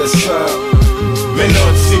on fait ça? Mais non,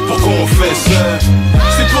 c'est pour qu'on fait ça.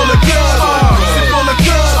 C'est pour le code, c'est pour le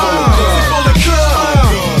code.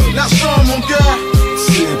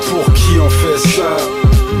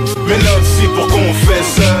 Mais là c'est pour qu'on fait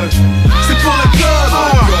ça. C'est pour le club,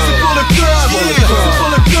 c'est pour le club, c'est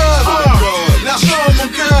pour le club. L'argent mon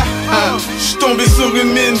gars, j'suis tombé sur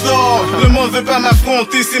une mine d'or. Le monde veut pas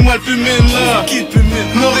m'affronter, c'est moi le plus mine là.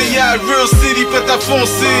 Montréal, Real City, prêt à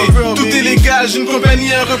foncer. Tout est légal, j'ai une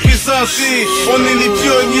compagnie à représenter. On est les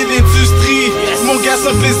pionniers d'industrie. Mon gars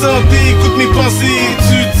sans plaisanter, écoute mes pensées,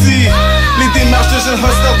 étudie les démarches de jeunes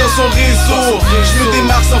hustlers dans son réseau. Je me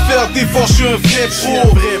démarque sans faire d'efforts, je suis un vrai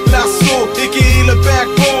pro. L'assaut, a.k.a. le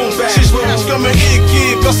backbone. Si je marche comme un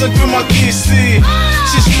équipe, personne peut m'encaisser.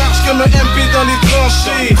 Si je marche comme un MP dans les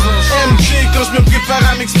tranchées. MJ quand je me prépare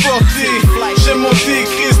à m'exporter. J'aime monter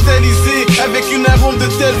cristallisé avec une arôme de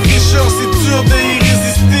telle fraîcheur, c'est dur de y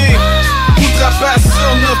résister. Outrapassion,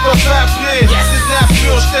 n'a pas fait après. C'est de la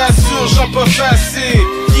pure, je t'assure, j'en pas assez.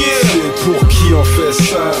 C'est pour qui on fait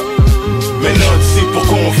ça? Mais là c'est pour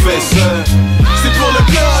qu'on fait ça. C'est pour le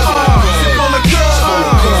club, c'est pour le club,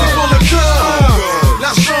 c'est pour le club.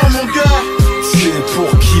 L'argent mon gars, c'est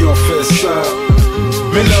pour qui on fait ça.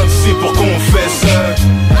 Mais là c'est pour qu'on fait ça.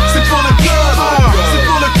 C'est pour le club, c'est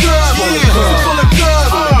pour le club, c'est pour le club.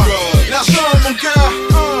 L'argent mon gars.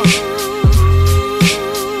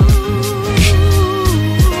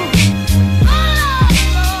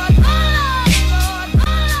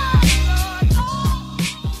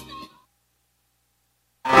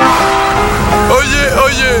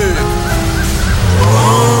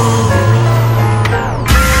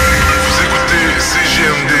 Vous écoutez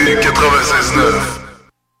CJMD 96.9.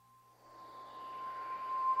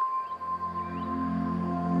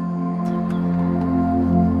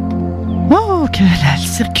 Oh, que la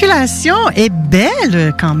circulation est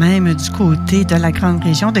belle quand même du côté de la grande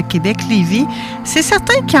région de Québec-Lévis. C'est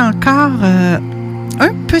certain qu'il y a encore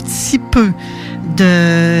un petit peu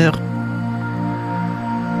de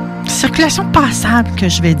circulation passable, que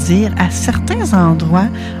je vais dire, à certains endroits,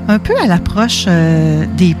 un peu à l'approche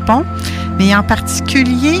des ponts, mais en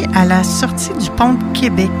particulier à la sortie du pont de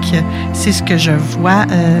Québec. C'est ce que je vois.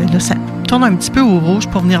 Là, ça tourne un petit peu au rouge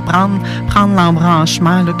pour venir prendre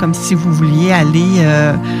l'embranchement, là, comme si vous vouliez aller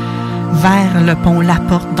vers le pont La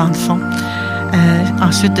Porte, dans le fond.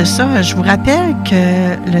 Ensuite de ça, je vous rappelle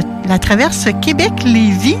que la traverse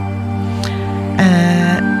Québec-Lévis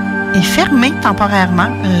est fermée temporairement.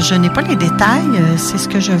 Je n'ai pas les détails. C'est ce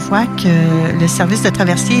que je vois, que le service de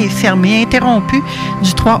traversier est fermé, interrompu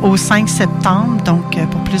du 3 au 5 septembre. Donc,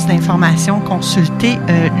 pour plus d'informations, consultez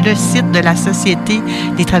le site de la Société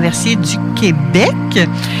des traversiers du Québec.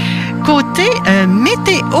 Côté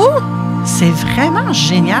météo, c'est vraiment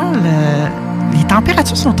génial. Les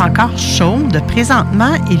températures sont encore chaudes.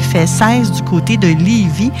 Présentement, il fait 16 du côté de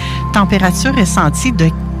Lévis. Température ressentie de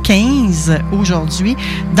 15 aujourd'hui.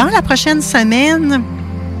 Dans la prochaine semaine,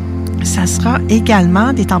 ça sera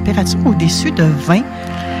également des températures au-dessus de 20.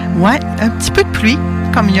 Ouais, un petit peu de pluie,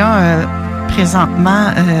 comme il y a présentement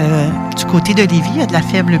du côté de Lévis. Il y a de la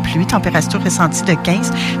faible pluie, température ressentie de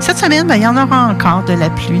 15. Cette semaine, il y en aura encore de la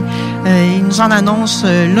pluie. Il nous en annonce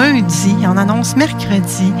lundi, il en annonce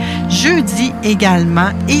mercredi, jeudi également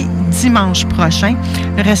et dimanche prochain.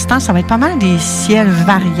 Le restant, ça va être pas mal des ciels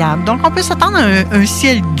variables. Donc, on peut s'attendre à un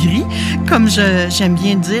ciel gris, comme j'aime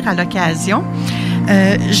bien dire à l'occasion.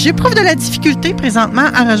 J'éprouve de la difficulté présentement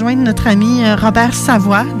à rejoindre notre ami Robert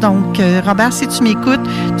Savoie. Donc, Robert, si tu m'écoutes,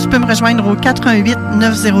 tu peux me rejoindre au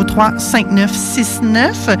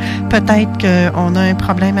 418-903-5969. Peut-être qu'on a un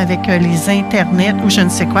problème avec les internets ou je ne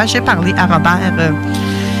sais quoi. J'ai parlé à Robert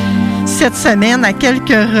cette semaine à quelques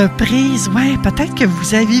reprises. Ouais, peut-être que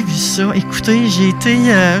vous avez vu ça. Écoutez, j'ai été...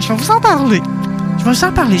 je vais vous en parler. Je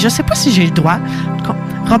ne sais pas si j'ai le droit.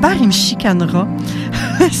 Robert, il me chicanera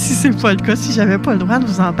si c'est pas le cas, si j'avais pas le droit de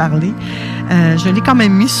vous en parler. Je l'ai quand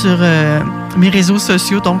même mis sur mes réseaux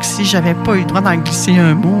sociaux, donc si j'avais pas eu le droit d'en glisser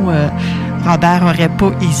un mot, Robert aurait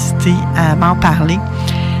pas hésité à m'en parler.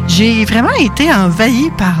 J'ai vraiment été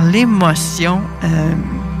envahie par l'émotion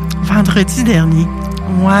vendredi dernier.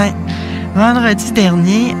 Ouais, vendredi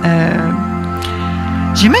dernier,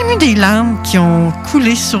 j'ai même eu des larmes qui ont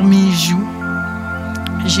coulé sur mes joues.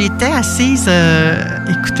 J'étais assise,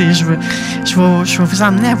 écoutez, je vais vous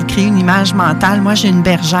emmener à vous créer une image mentale. Moi, j'ai une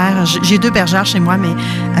bergère, j'ai 2 bergères chez moi, mais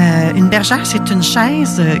une bergère, c'est une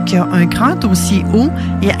chaise qui a un grand dossier haut,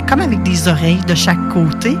 et comme avec des oreilles de chaque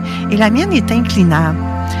côté, et la mienne est inclinable.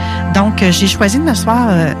 Donc, j'ai choisi de m'asseoir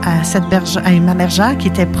à ma bergère qui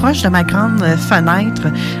était proche de ma grande fenêtre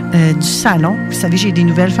du salon. Vous savez, j'ai des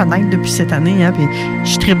nouvelles fenêtres depuis cette année, hein, puis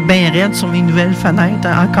je tripe bien raide sur mes nouvelles fenêtres.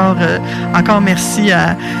 Encore merci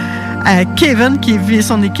à Kevin et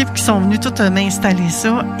son équipe qui sont venus toutes m'installer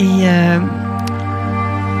ça. Et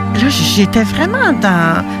là, j'étais vraiment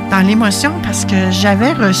dans l'émotion parce que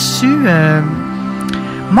j'avais reçu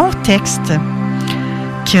mon texte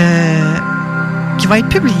qui va être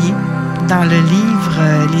publié dans le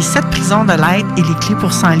livre « Les 7 prisons de l'être et les clés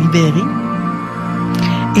pour s'en libérer ».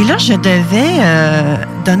 Et là, je devais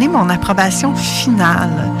donner mon approbation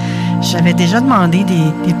finale. J'avais déjà demandé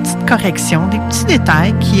des petites corrections, des petits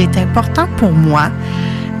détails qui étaient importants pour moi.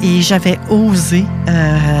 Et j'avais osé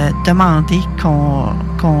demander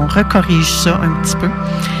qu'on recorrige ça un petit peu.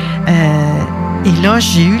 Et là,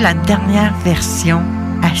 j'ai eu la dernière version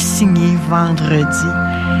à signer vendredi.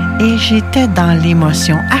 Et j'étais dans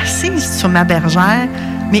l'émotion, assise sur ma bergère,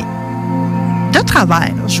 mais de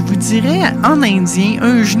travers, je vous dirais, en indien,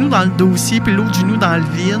 un genou dans le dossier puis l'autre genou dans le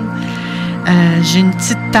vide. J'ai une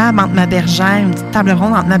petite table entre ma bergère, une petite table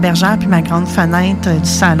ronde entre ma bergère puis ma grande fenêtre du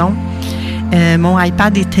salon. Mon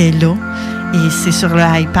iPad était là et c'est sur le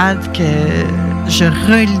iPad que je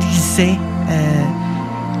relisais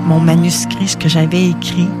mon manuscrit, ce que j'avais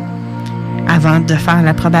écrit avant de faire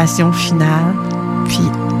l'approbation finale. Puis,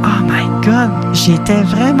 oh my God, j'étais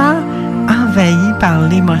vraiment envahie par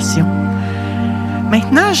l'émotion.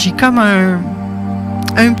 Maintenant, j'ai comme un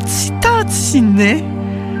petit tantinet.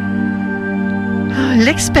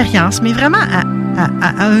 L'expérience, mais vraiment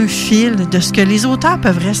à un fil de ce que les auteurs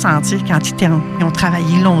peuvent ressentir quand ils ont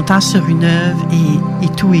travaillé longtemps sur une œuvre et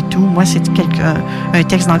tout et tout. Moi, c'est un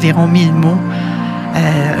texte d'environ 1000 mots.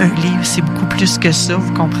 Un livre, c'est beaucoup plus que ça,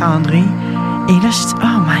 vous comprendrez. Et là, je dis,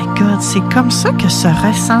 oh my God, c'est comme ça que se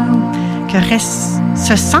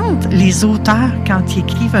sentent les auteurs quand ils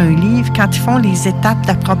écrivent un livre, quand ils font les étapes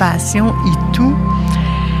d'approbation et tout.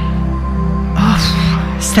 Oh,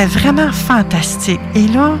 c'était vraiment fantastique. Et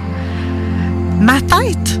là, ma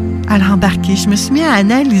tête, elle a embarqué. Je me suis mis à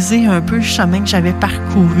analyser un peu le chemin que j'avais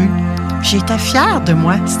parcouru. J'étais fière de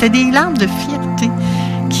moi. C'était des larmes de fierté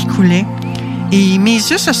qui coulaient. Et mes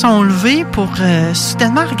yeux se sont levés pour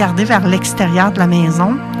soudainement regarder vers l'extérieur de la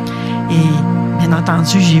maison. Et bien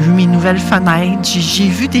entendu, j'ai vu mes nouvelles fenêtres. J'ai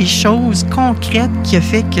vu des choses concrètes qui ont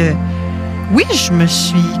fait que, oui, je me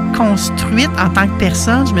suis construite en tant que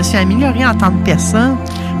personne. Je me suis améliorée en tant que personne.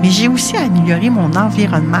 Mais j'ai aussi amélioré mon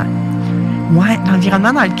environnement. Ouais,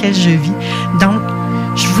 l'environnement dans lequel je vis. Donc,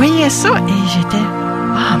 je voyais ça et j'étais,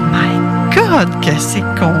 oh my God, que c'est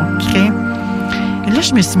concret. Et là,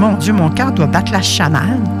 je me suis dit, mon Dieu, mon cœur doit battre la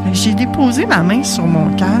chamade. J'ai déposé ma main sur mon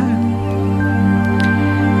cœur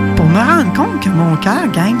pour me rendre compte que mon cœur,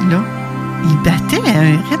 gang, là, il battait à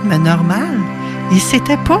un rythme normal. Il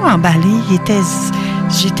s'était pas emballé.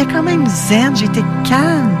 J'étais quand même zen, j'étais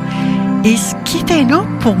calme. Et ce qui était là,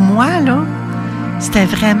 pour moi, là, c'était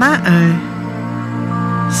vraiment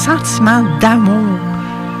un sentiment d'amour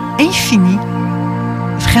infini.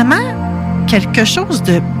 Vraiment quelque chose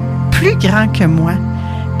de plus grand que moi.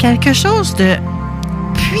 Quelque chose de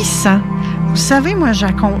puissant. Vous savez, moi,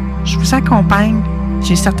 je vous accompagne.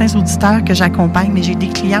 J'ai certains auditeurs que j'accompagne, mais j'ai des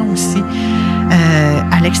clients aussi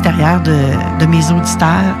à l'extérieur de mes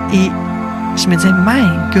auditeurs. Et je me disais, my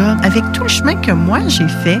God, avec tout le chemin que moi, j'ai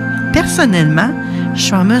fait, personnellement, je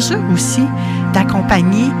suis en mesure aussi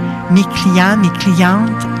d'accompagner mes clients, mes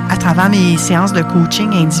clientes à travers mes séances de coaching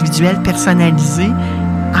individuelles personnalisées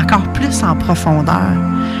encore plus en profondeur.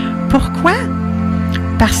 Pourquoi?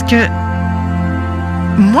 Parce que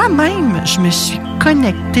moi-même, je me suis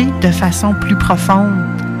connectée de façon plus profonde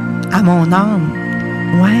à mon âme.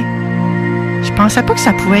 Ouais. Je pensais pas que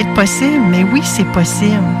ça pouvait être possible, mais oui, c'est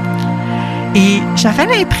possible. Et j'avais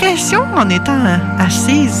l'impression, en étant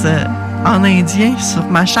assise en indien sur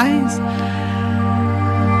ma chaise,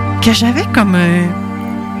 que j'avais comme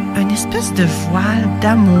une espèce de voile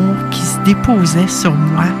d'amour qui se déposait sur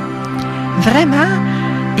moi. Vraiment.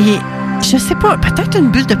 Et je sais pas, peut-être une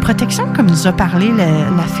bulle de protection, comme nous a parlé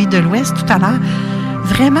la fille de l'Ouest tout à l'heure.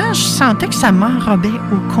 Vraiment, je sentais que ça m'enrobait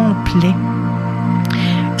au complet.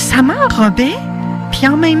 Ça m'enrobait, puis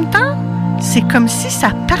en même temps, c'est comme si ça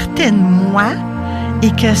partait de moi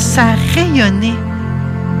et que ça rayonnait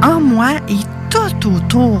en moi et tout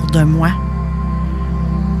autour de moi.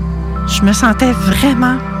 Je me sentais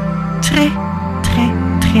vraiment très, très,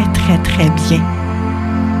 très, très, très bien.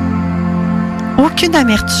 Aucune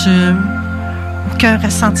amertume, aucun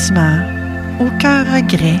ressentiment, aucun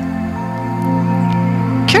regret.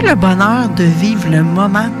 Que le bonheur de vivre le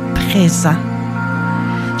moment présent.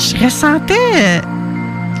 Je ressentais,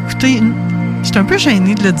 écoutez, je suis un peu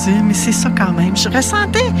gênée de le dire, mais c'est ça quand même. Je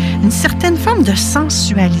ressentais une certaine forme de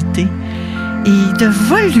sensualité et de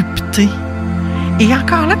volupté. Et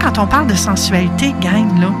encore là, quand on parle de sensualité,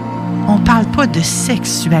 gang, là, on parle pas de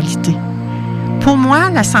sexualité. Pour moi,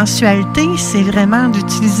 la sensualité, c'est vraiment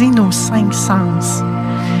d'utiliser nos 5 sens.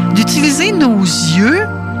 d'utiliser nos yeux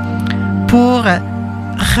pour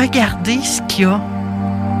regarder ce qu'il y a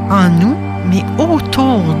en nous, mais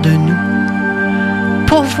autour de nous.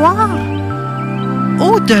 Pour voir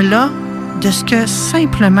au-delà de ce que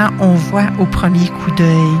simplement on voit au premier coup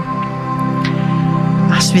d'œil.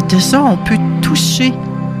 Ensuite de ça, on peut toucher.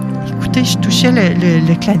 Écoutez, je touchais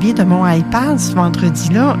le clavier de mon iPad ce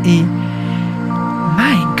vendredi-là et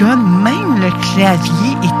my God, même le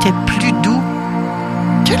clavier était plus doux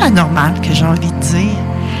que la normale, que j'ai envie de dire.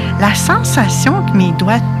 La sensation que mes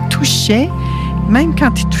doigts touchaient, même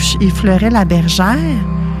quand ils effleuraient la bergère,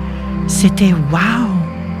 c'était wow!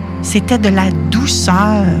 C'était de la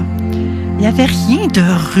douceur. Il n'y avait rien de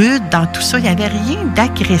rude dans tout ça. Il n'y avait rien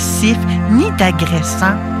d'agressif ni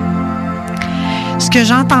d'agressant. Ce que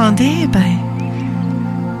j'entendais,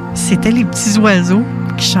 c'était les petits oiseaux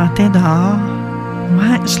qui chantaient dehors.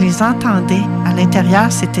 Ouais, je les entendais. À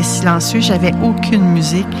l'intérieur, c'était silencieux. J'avais aucune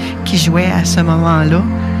musique qui jouait à ce moment-là.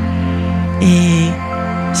 Et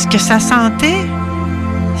ce que ça sentait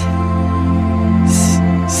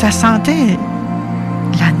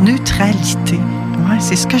la neutralité. Ouais,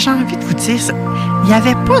 c'est ce que j'ai envie de vous dire. Il n'y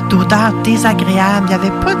avait pas d'odeur désagréable, il n'y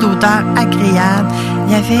avait pas d'odeur agréable.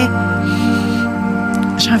 Il y avait,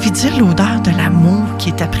 j'ai envie de dire, l'odeur de l'amour qui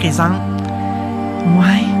était présente.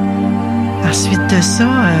 Ouais. Ensuite de ça,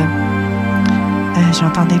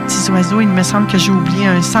 j'entendais des petits oiseaux. Il me semble que j'ai oublié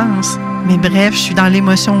un sens. Mais bref, je suis dans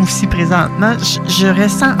l'émotion aussi présentement. Je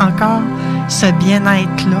ressens encore ce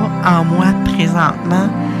bien-être-là en moi présentement.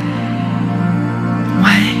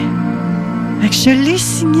 Ouais. Fait que je l'ai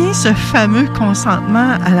signé, ce fameux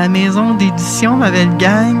consentement, à la maison d'édition, ma belle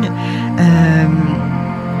gang.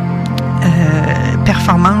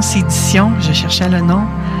 Performance Édition, je cherchais le nom.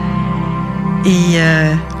 Et,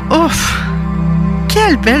 ouf!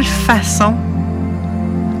 Quelle belle façon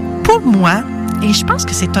pour moi, et je pense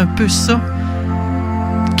que c'est un peu ça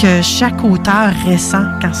que chaque auteur ressent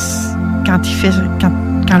quand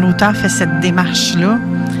l'auteur fait cette démarche-là.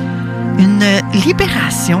 Une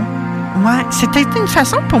libération. Ouais, c'était une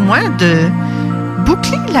façon pour moi de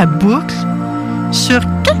boucler la boucle sur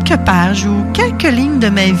quelques pages ou quelques lignes de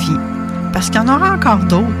ma vie. Parce qu'il y en aura encore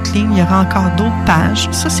d'autres lignes, il y aura encore d'autres pages.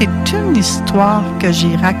 Ça, c'est une histoire que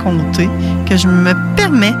j'ai racontée, que je me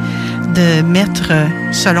permets de mettre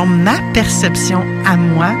selon ma perception à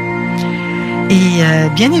moi. Et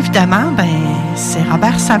bien évidemment, c'est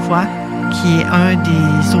Robert Savoie qui est un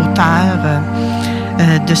des auteurs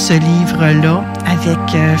de ce livre-là avec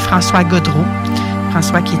François Gaudreault.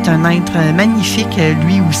 François qui est un être magnifique,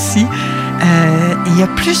 lui aussi. Il y a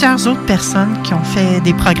plusieurs autres personnes qui ont fait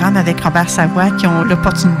des programmes avec Robert Savoie, qui ont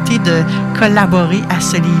l'opportunité de collaborer à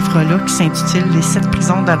ce livre-là qui s'intitule « Les 7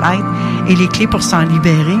 prisons de l'être et les clés pour s'en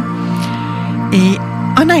libérer ». Et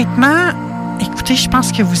honnêtement, écoutez, je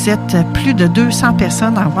pense que vous êtes plus de 200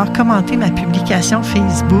 personnes à avoir commenté ma publication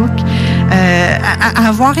Facebook, à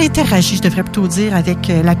avoir interagi, je devrais plutôt dire, avec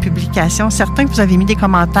la publication. Certains, vous avez mis des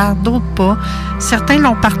commentaires, d'autres pas. Certains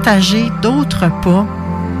l'ont partagé, d'autres pas.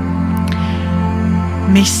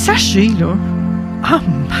 Mais sachez, là, oh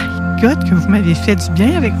my God, que vous m'avez fait du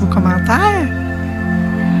bien avec vos commentaires.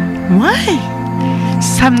 Ouais!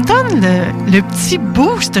 Ça me donne le petit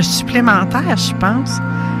boost supplémentaire, je pense.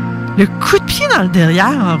 Le coup de pied dans le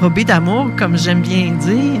derrière, enrobé d'amour, comme j'aime bien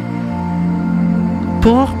dire,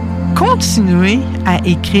 pour continuer à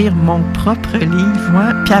écrire mon propre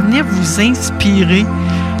livre, puis à venir vous inspirer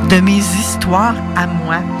de mes histoires à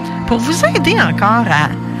moi, pour vous aider encore à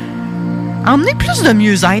emmener plus de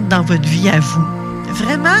mieux-être dans votre vie à vous.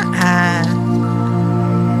 Vraiment,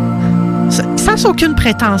 sans aucune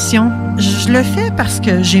prétention. Je le fais parce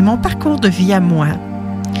que j'ai mon parcours de vie à moi.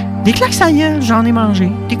 Des claques à gueule, j'en ai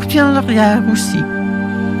mangé. Des coups de pied dans l'arrière aussi.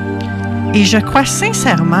 Et je crois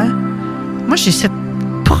sincèrement, moi j'ai cette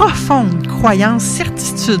profonde croyance,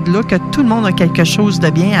 certitude-là que tout le monde a quelque chose de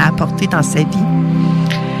bien à apporter dans sa vie.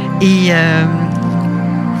 Et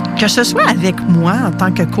que ce soit avec moi en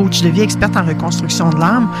tant que coach de vie, experte en reconstruction de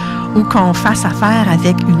l'âme, ou qu'on fasse affaire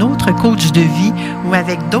avec une autre coach de vie ou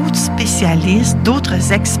avec d'autres spécialistes,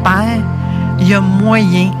 d'autres experts, il y a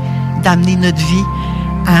moyen d'amener notre vie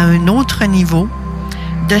à un autre niveau,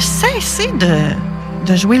 de cesser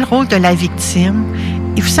de jouer le rôle de la victime.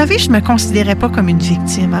 Et vous savez, je ne me considérais pas comme une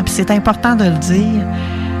victime, hein, puis c'est important de le dire.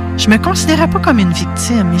 Je ne me considérais pas comme une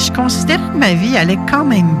victime, mais je considérais que ma vie allait quand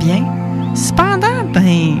même bien. Cependant,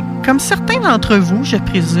 comme certains d'entre vous, je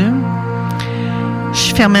présume,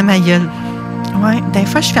 je fermais ma gueule. Ouais, des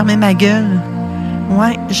fois, je fermais ma gueule.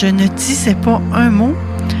 Ouais, je ne disais pas un mot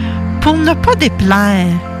pour ne pas déplaire.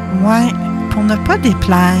 Ouais, pour ne pas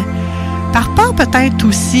déplaire. Par peur peut-être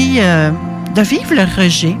aussi de vivre le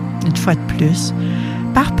rejet, une fois de plus,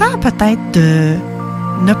 par peur peut-être de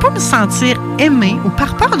ne pas me sentir aimé ou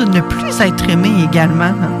par peur de ne plus être aimé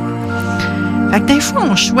également. Fait que des fois,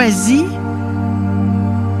 on choisit,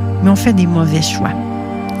 mais on fait des mauvais choix.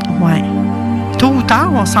 Ouais. Tôt ou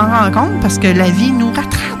tard, on s'en rend compte parce que la vie nous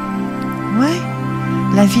rattrape. Ouais.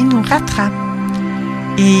 La vie nous rattrape.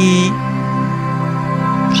 Et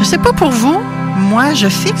je sais pas pour vous, moi, je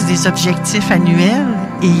fixe des objectifs annuels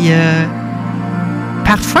et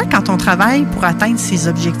parfois, quand on travaille pour atteindre ces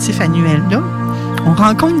objectifs annuels-là, on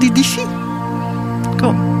rencontre des défis.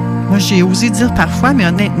 Cool. Moi, j'ai osé dire parfois, mais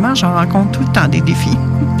honnêtement, j'en rencontre tout le temps des défis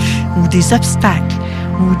ou des obstacles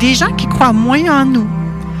ou des gens qui croient moins en nous.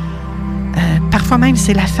 Parfois même,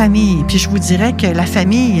 c'est la famille. Puis je vous dirais que la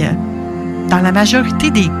famille, dans la majorité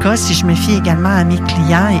des cas, si je me fie également à mes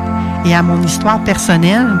clients et à mon histoire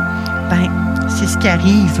personnelle, ben c'est ce qui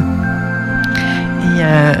arrive. Et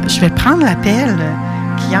je vais prendre l'appel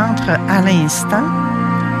qui entre à l'instant.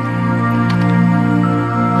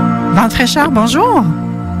 Vente fraîcheur, bonjour.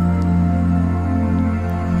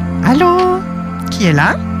 Allô? Qui est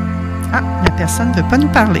là? Ah, la personne ne veut pas nous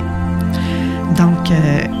parler. Donc,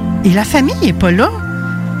 et la famille n'est pas là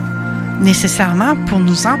nécessairement pour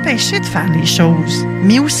nous empêcher de faire les choses,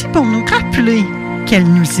 mais aussi pour nous rappeler qu'elle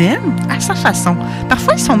nous aime à sa façon.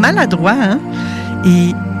 Parfois, ils sont maladroits, hein?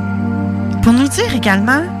 Et pour nous dire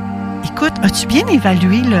également, écoute, as-tu bien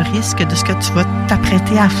évalué le risque de ce que tu vas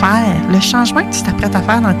t'apprêter à faire, le changement que tu t'apprêtes à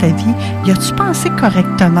faire dans ta vie? Y as-tu pensé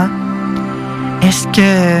correctement? Est-ce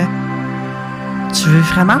que tu veux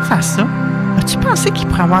vraiment faire ça? As-tu pensé qu'il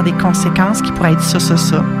pourrait avoir des conséquences qui pourraient être ça?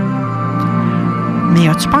 Mais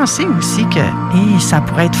as-tu pensé aussi que ça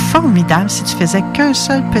pourrait être formidable si tu faisais qu'un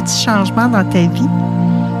seul petit changement dans ta vie?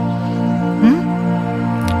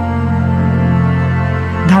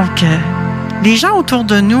 Donc, les gens autour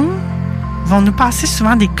de nous vont nous passer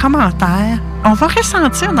souvent des commentaires. On va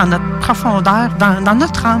ressentir dans notre profondeur, dans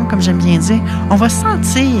notre âme, comme j'aime bien dire, on va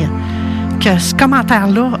sentir que ce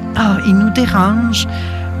commentaire-là, il nous dérange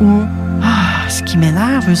ou ce qui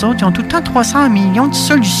m'énerve, eux autres, ils ont tout le temps 300 millions de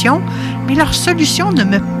solutions, mais leurs solutions ne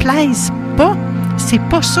me plaisent pas. C'est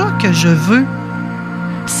pas ça que je veux.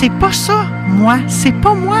 C'est pas ça, moi. C'est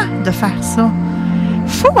pas moi de faire ça.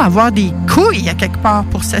 Faut avoir des couilles à quelque part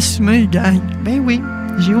pour s'assumer, gang. Ben oui,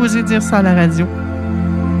 j'ai osé dire ça à la radio.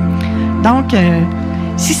 Donc,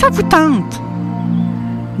 si ça vous tente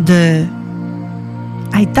de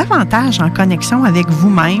être davantage en connexion avec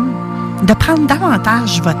vous-même, de prendre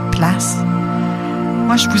davantage votre place,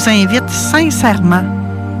 moi, je vous invite sincèrement,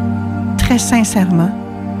 très sincèrement,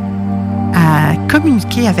 à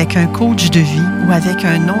communiquer avec un coach de vie ou avec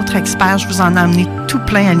un autre expert. Je vous en ai emmené tout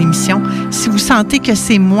plein à l'émission. Si vous sentez que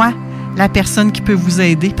c'est moi, la personne qui peut vous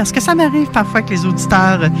aider, parce que ça m'arrive parfois que les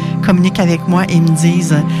auditeurs communiquent avec moi et me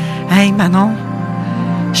disent « Hey Manon,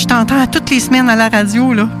 je t'entends toutes les semaines à la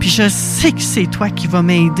radio, là, puis je sais que c'est toi qui vas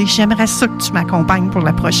m'aider. J'aimerais ça que tu m'accompagnes pour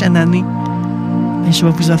la prochaine année. » Mais je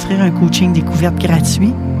vais vous offrir un coaching découverte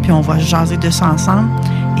gratuit, puis on va jaser de ça ensemble.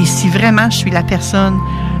 Et si vraiment je suis la personne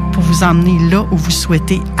pour vous emmener là où vous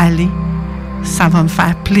souhaitez aller, ça va me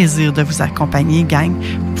faire plaisir de vous accompagner, gang.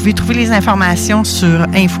 Vous pouvez trouver les informations sur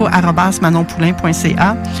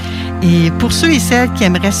info@manonpoulain.ca. Et pour ceux et celles qui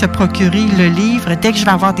aimeraient se procurer le livre, dès que je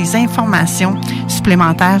vais avoir des informations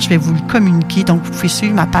supplémentaires, je vais vous le communiquer. Donc, vous pouvez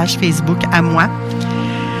suivre ma page Facebook à moi.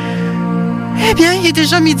 Eh bien, il est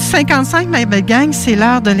déjà 12h55, ma belle gang. C'est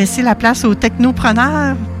l'heure de laisser la place aux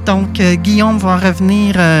technopreneurs. Donc, Guillaume va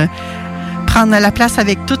revenir prendre la place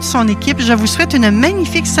avec toute son équipe. Je vous souhaite une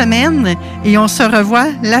magnifique semaine et on se revoit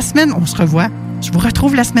la semaine... On se revoit. Je vous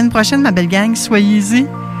retrouve la semaine prochaine, ma belle gang. Soyez-y.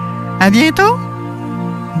 À bientôt.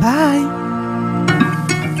 Bye.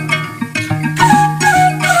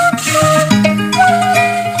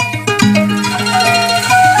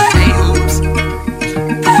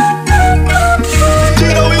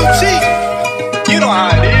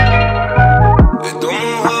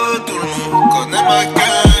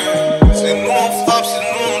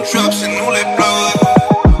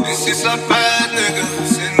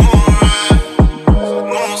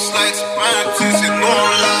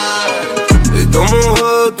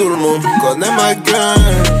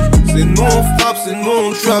 C'est nous on frappe, c'est nous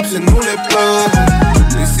on trap, c'est nous les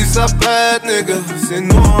plugs. Et si ça pète, nigga, c'est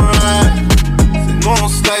nous on ride. C'est nous on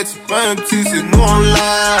slide, c'est pas un petit, c'est nous on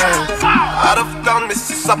live. Out of town, mais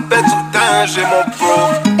si ça pète sur le terrain, j'ai mon pro.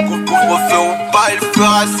 Couvre-feu ou pas, il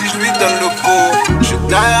fera si je lui donne le go. J'suis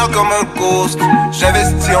derrière comme un ghost,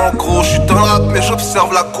 j'investis en gros. J'suis dans le rap, mais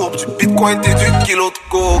j'observe la courbe du bitcoin et du kilo de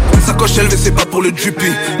coke. Sa coche élevée, c'est pas pour le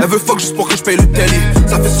drippy. Elle veut fuck juste pour que je paye le tally.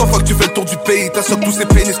 Ça fait 100 fois que tu fais le tour du pays. T'as sur tous ces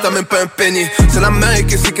pénis, t'as même pas un penny. C'est l'Amérique,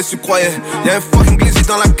 qu'est-ce que tu croyais? Y'a un fucking glizzy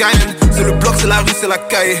dans la Cayenne. C'est le bloc, c'est la rue, c'est la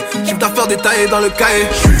caille. Chiffre d'affaires détaillé dans le cahier.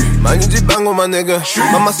 Manu dit bango ma nigga.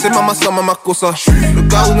 Mama c'est mama ça, mama cosa. Le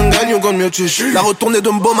gars où on gagne, on gagne mieux. La retournée de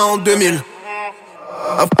Mboma en 2000.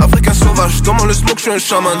 Africain sauvage, dans le smoke, j'suis un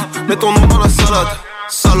chaman. Mets ton nom dans la salade.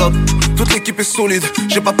 Salope, toute l'équipe est solide.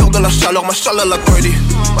 J'ai pas peur de la chaleur, machallah la Coily.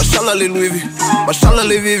 Machallah les Louis V, machallah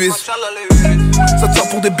les Vivis. Ça te sort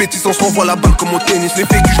pour des bêtises, on se renvoie la balle comme au tennis. Les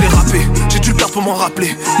véhicules, je l'ai rappé, j'ai dû le faire pour m'en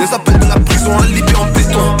rappeler. Les appels de la prison, un lit en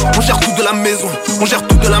béton. On gère tout de la maison, on gère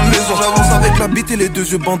tout de la maison. J'avance avec la bite et les deux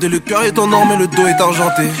yeux bandés. Le cœur est en or mais le dos est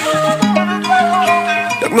argenté.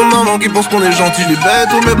 Y'a que nos mamans qui pensent qu'on est gentil. Les bêtes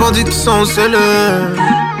ou mes bandits qui sont au scellé.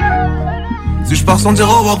 Si je pars sans dire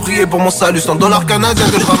au revoir, prier pour mon salut. $100 canadien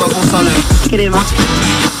que je ramasse mon salaire.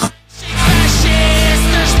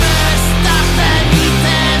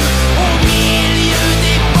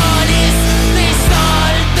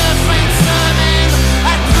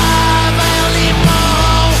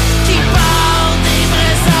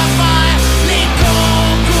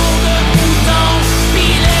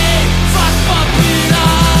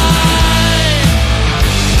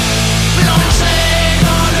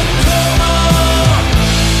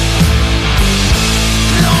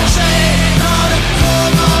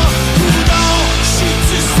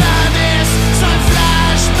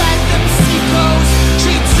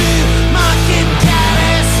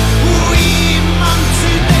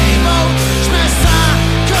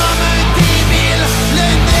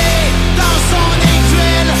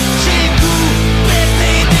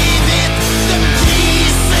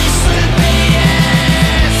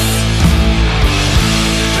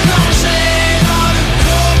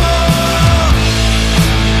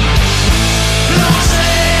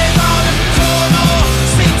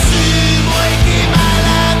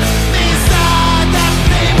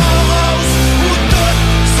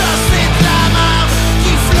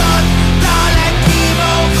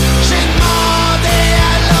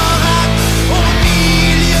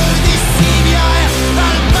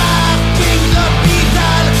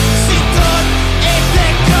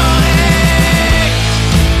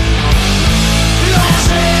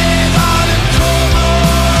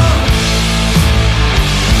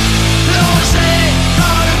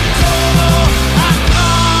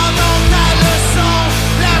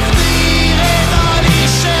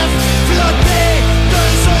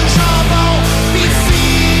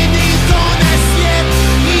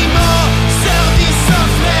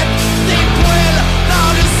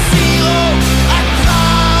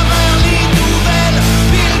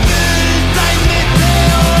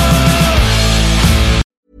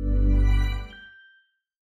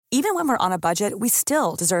 Even when we're on a budget, we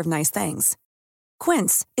still deserve nice things.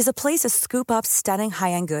 Quince is a place to scoop up stunning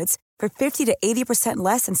high-end goods for 50 to 80%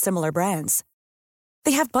 less than similar brands.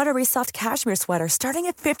 They have buttery soft cashmere sweaters starting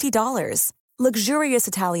at $50, luxurious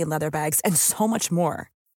Italian leather bags, and so much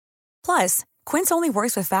more. Plus, Quince only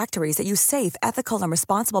works with factories that use safe, ethical, and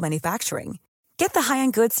responsible manufacturing. Get the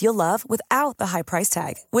high-end goods you'll love without the high price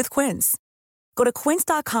tag with Quince. Go to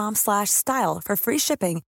quince.com/style for free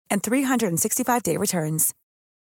shipping and 365-day returns.